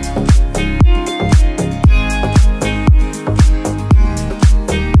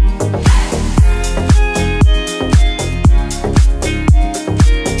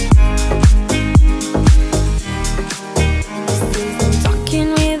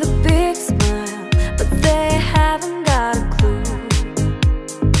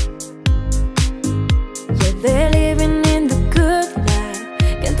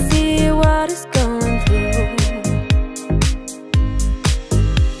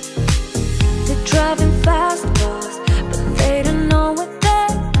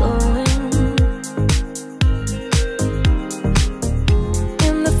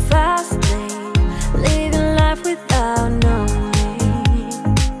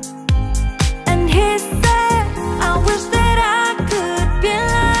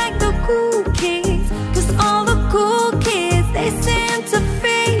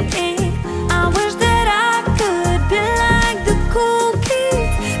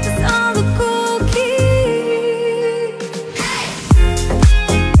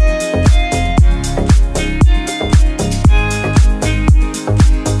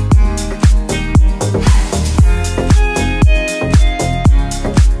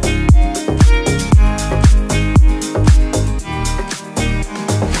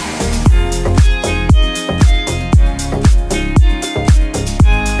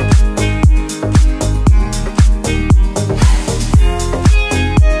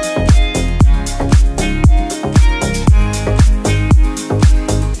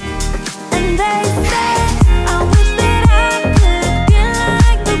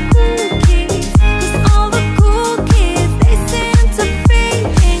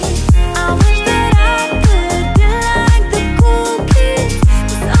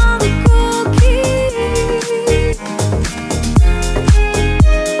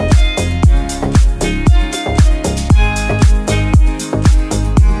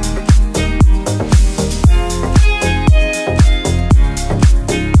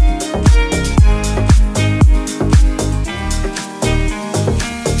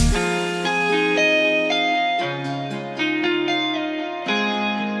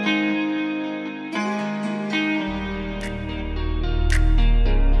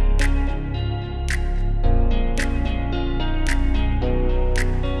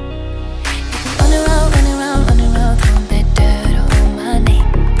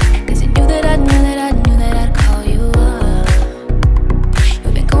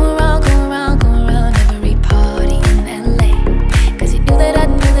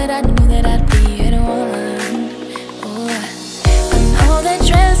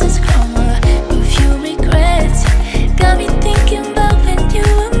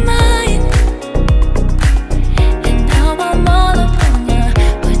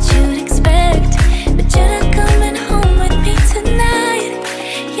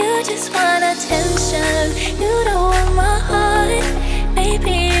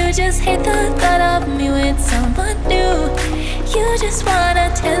 you just hate the thought of me with someone new. You just want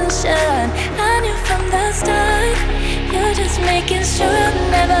attention, I knew from the start. You're just making sure I'm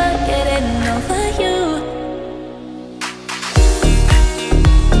never getting over you.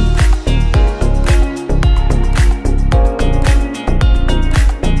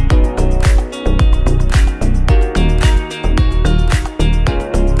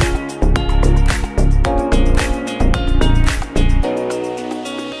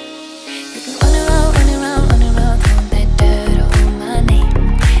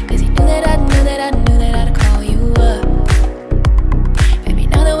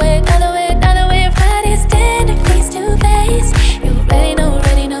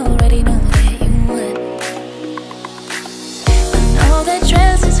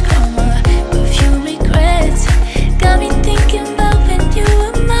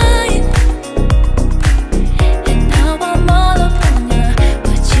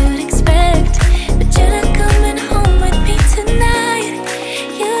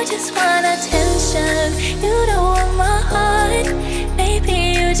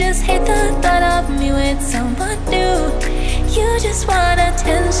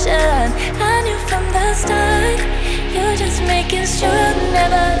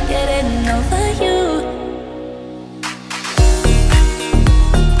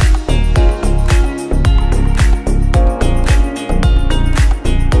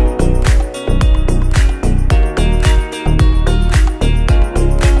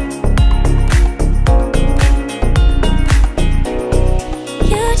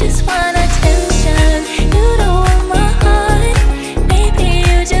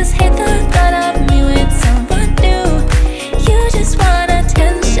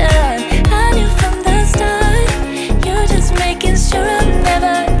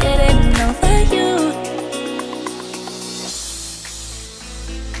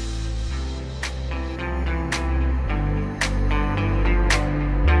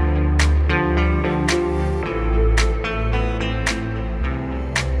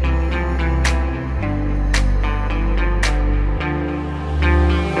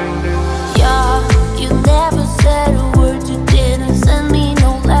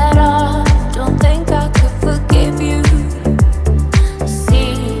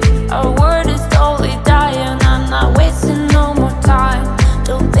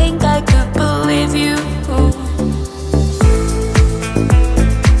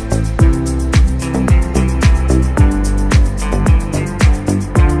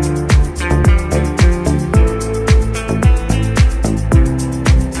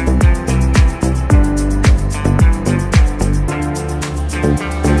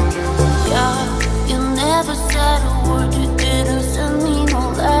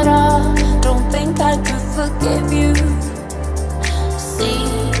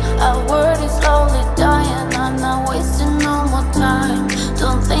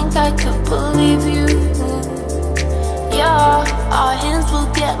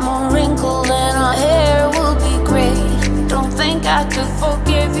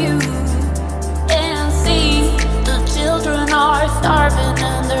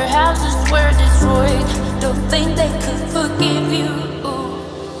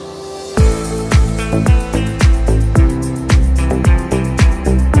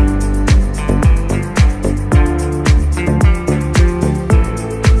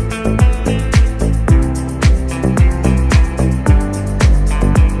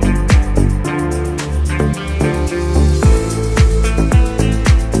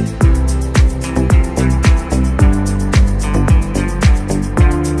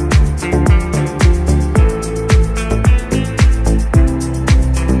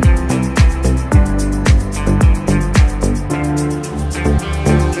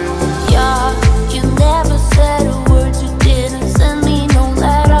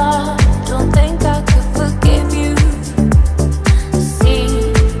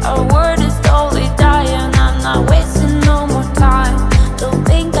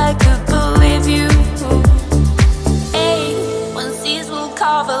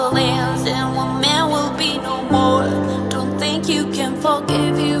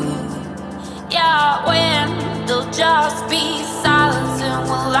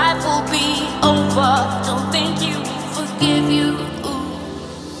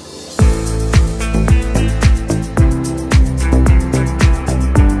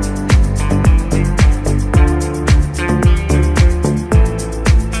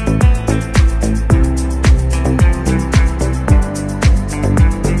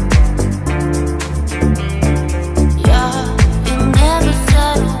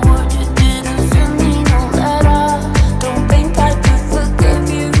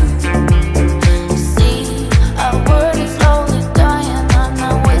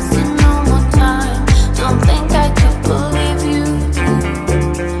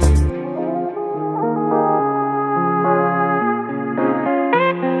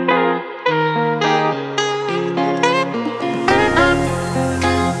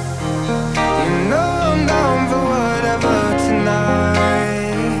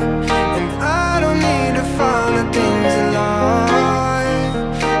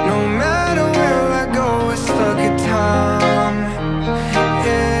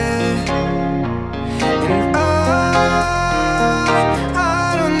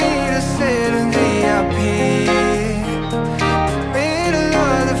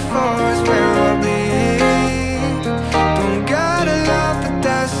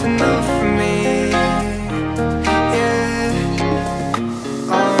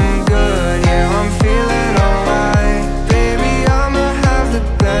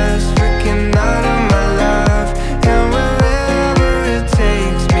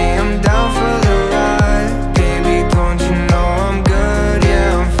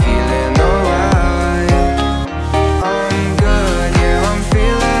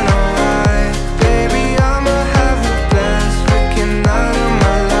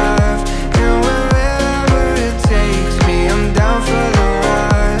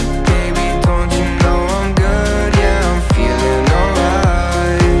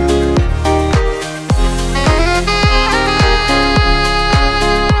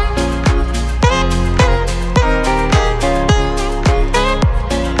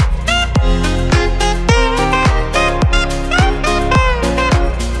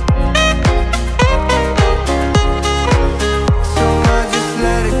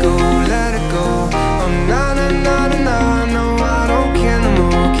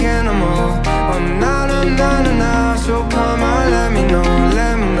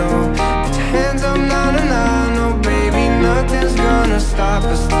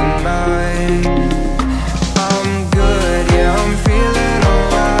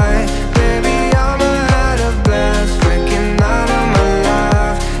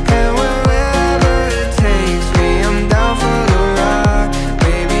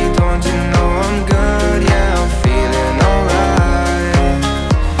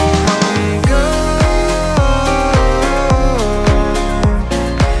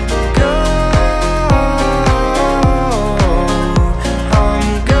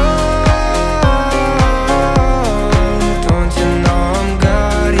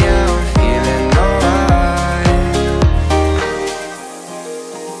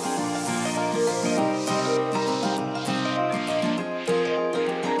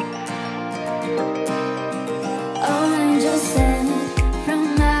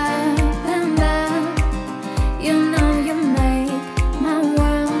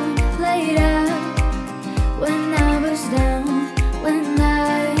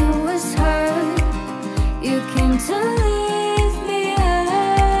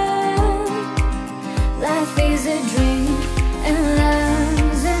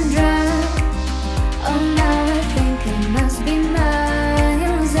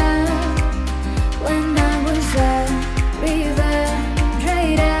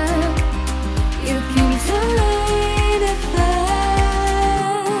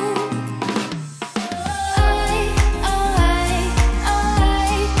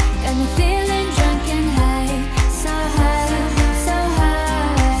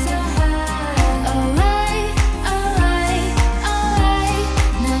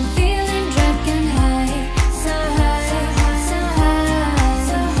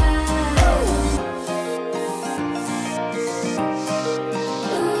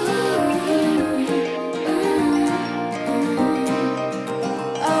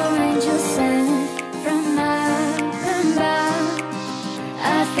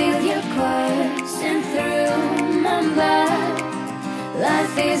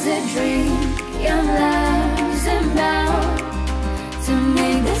 is a drink, your love's about to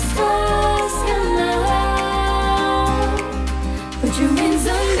make the stars come out. Put your hands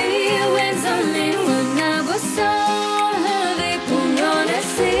on me, when I was sorry, put on a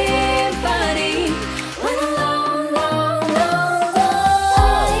symphony. When alone,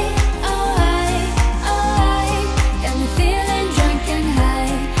 got me feeling drunk and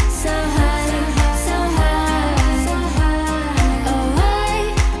high, so high, so high, so high.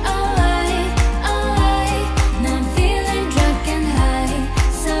 Now I'm feeling drunk and high,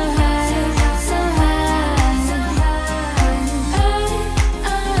 so high, so high, so high.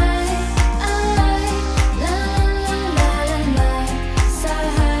 La la la la, so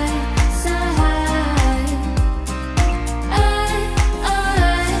high, so high.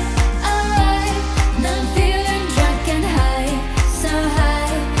 Now I'm feeling drunk and high, so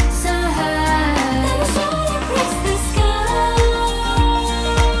high, so high. Never shot across the sky.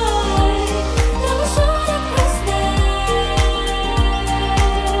 Never shot across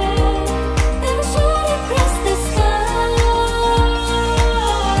Never shot across the sky.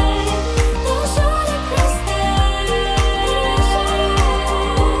 Never shot across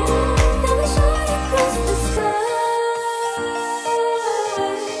Never shot across the sky.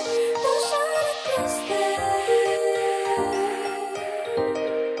 Never shot across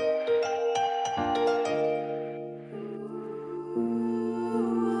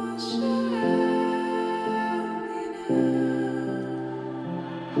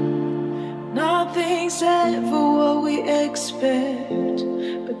Nothing's ever what we expect,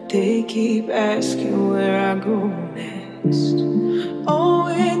 but they keep asking where I go next. All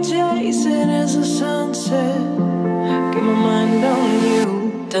we're chasing is the sunset. Get my mind on you.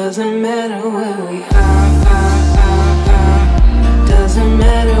 Doesn't matter where we are. Doesn't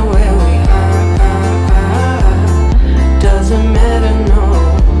matter where we are. Doesn't matter, no.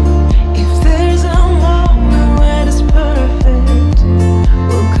 If there's a moment when it's perfect,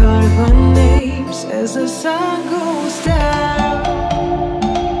 we'll carve our names as the sun goes down.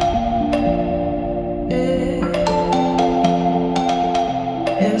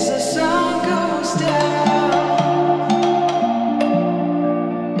 As the sun goes down.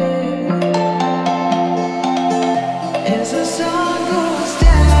 As the sun goes down.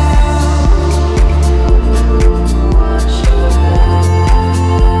 Watch your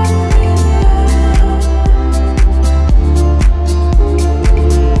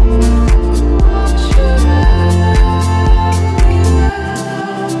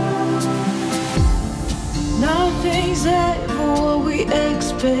Nothing's ever what we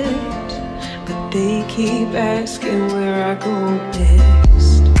expect, but they keep asking where I go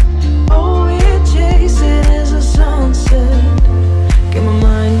next. All we're chasing is a sunset. Get my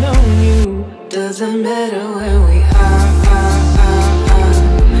mind on you. Doesn't matter where we are.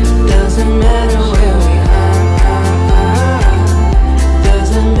 Doesn't matter where we are.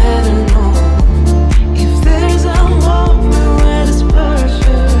 Doesn't matter, no. If there's a moment when it's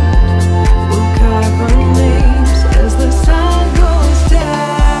perfect, we'll carve our names as the sun goes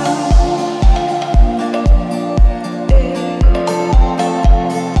down.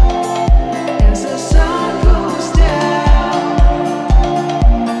 As the sun goes down.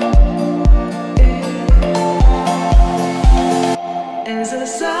 As the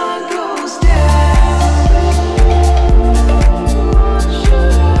sun goes down.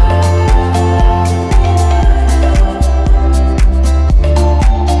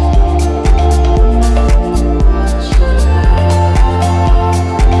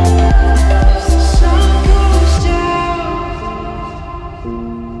 As the sun goes down.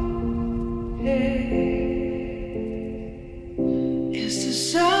 As the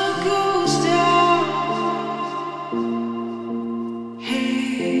sun goes down.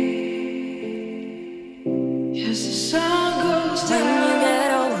 As the sun goes When you down. get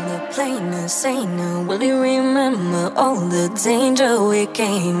older, plainer, saner, will you remember all the danger we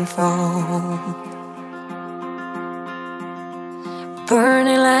came from?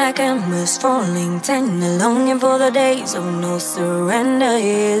 Burning like embers, falling tender, longing for the days of no surrender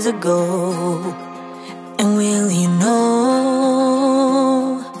years ago. And will you know?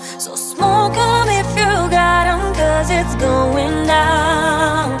 So smoke 'em if you got 'em, 'cause it's going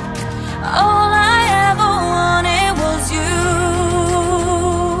down. All I ever wanted was you.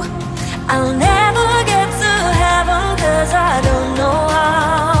 I'll never get to heaven, 'cause I don't know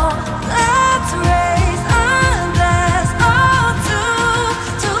how. Let's raise our glass all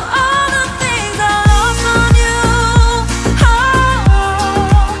to all the things I lost on you. Oh,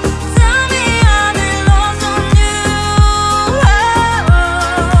 tell me I've been lost on you.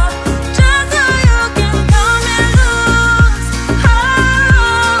 Oh, just so you can come and lose.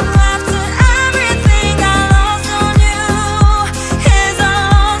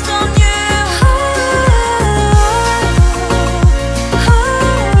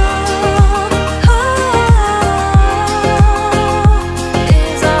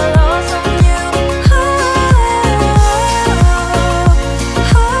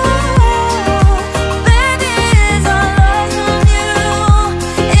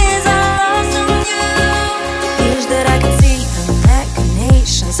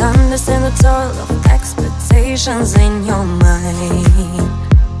 expectations in your mind.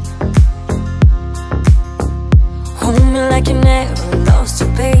 Hold me like you never lost your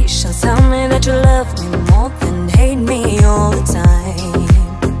patience. Tell me that you love me more than hate me all the time,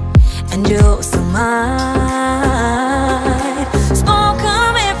 and you're still mine. Smoke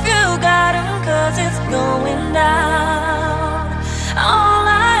 'em if you got 'em, 'cause it's going down. All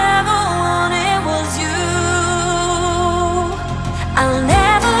I ever wanted was you. I'll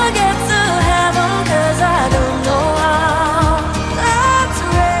never get to heaven 'cause I don't know how. Let's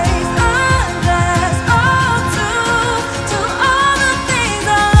raise a glass or two to all the things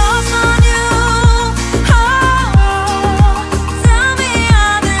I lost on you. Oh, tell me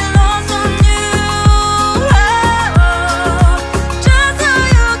how they lost on you.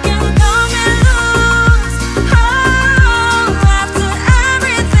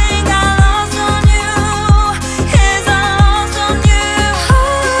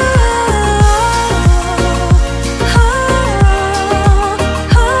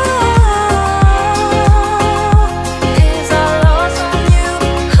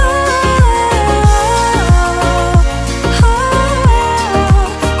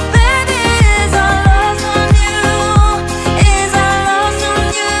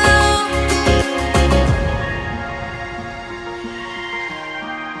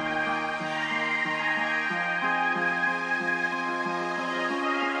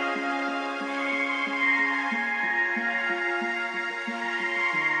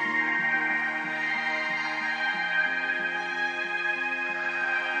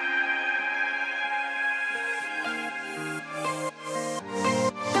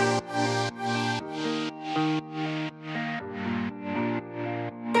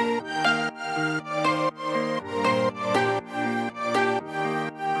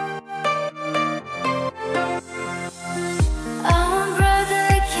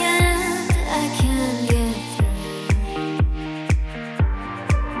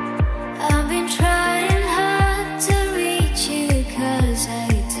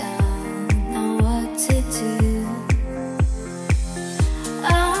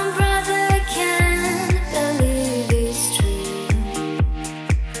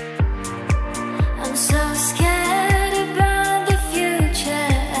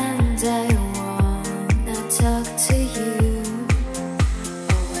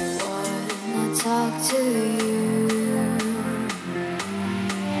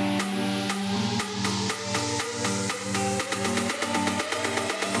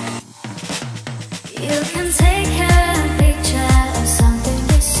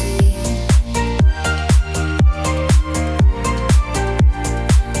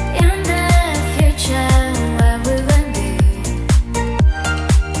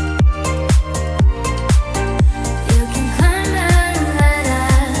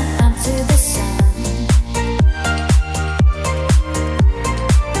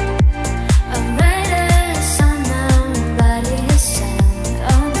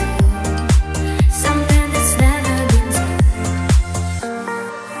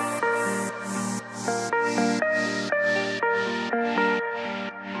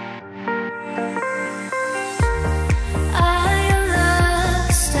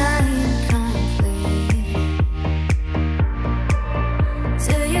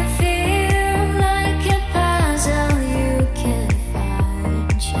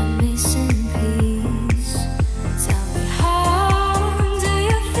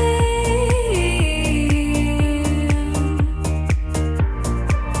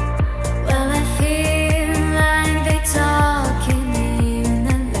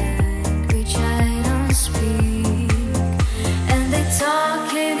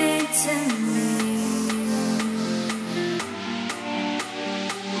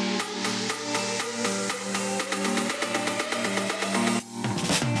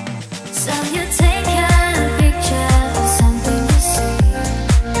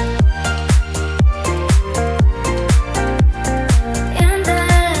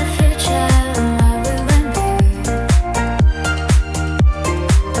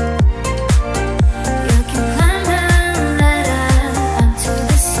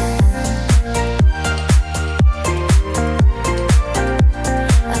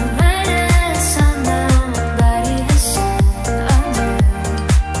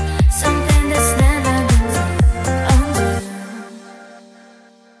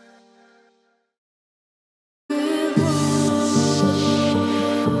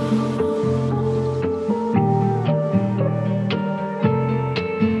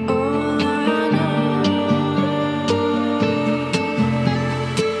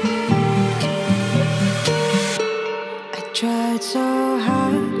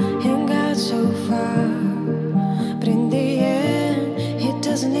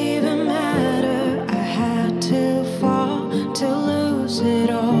 even matter. I had to fall to lose it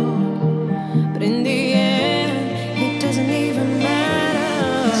all. But in the end, it doesn't even matter.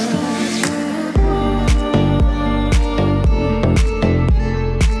 It starts with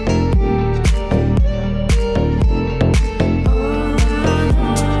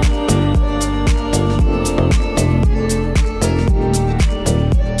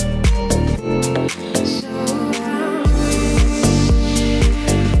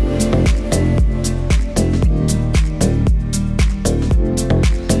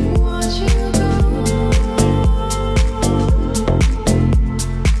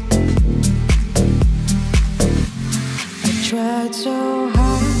tried so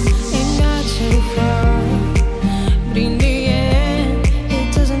hard and got so far, but in the end,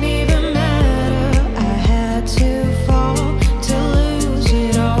 it doesn't even matter. I had to fall to lose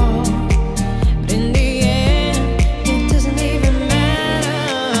it all, but in the end, it doesn't even matter.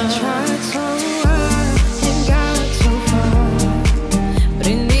 I tried so hard and got so far, but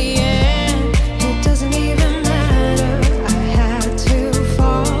in the end, it doesn't even matter. I had to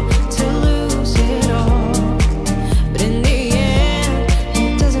fall to lose it all, but in the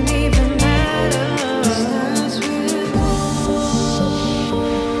it doesn't even matter.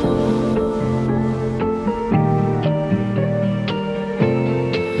 It starts with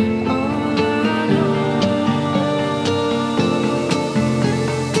all I know.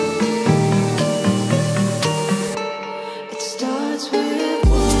 It starts with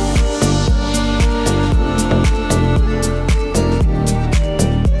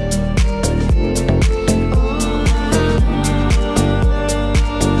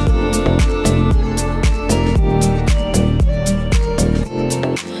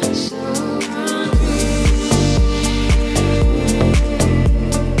so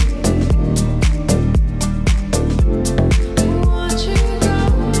watch you go.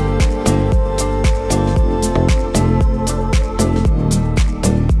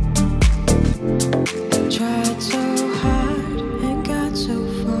 Tried so hard and got so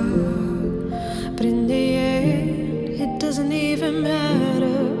far, but in the end, it doesn't even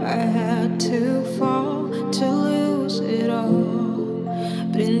matter. I had to fall to lose it all,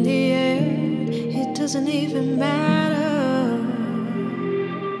 but in the end, it doesn't even matter.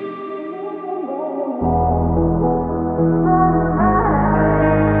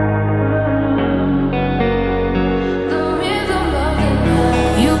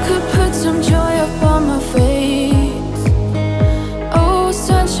 You could put some joy up on my face. Oh,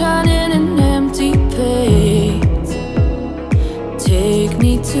 sunshine in an empty place. Take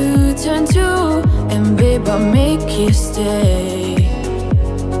me to turn two, and babe, I'll make you stay.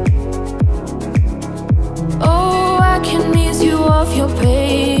 Oh, I can ease you of your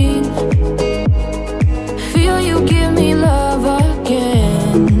pain. Feel you give me love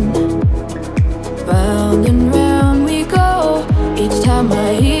again. Round and round we go, each time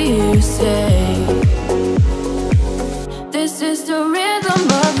I hear you say, this is the rhythm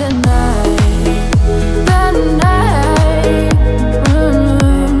of the night, the night.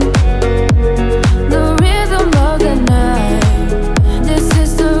 The rhythm of the night. This is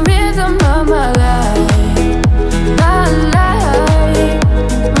the rhythm of my life, my life.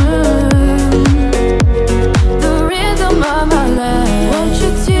 The rhythm of my life. Won't you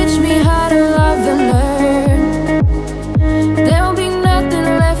teach me how to love and learn? There'll be nothing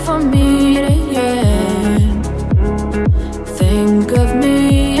left for me to yearn. Think of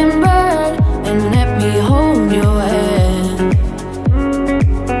me and bird, and let me hold your hand.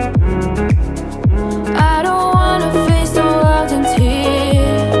 I don't wanna face the world in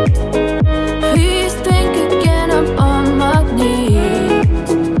tears. Please think again, I'm on my knees.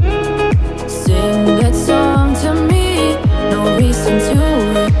 Sing that song to me, no reason to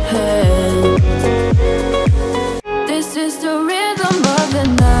repent. This is the rhythm of the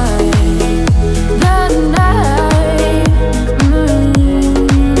night, the night.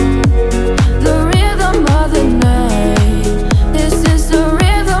 The rhythm of the night. This is the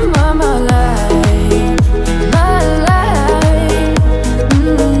rhythm of my life, my life.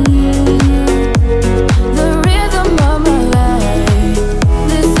 The rhythm of my life.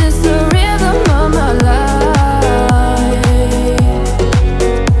 This is the rhythm of my life.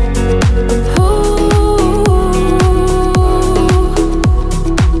 Ooh.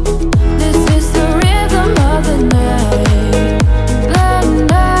 This is the rhythm of the night, the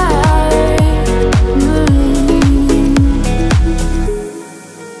night.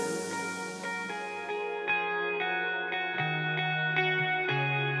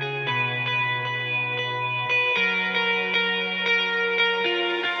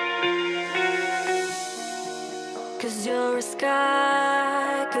 Cause you're a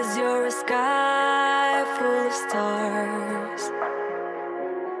sky sky full of stars.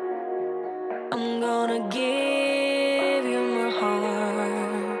 I'm gonna give you my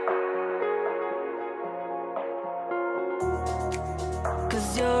heart. 'Cause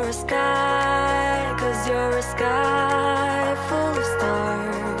you're a sky, 'cause you're a sky full of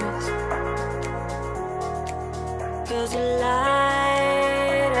stars. 'Cause you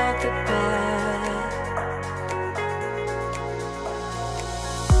light up the path.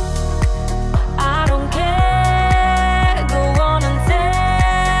 I don't care, go on and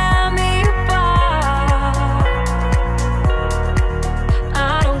tear me apart.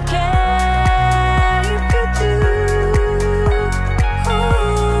 I don't care if you do.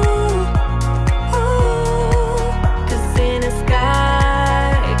 Ooh, ooh. 'Cause in a sky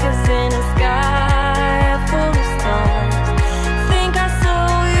full of stars, think I saw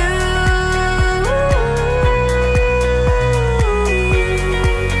you.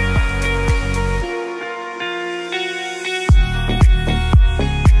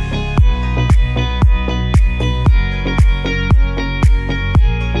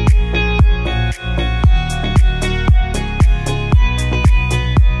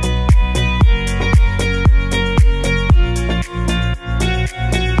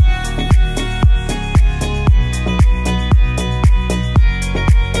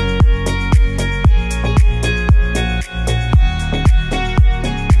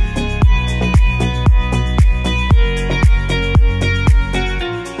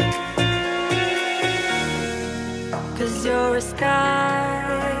 'Cause you're a sky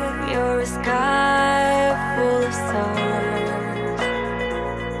full of stars.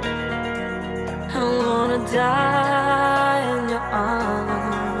 I wanna die in your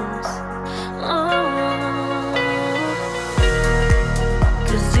arms. Oh.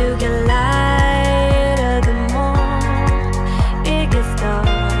 'Cause you get lighter the more it gets dark.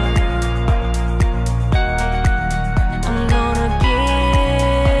 I'm gonna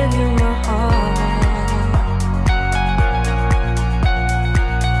give you my heart.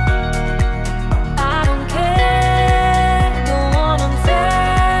 I don't care, go on and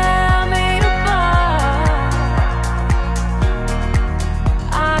tear me apart.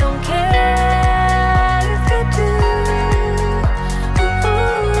 I don't care if you do.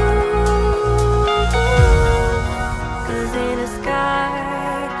 Cause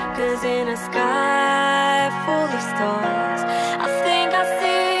in a sky full of stars, I think I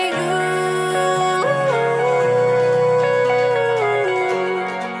see you.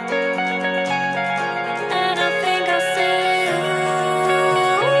 And I think I see you.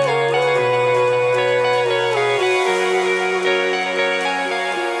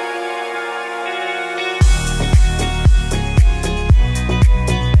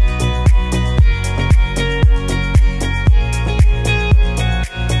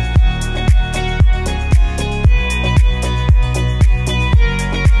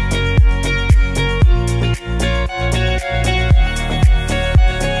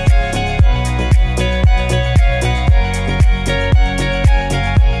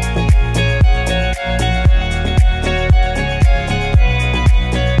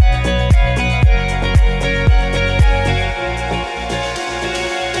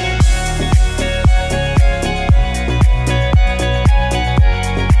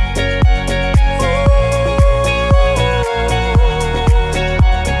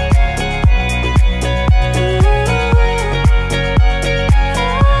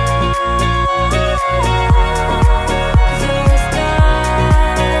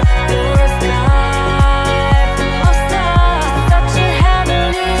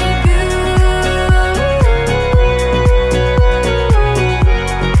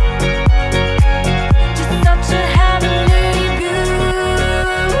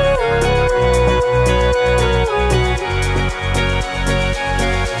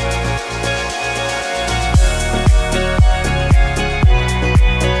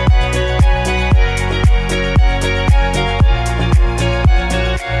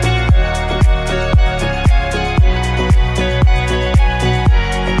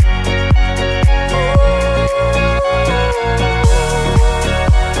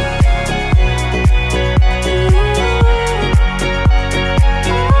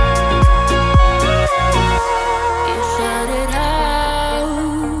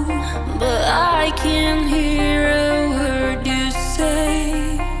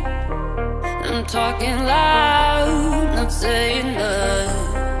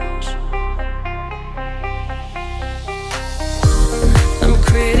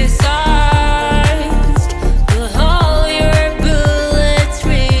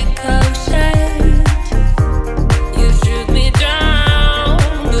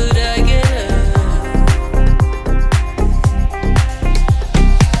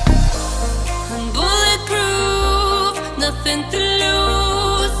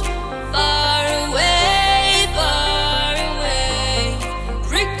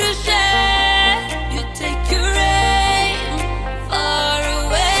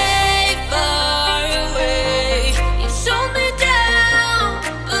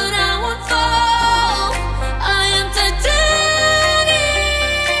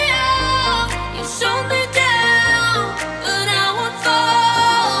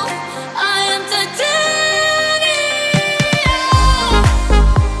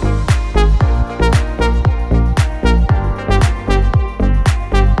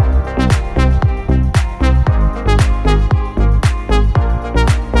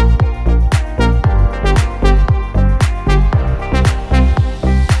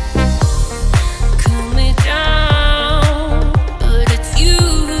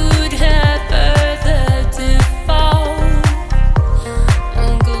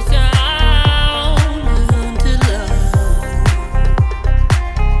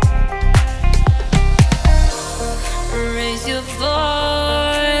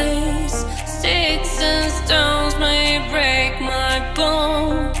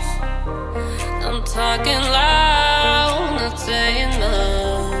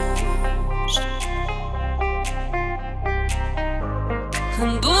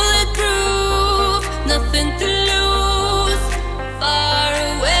 I'm bulletproof, nothing to lose. Far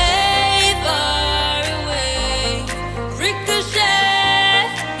away, far away. Ricochet,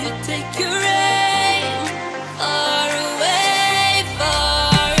 you take your aim. Far away,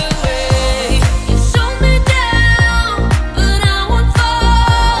 far away. You showed me down, but I won't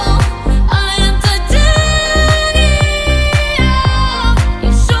fall. I am titanium.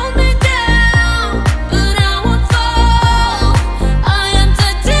 You showed me down, but I won't fall. I am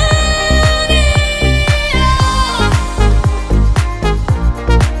titanium.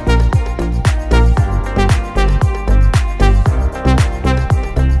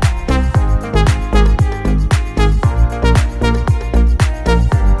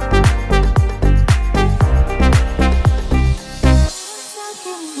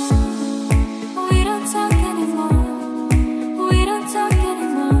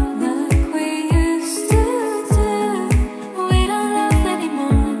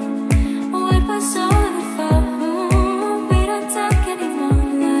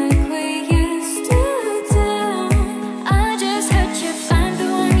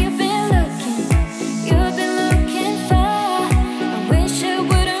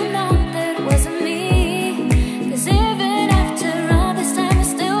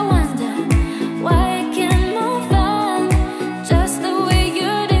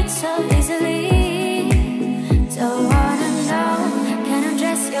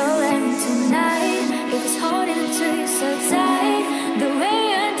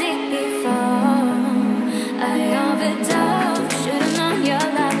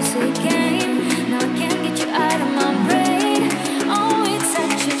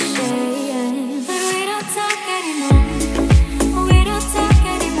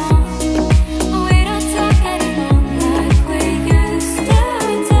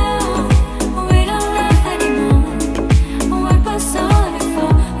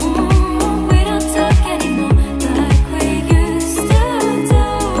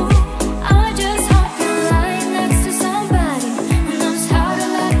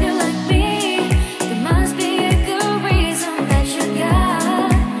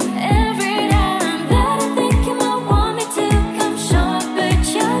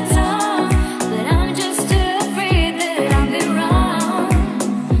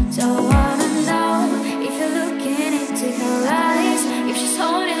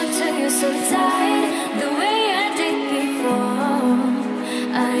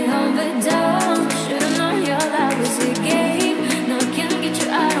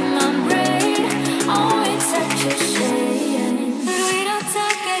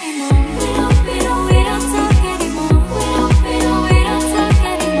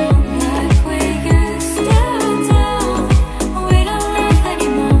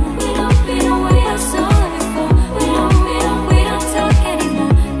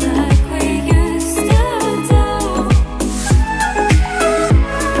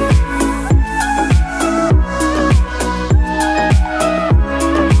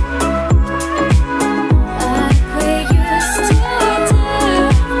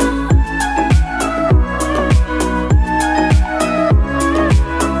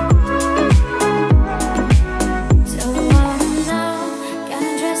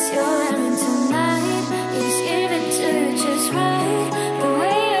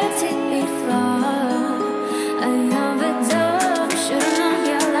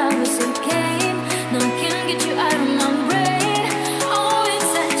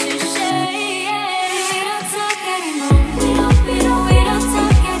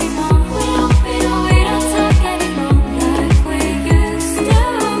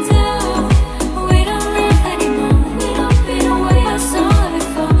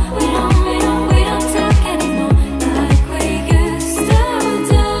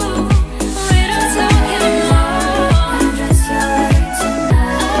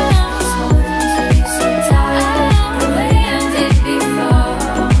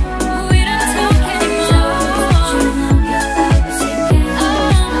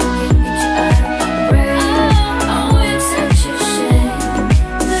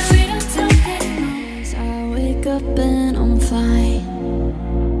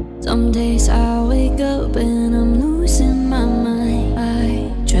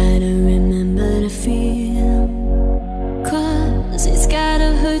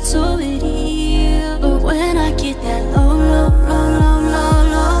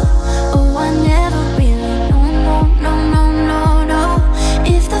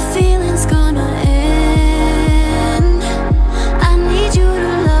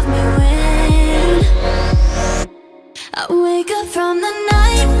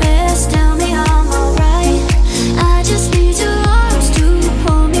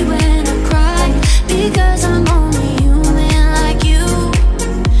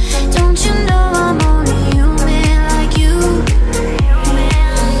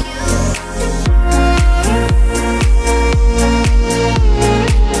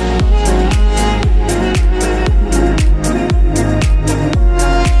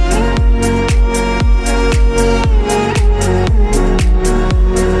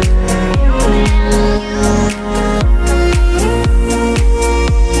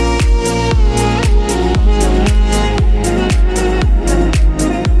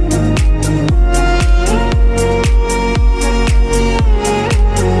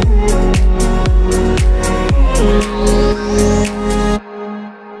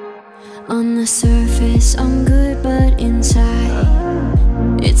 surface I'm good, but inside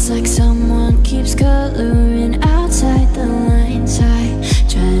it's like someone keeps coloring outside the lines. I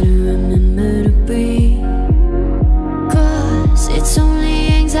try to remember to breathe, 'cause it's only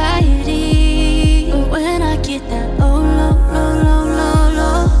anxiety. But when I get that low, low, low, low, low,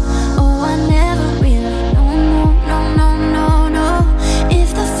 low, oh, I never really know, no, no, no, no, no, if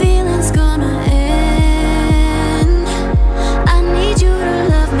the feeling's gonna end. I need you to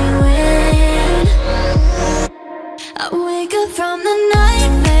love me when I wake up from the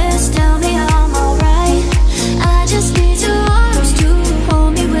nightmares. Tell me I'm alright. I just need your arms to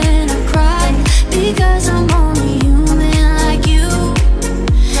hold me when I cry, because I'm only human like you.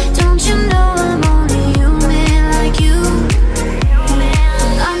 Don't you know I'm only human like you?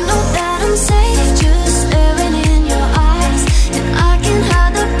 I know that I'm safe just staring in your eyes, and I can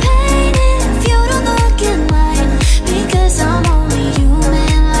hide the pain if you don't look in mine, because I'm only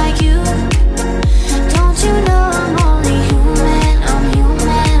human like you. Don't you know I'm only human? I'm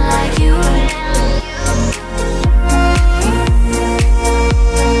human like you.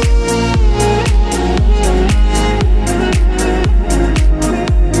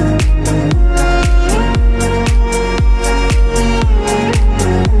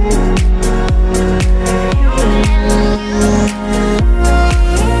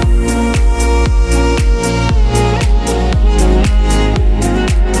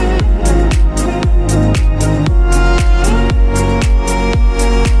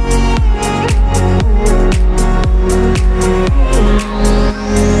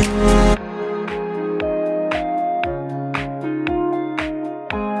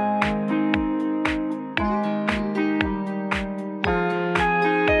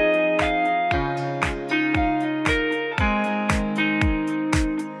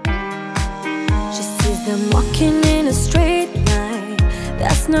 She sees them walking in a straight line.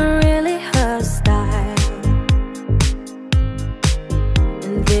 That's not really her style.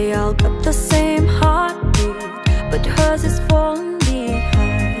 And they all got the same heartbeat, but hers is falling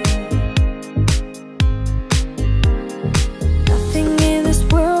behind. Nothing in this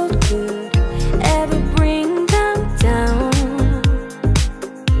world could ever bring them down.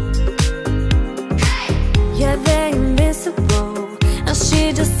 Yeah, they're invincible, and she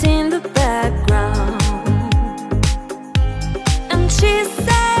just in the background. And she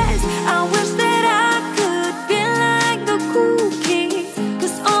says, I wish that I could be like the cool kids,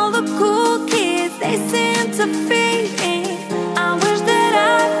 'cause all the cool kids, they seem to fade in. I wish that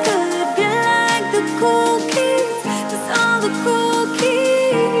I could be like the cool kids, 'cause all the cool kids.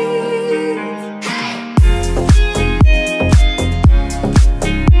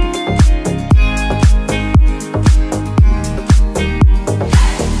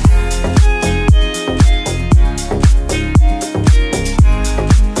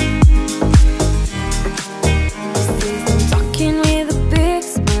 Sees them talking with a big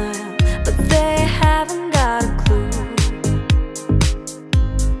smile, but they haven't got a clue.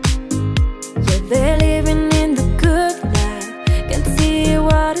 Yeah, they're living in the good life, can't see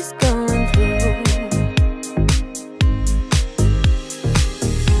what is going through.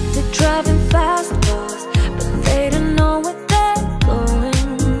 They're driving fast cars, but they don't know where they're going.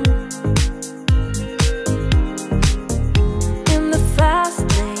 In the fast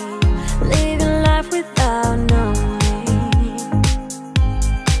lane, living life without knowing.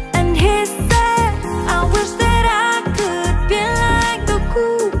 And he said, I wish that I could be like the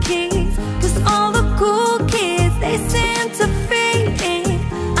cool kids, 'cause all the cool kids, they seem to fade in.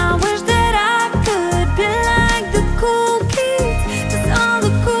 I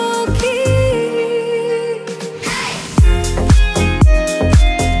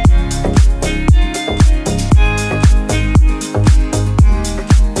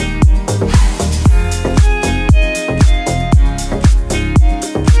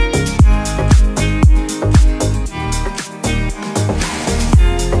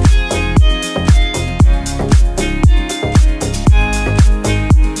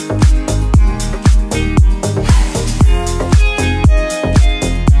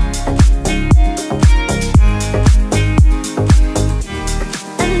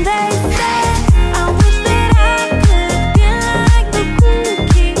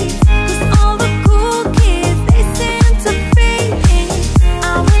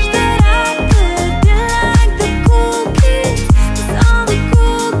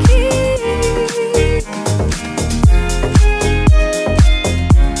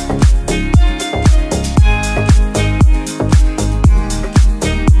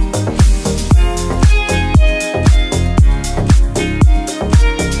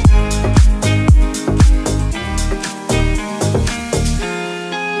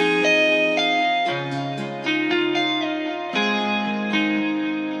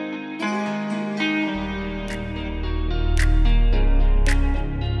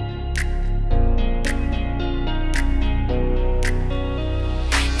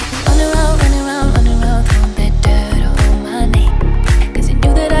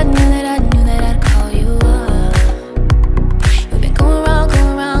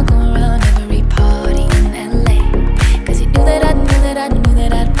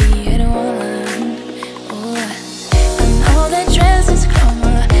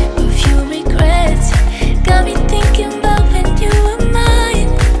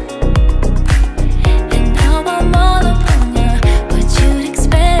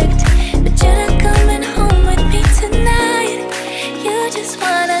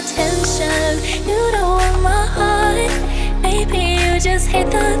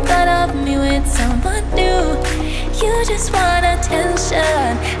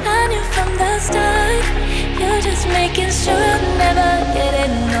making sure I'm never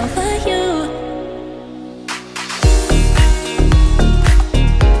getting over you.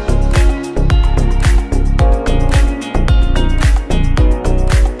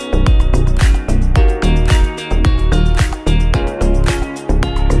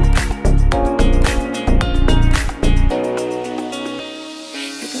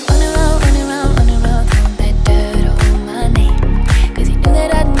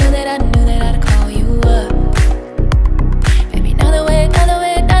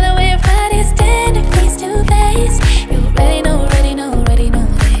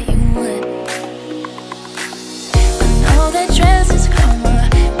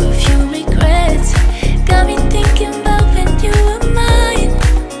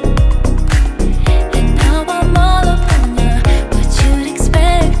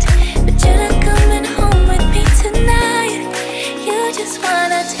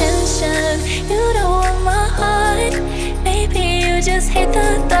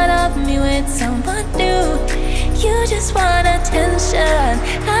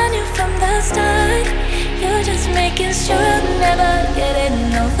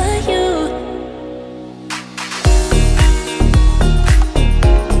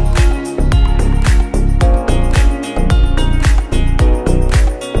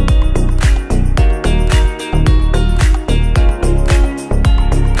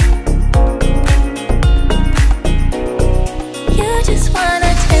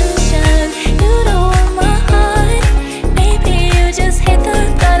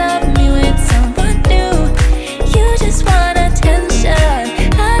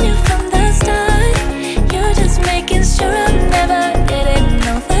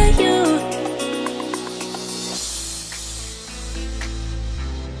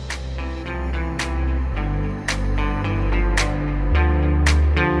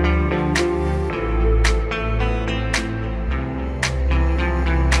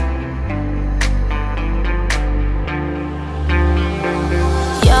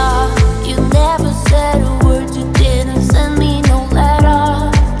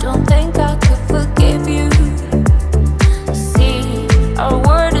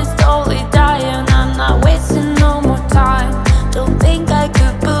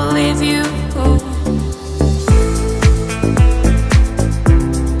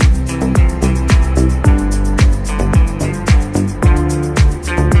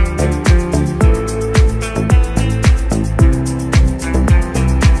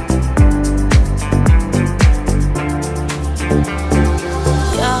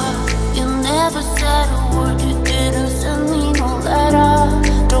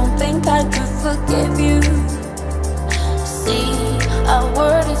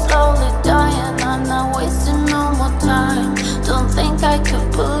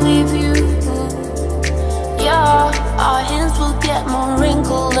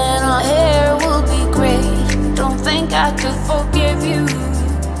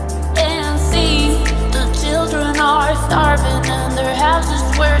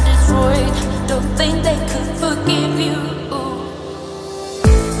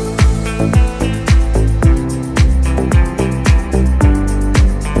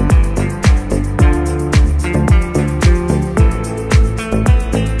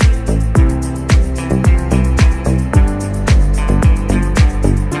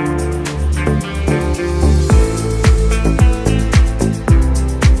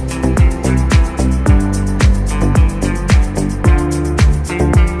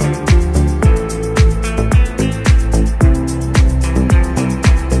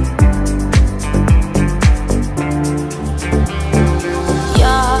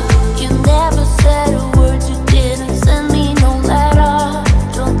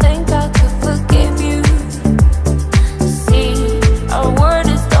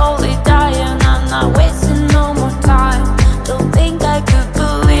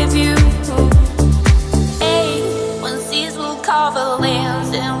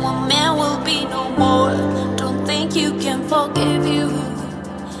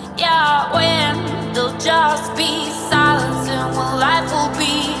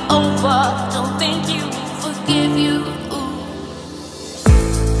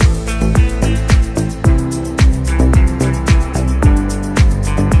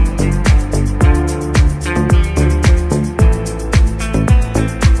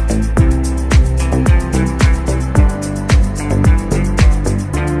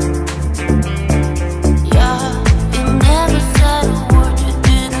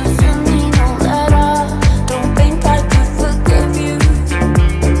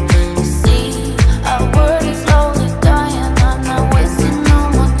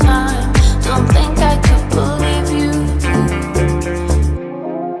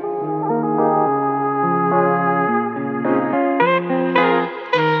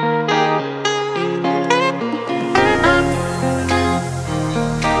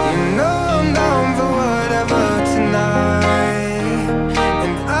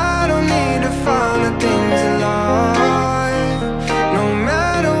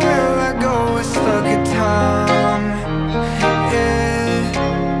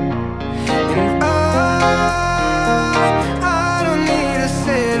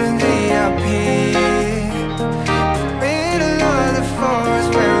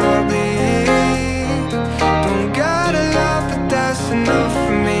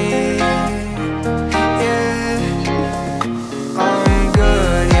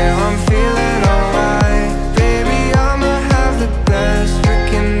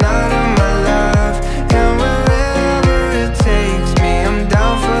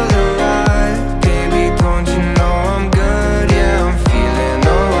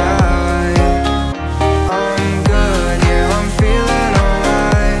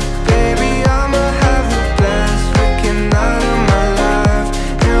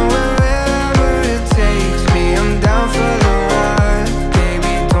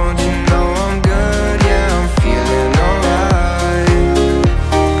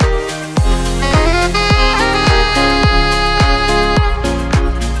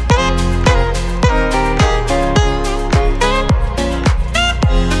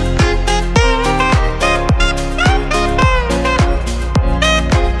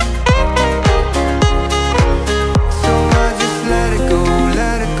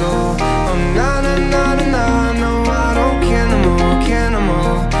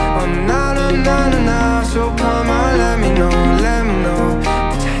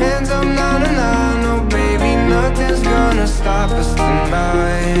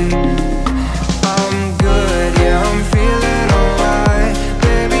 tonight. I'm good, yeah, I'm feeling alright.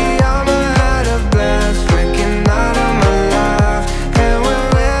 Baby, I'ma have a blast, freaking out of my life. And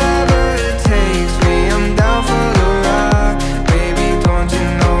wherever it takes me, I'm down for the ride. Baby, don't you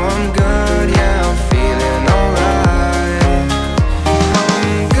know I'm good, yeah, I'm feeling alright. I'm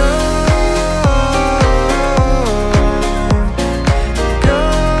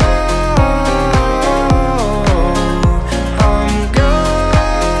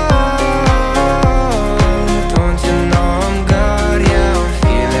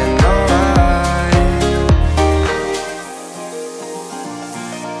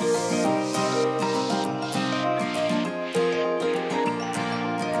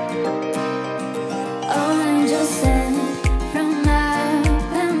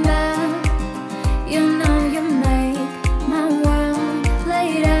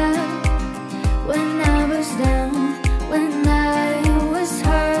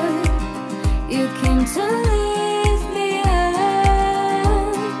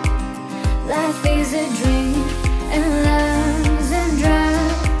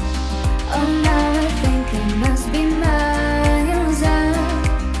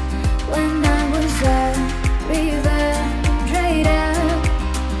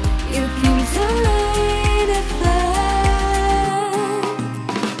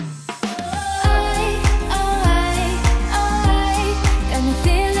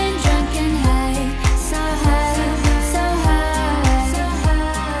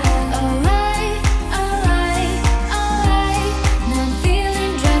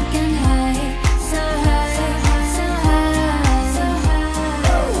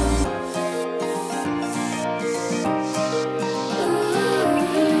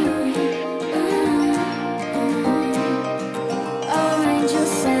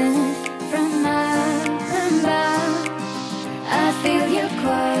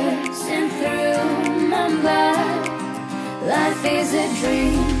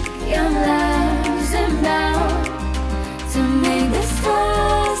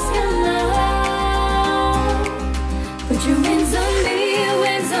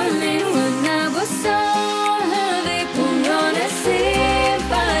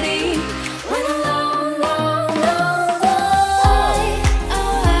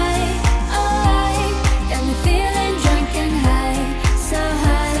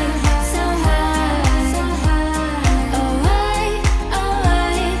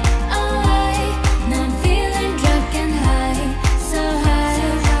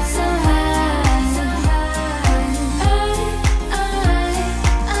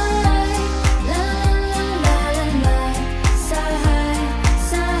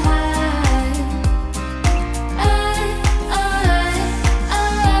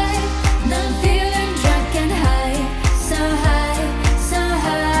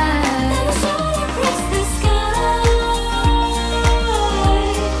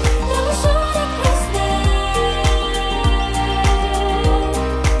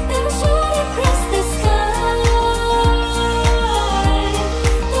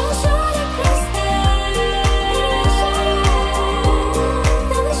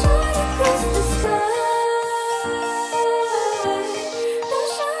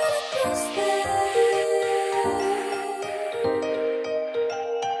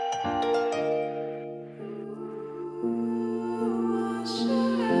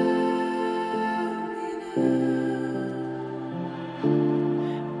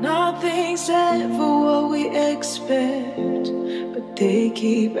Nothing's ever what we expect, but they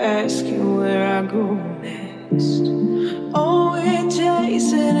keep asking where I go next. All we're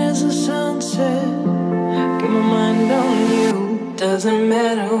chasing is a sunset. Get my mind on you. Doesn't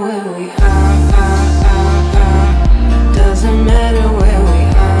matter where we are. Doesn't matter where we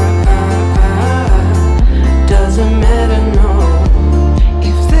are. Doesn't matter, no.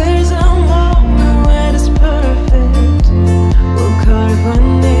 If there's a moment when it's perfect, we'll carve our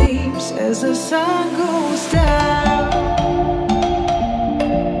names as the sun goes down.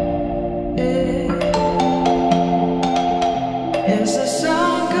 Yeah. As the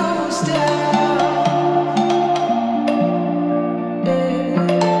sun goes down.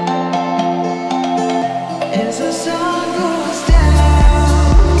 Yeah. As the sun goes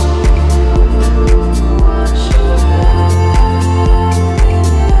down. Watch your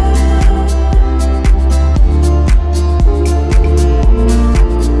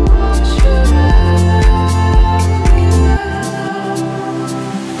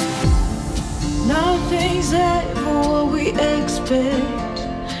Nothing's ever what we expect,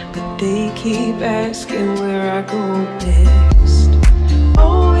 but they keep asking where I go next.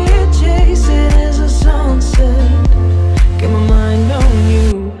 All we're chasing is a sunset. Get my mind on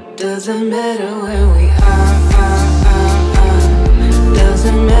Doesn't matter where we are.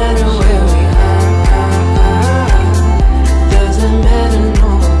 Doesn't matter where we are. Doesn't matter,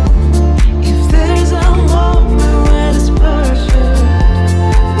 no. If there's a moment where it's perfect,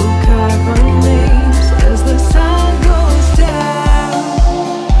 we'll carve our names as the sun goes down.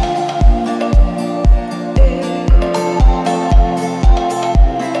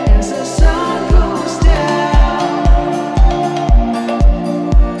 As the sun goes down.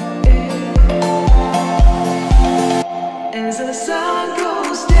 As the sun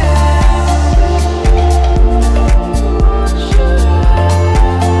goes down. As the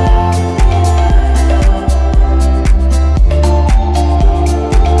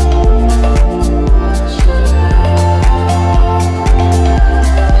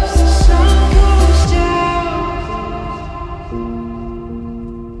sun goes down.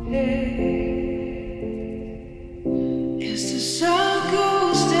 As the sun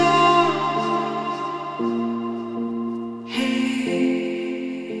goes down.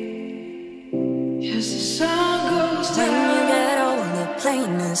 As the sun goes When you down. get older,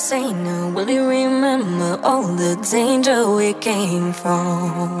 plainer, saner, will you remember all the danger we came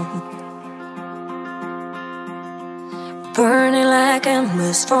from? Burning like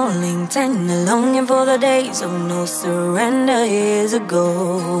embers, falling tender, longing for the days of no surrender years ago.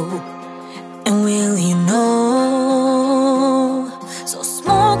 And will you know? So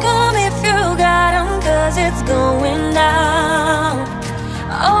smoke 'em if you got 'em, 'cause it's going down.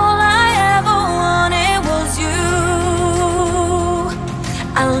 All I ever wanted was you.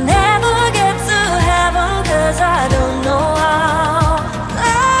 I'll never get to heaven 'cause I don't know how.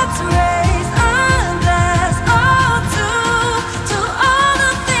 Let's raise our glass all to all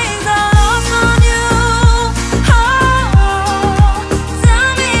the things I lost on you. Oh, tell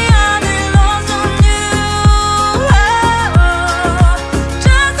me how they lost on you. Oh,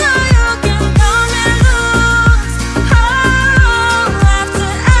 just so you can come and lose. Oh, after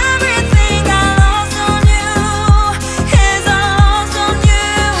everything I lost on you, is I lost on you.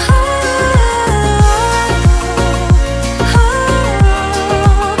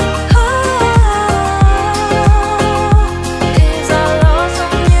 Is I lost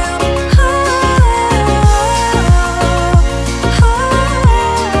on you.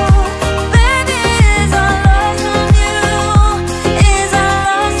 Baby, is I lost on you. Is I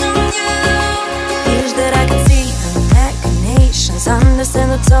lost on you. Wish that I could see the machinations, understand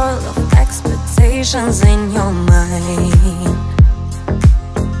the toll of expectations in your mind.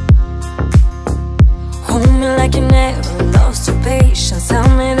 Hold me like you never lost your patience. Tell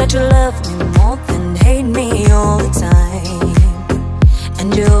me that you love me more than hate me all the time. And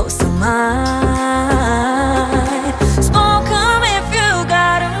you're still mine. Smoke 'em if you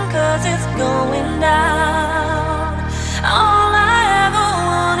got 'em, 'cause it's going down. All I ever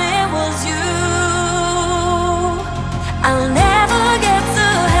wanted was you. I'll never get to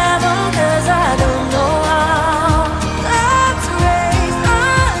heaven 'cause I don't know how. Let's raise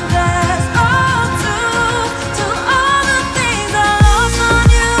our glass all to all the things I lost on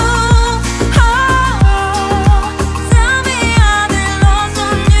you. Oh,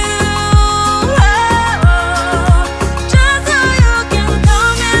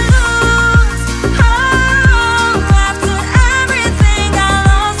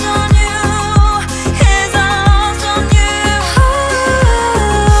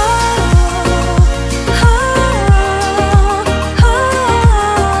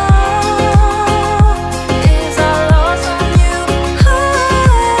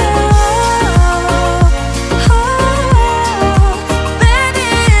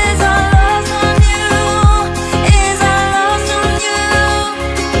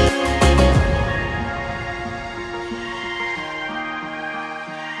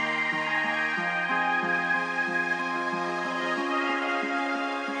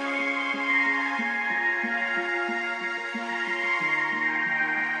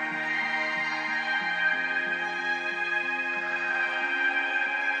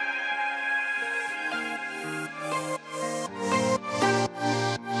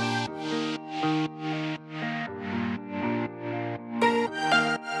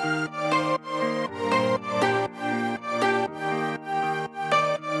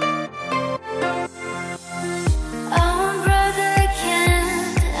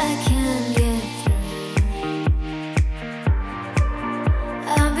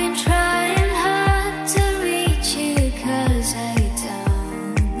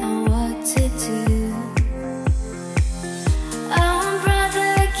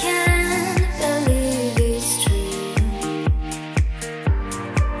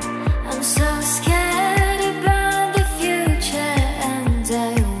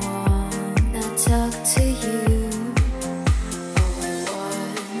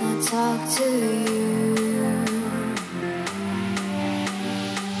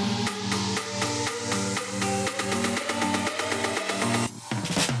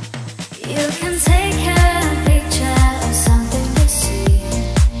 You can take a picture of something you see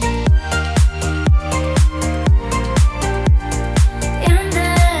in the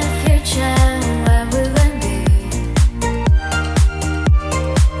future. Where will it be?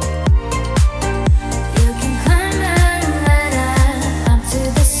 You can climb a ladder up to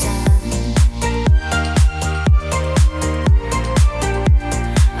the sun.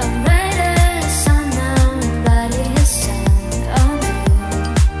 A brighter sun now, body is sun. Oh no,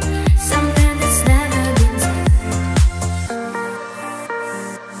 something that's never been done.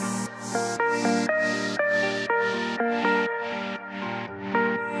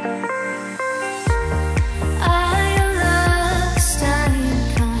 Are you lost? Are you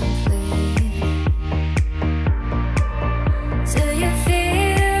complete? Do you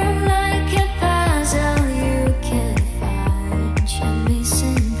feel like a puzzle you can find your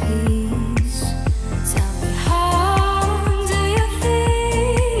missing piece? Tell me, how do you feel?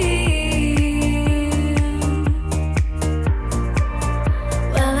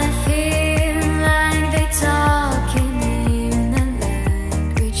 Well, I feel like they're talking in a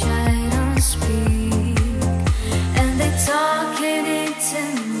language I don't speak, and they're talking it to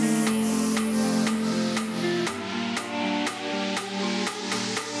me.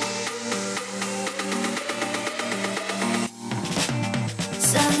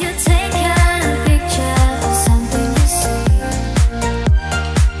 So you take a picture of something you see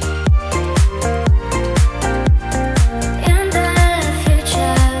in the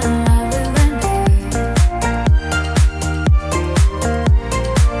future. Where will it be?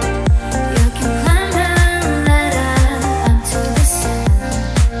 You can climb a ladder up to the sun.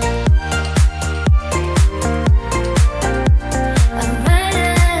 A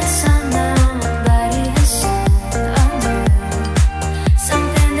brighter sun now, body is sun. Oh no,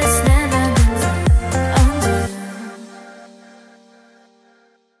 something that's never been done. Oh no.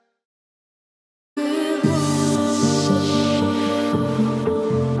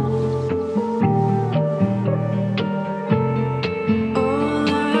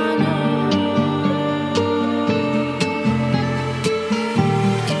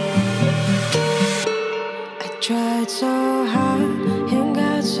 I tried so hard and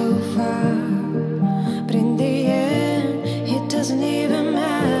got so far, but in the end, it doesn't even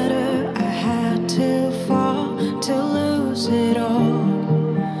matter. I had to fall to lose it all,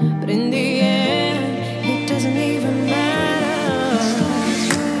 but in the end, it doesn't even matter. Starts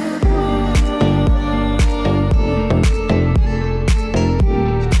with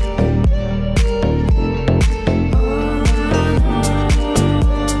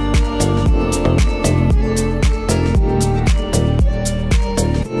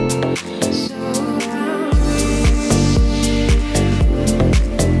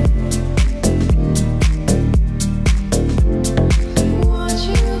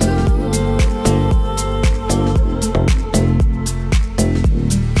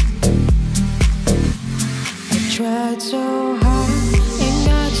tried so hard and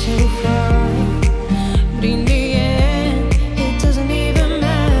got so far, but in the end, it doesn't even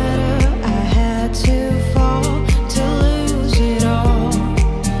matter. I had to fall to lose it all,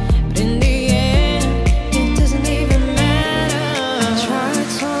 but in the end, it doesn't even matter. I tried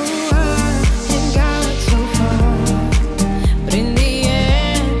so hard and got so far, but in the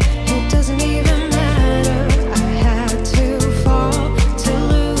end, it doesn't even matter. I had to fall to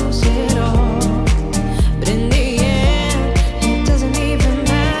lose it all, but in the end, it doesn't even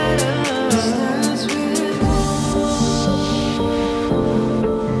matter. Starts with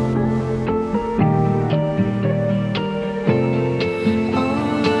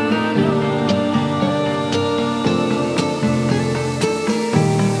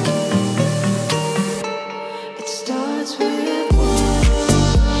it starts with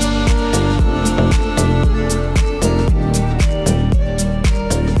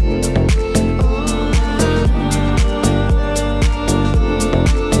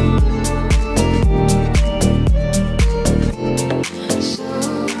so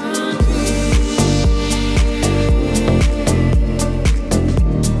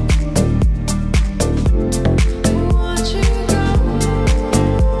watch you go.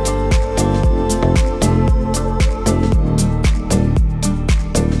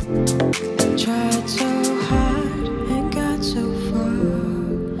 Tried so hard and got so far,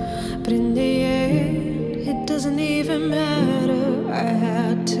 but in the end, it doesn't even matter. I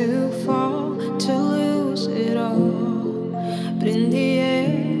had to fall to lose it all, but in the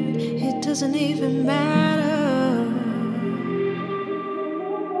end, it doesn't even matter.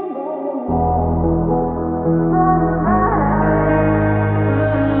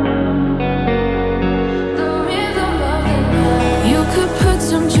 You could put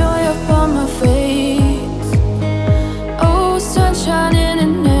some joy upon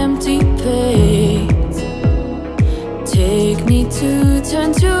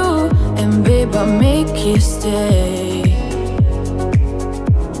stay.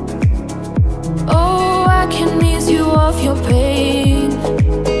 Oh, I can ease you of your pain.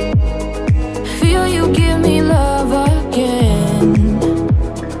 Feel you give me love again.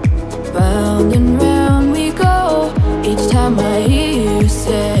 Round and round we go. Each time I hear you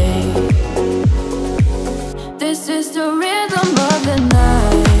say, this is the rhythm of the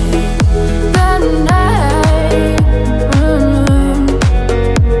night. The night.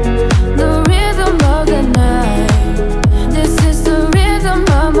 The rhythm of the night. This is the rhythm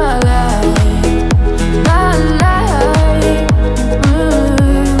of my life. My life.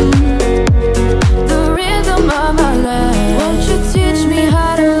 The rhythm of my life. Won't you teach me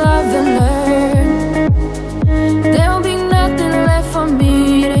how to love and learn? There'll be nothing left for me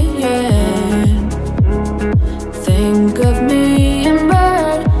to yearn. Think of me and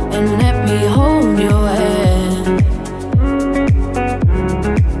bird and let me hold your hand.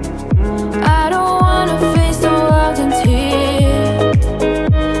 I don't wanna face the world in tears.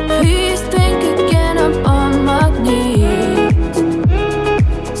 Please think again, I'm on my knees.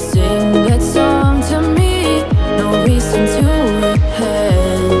 Sing that song to me, no reason to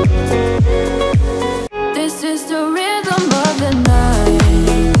repent. This is the rhythm of the night.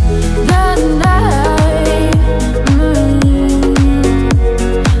 The night.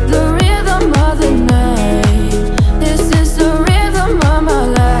 The rhythm of the night. This is the rhythm of my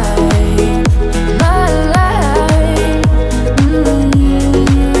life. My life.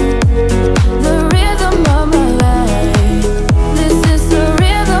 The rhythm of my life. This is the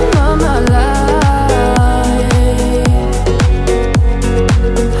rhythm of my life.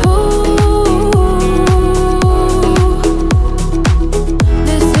 Ooh.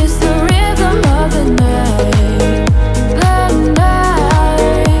 This is the rhythm of the night. The night.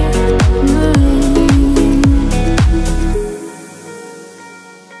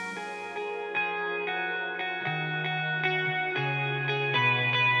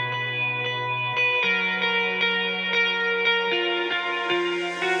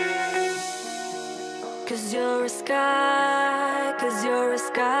 Cause you're a sky, cause you're a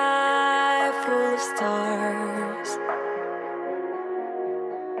sky full of stars.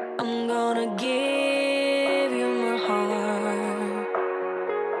 I'm gonna give you my heart.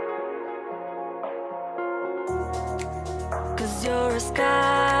 Cause you're a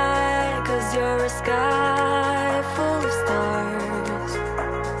sky, cause you're a sky full of stars.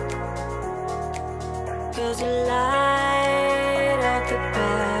 Cause you light up the path.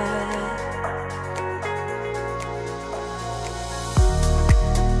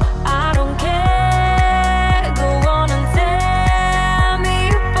 I don't care, go on and tear me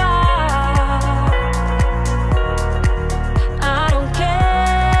apart. I don't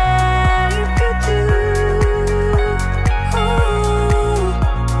care if you do.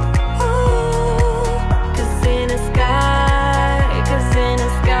 Cause in a sky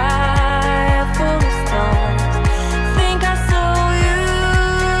full of stars, think I saw you.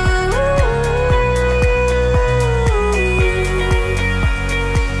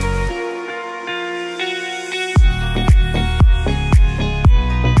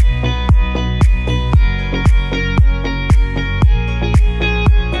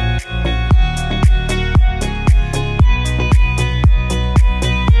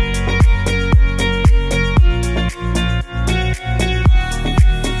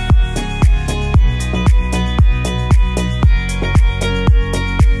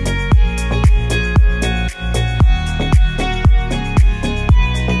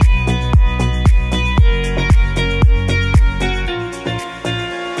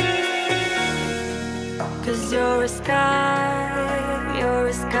 Cause you're a sky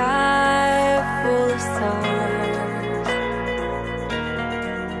full of stars.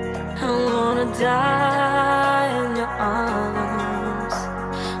 I wanna die in your arms.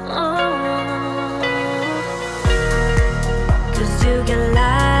 Cause you get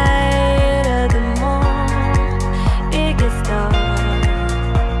lighter the more it gets dark.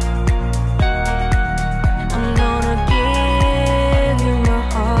 I'm gonna give you my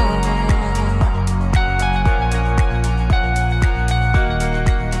heart.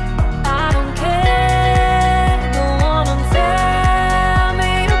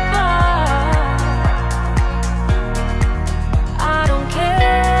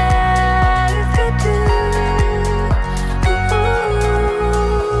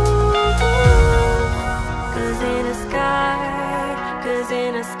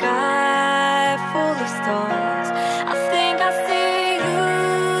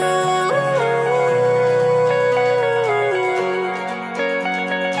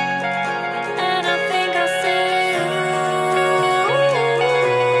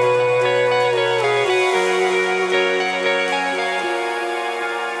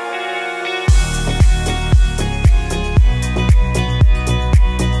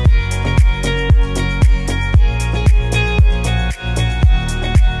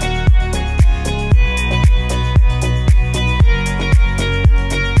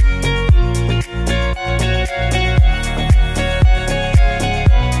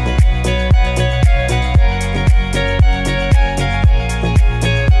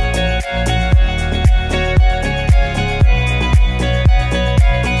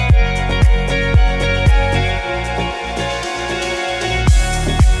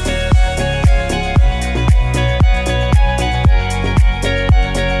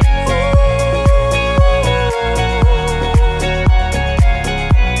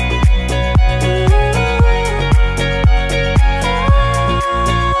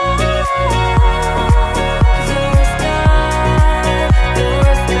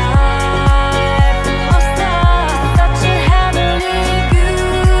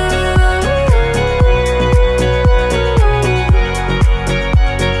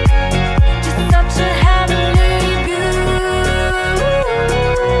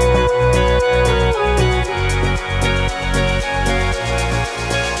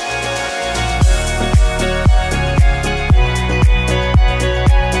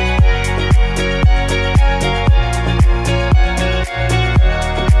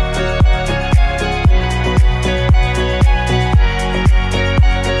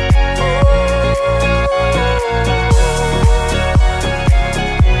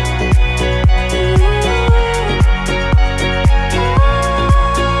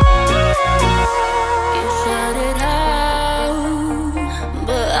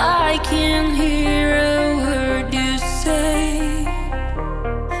 can't hear a word you say.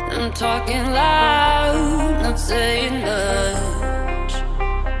 I'm talking loud, not saying much.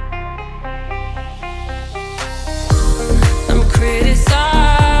 I'm criticized,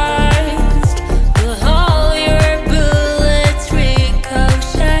 but all your bullets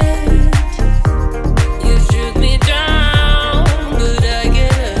ricochet. You shoot me down, but I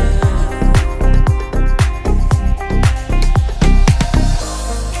get up.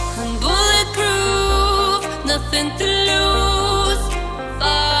 I'm bulletproof.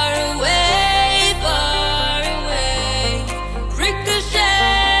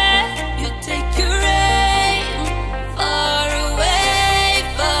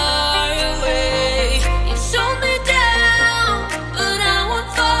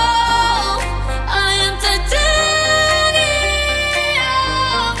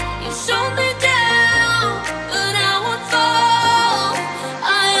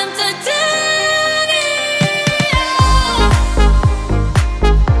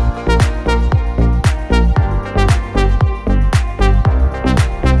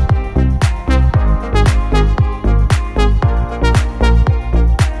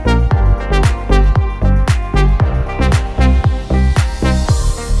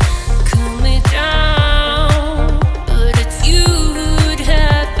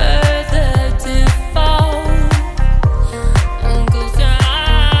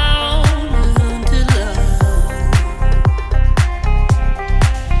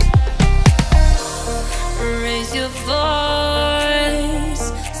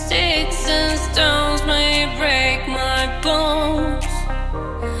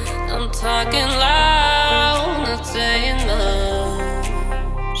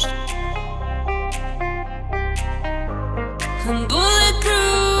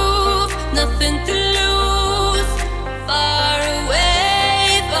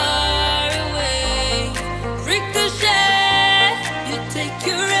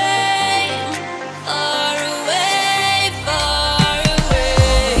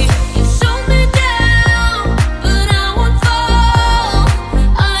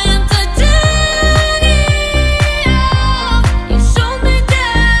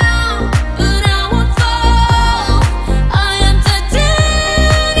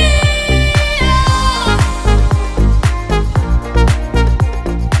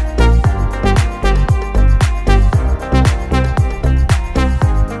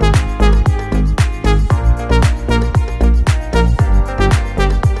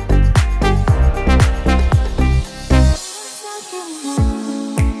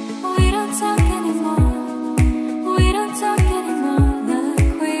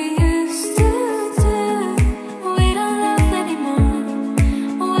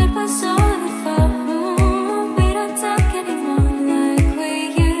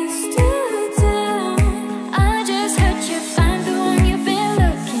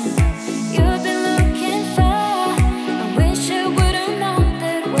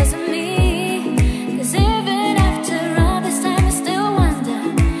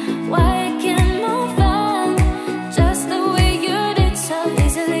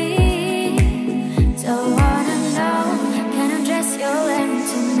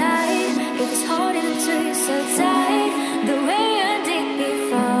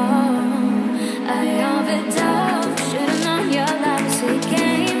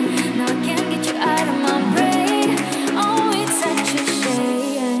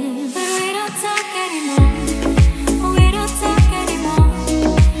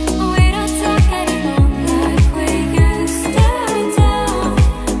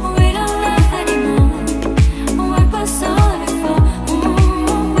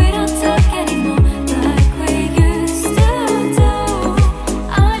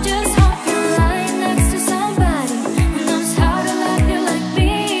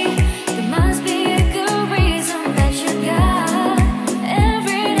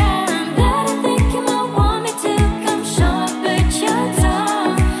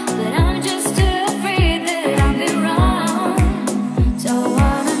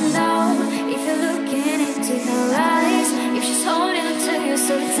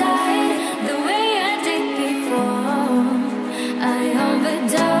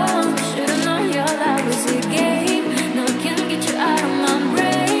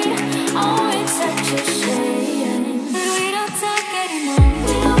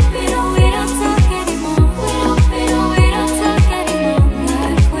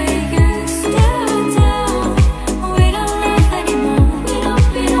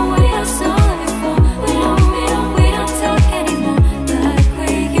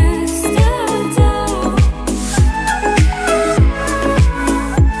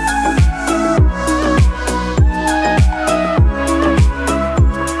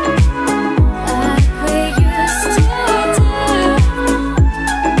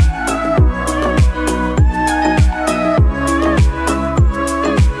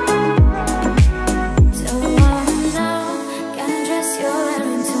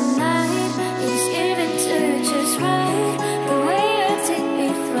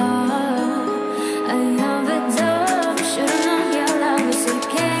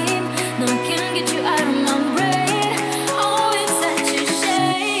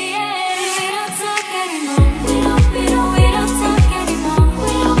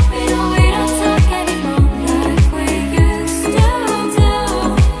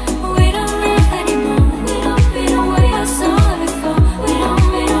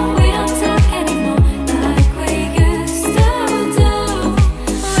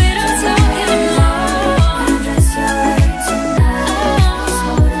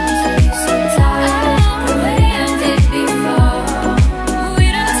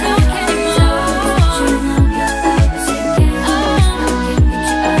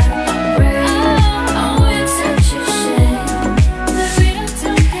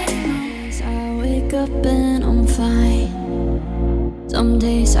 up and I'm fine. Some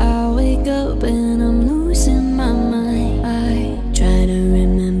days I wake up and I'm losing my mind. I try to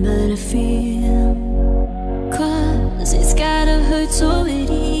remember the feel, 'cause it's gotta hurt so it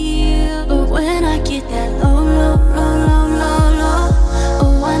heals. But when I get that low, low, low, low, low, low,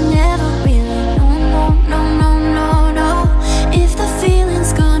 oh, I never really know, no, no, no, no, no, if the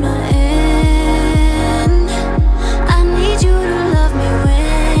feeling's gonna end. I need you to love me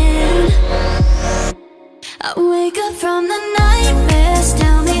when I wake up from the nightmares.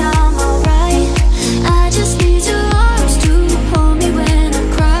 Tell me I'm alright. I just need your arms to hold me when I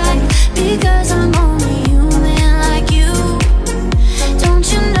cry, because I'm only human like you. Don't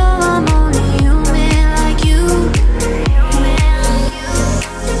you know I'm only human like you?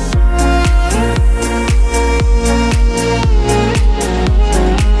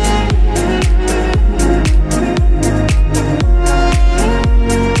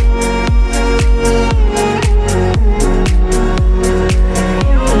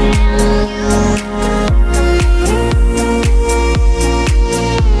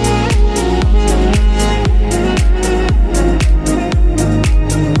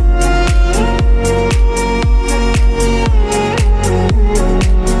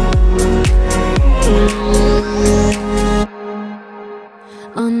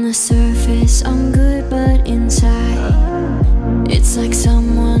 On the surface I'm good, but inside it's like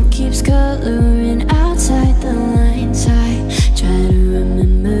someone keeps coloring outside the lines. I try to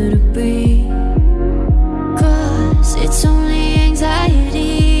remember to breathe, 'cause it's only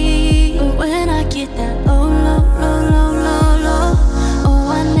anxiety. But when I get that low, low, low, low, low, low, oh,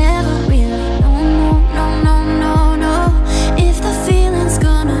 I never really know, no, no, no, no, no, if the feeling's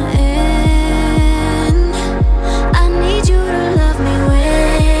gonna end. I need you to love me when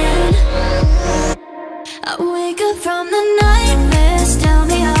I wake up from the nightmares. Tell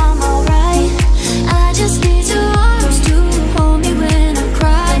me I'm alright. I just need your arms to hold me when I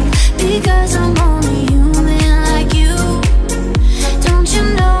cry, because I'm only human like you. Don't you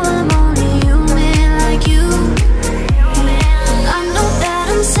know I'm only human like you? I know that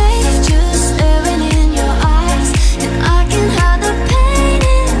I'm safe just staring in your eyes, and I can hide the pain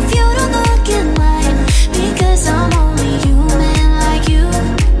if you don't look in mine, because I'm only human like you.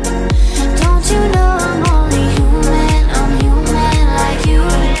 Don't you know I'm only human? I'm human like you.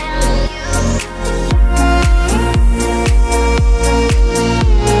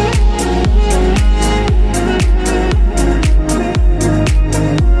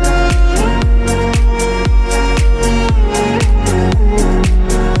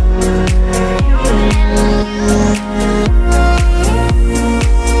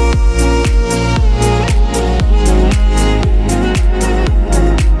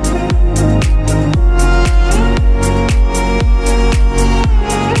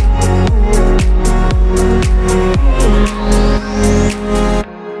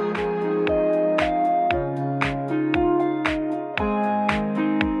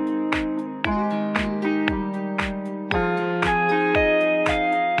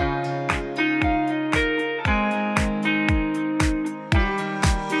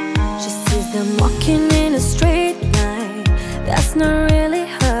 She sees them walking in a straight line. That's not really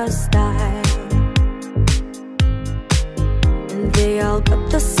her style. And they all got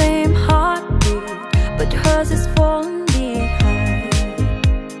the same heartbeat, but hers is falling behind.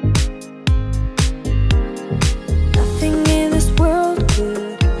 Nothing in this world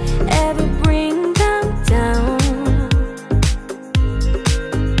could ever bring them down.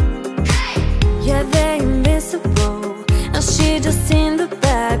 Yeah, they're invisible, and she just in the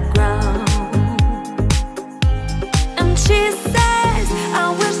background. And she says, I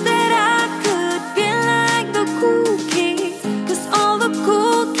wish that I could be like the cool kids, 'cause all the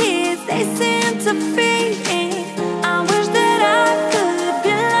cool kids, they seem to feel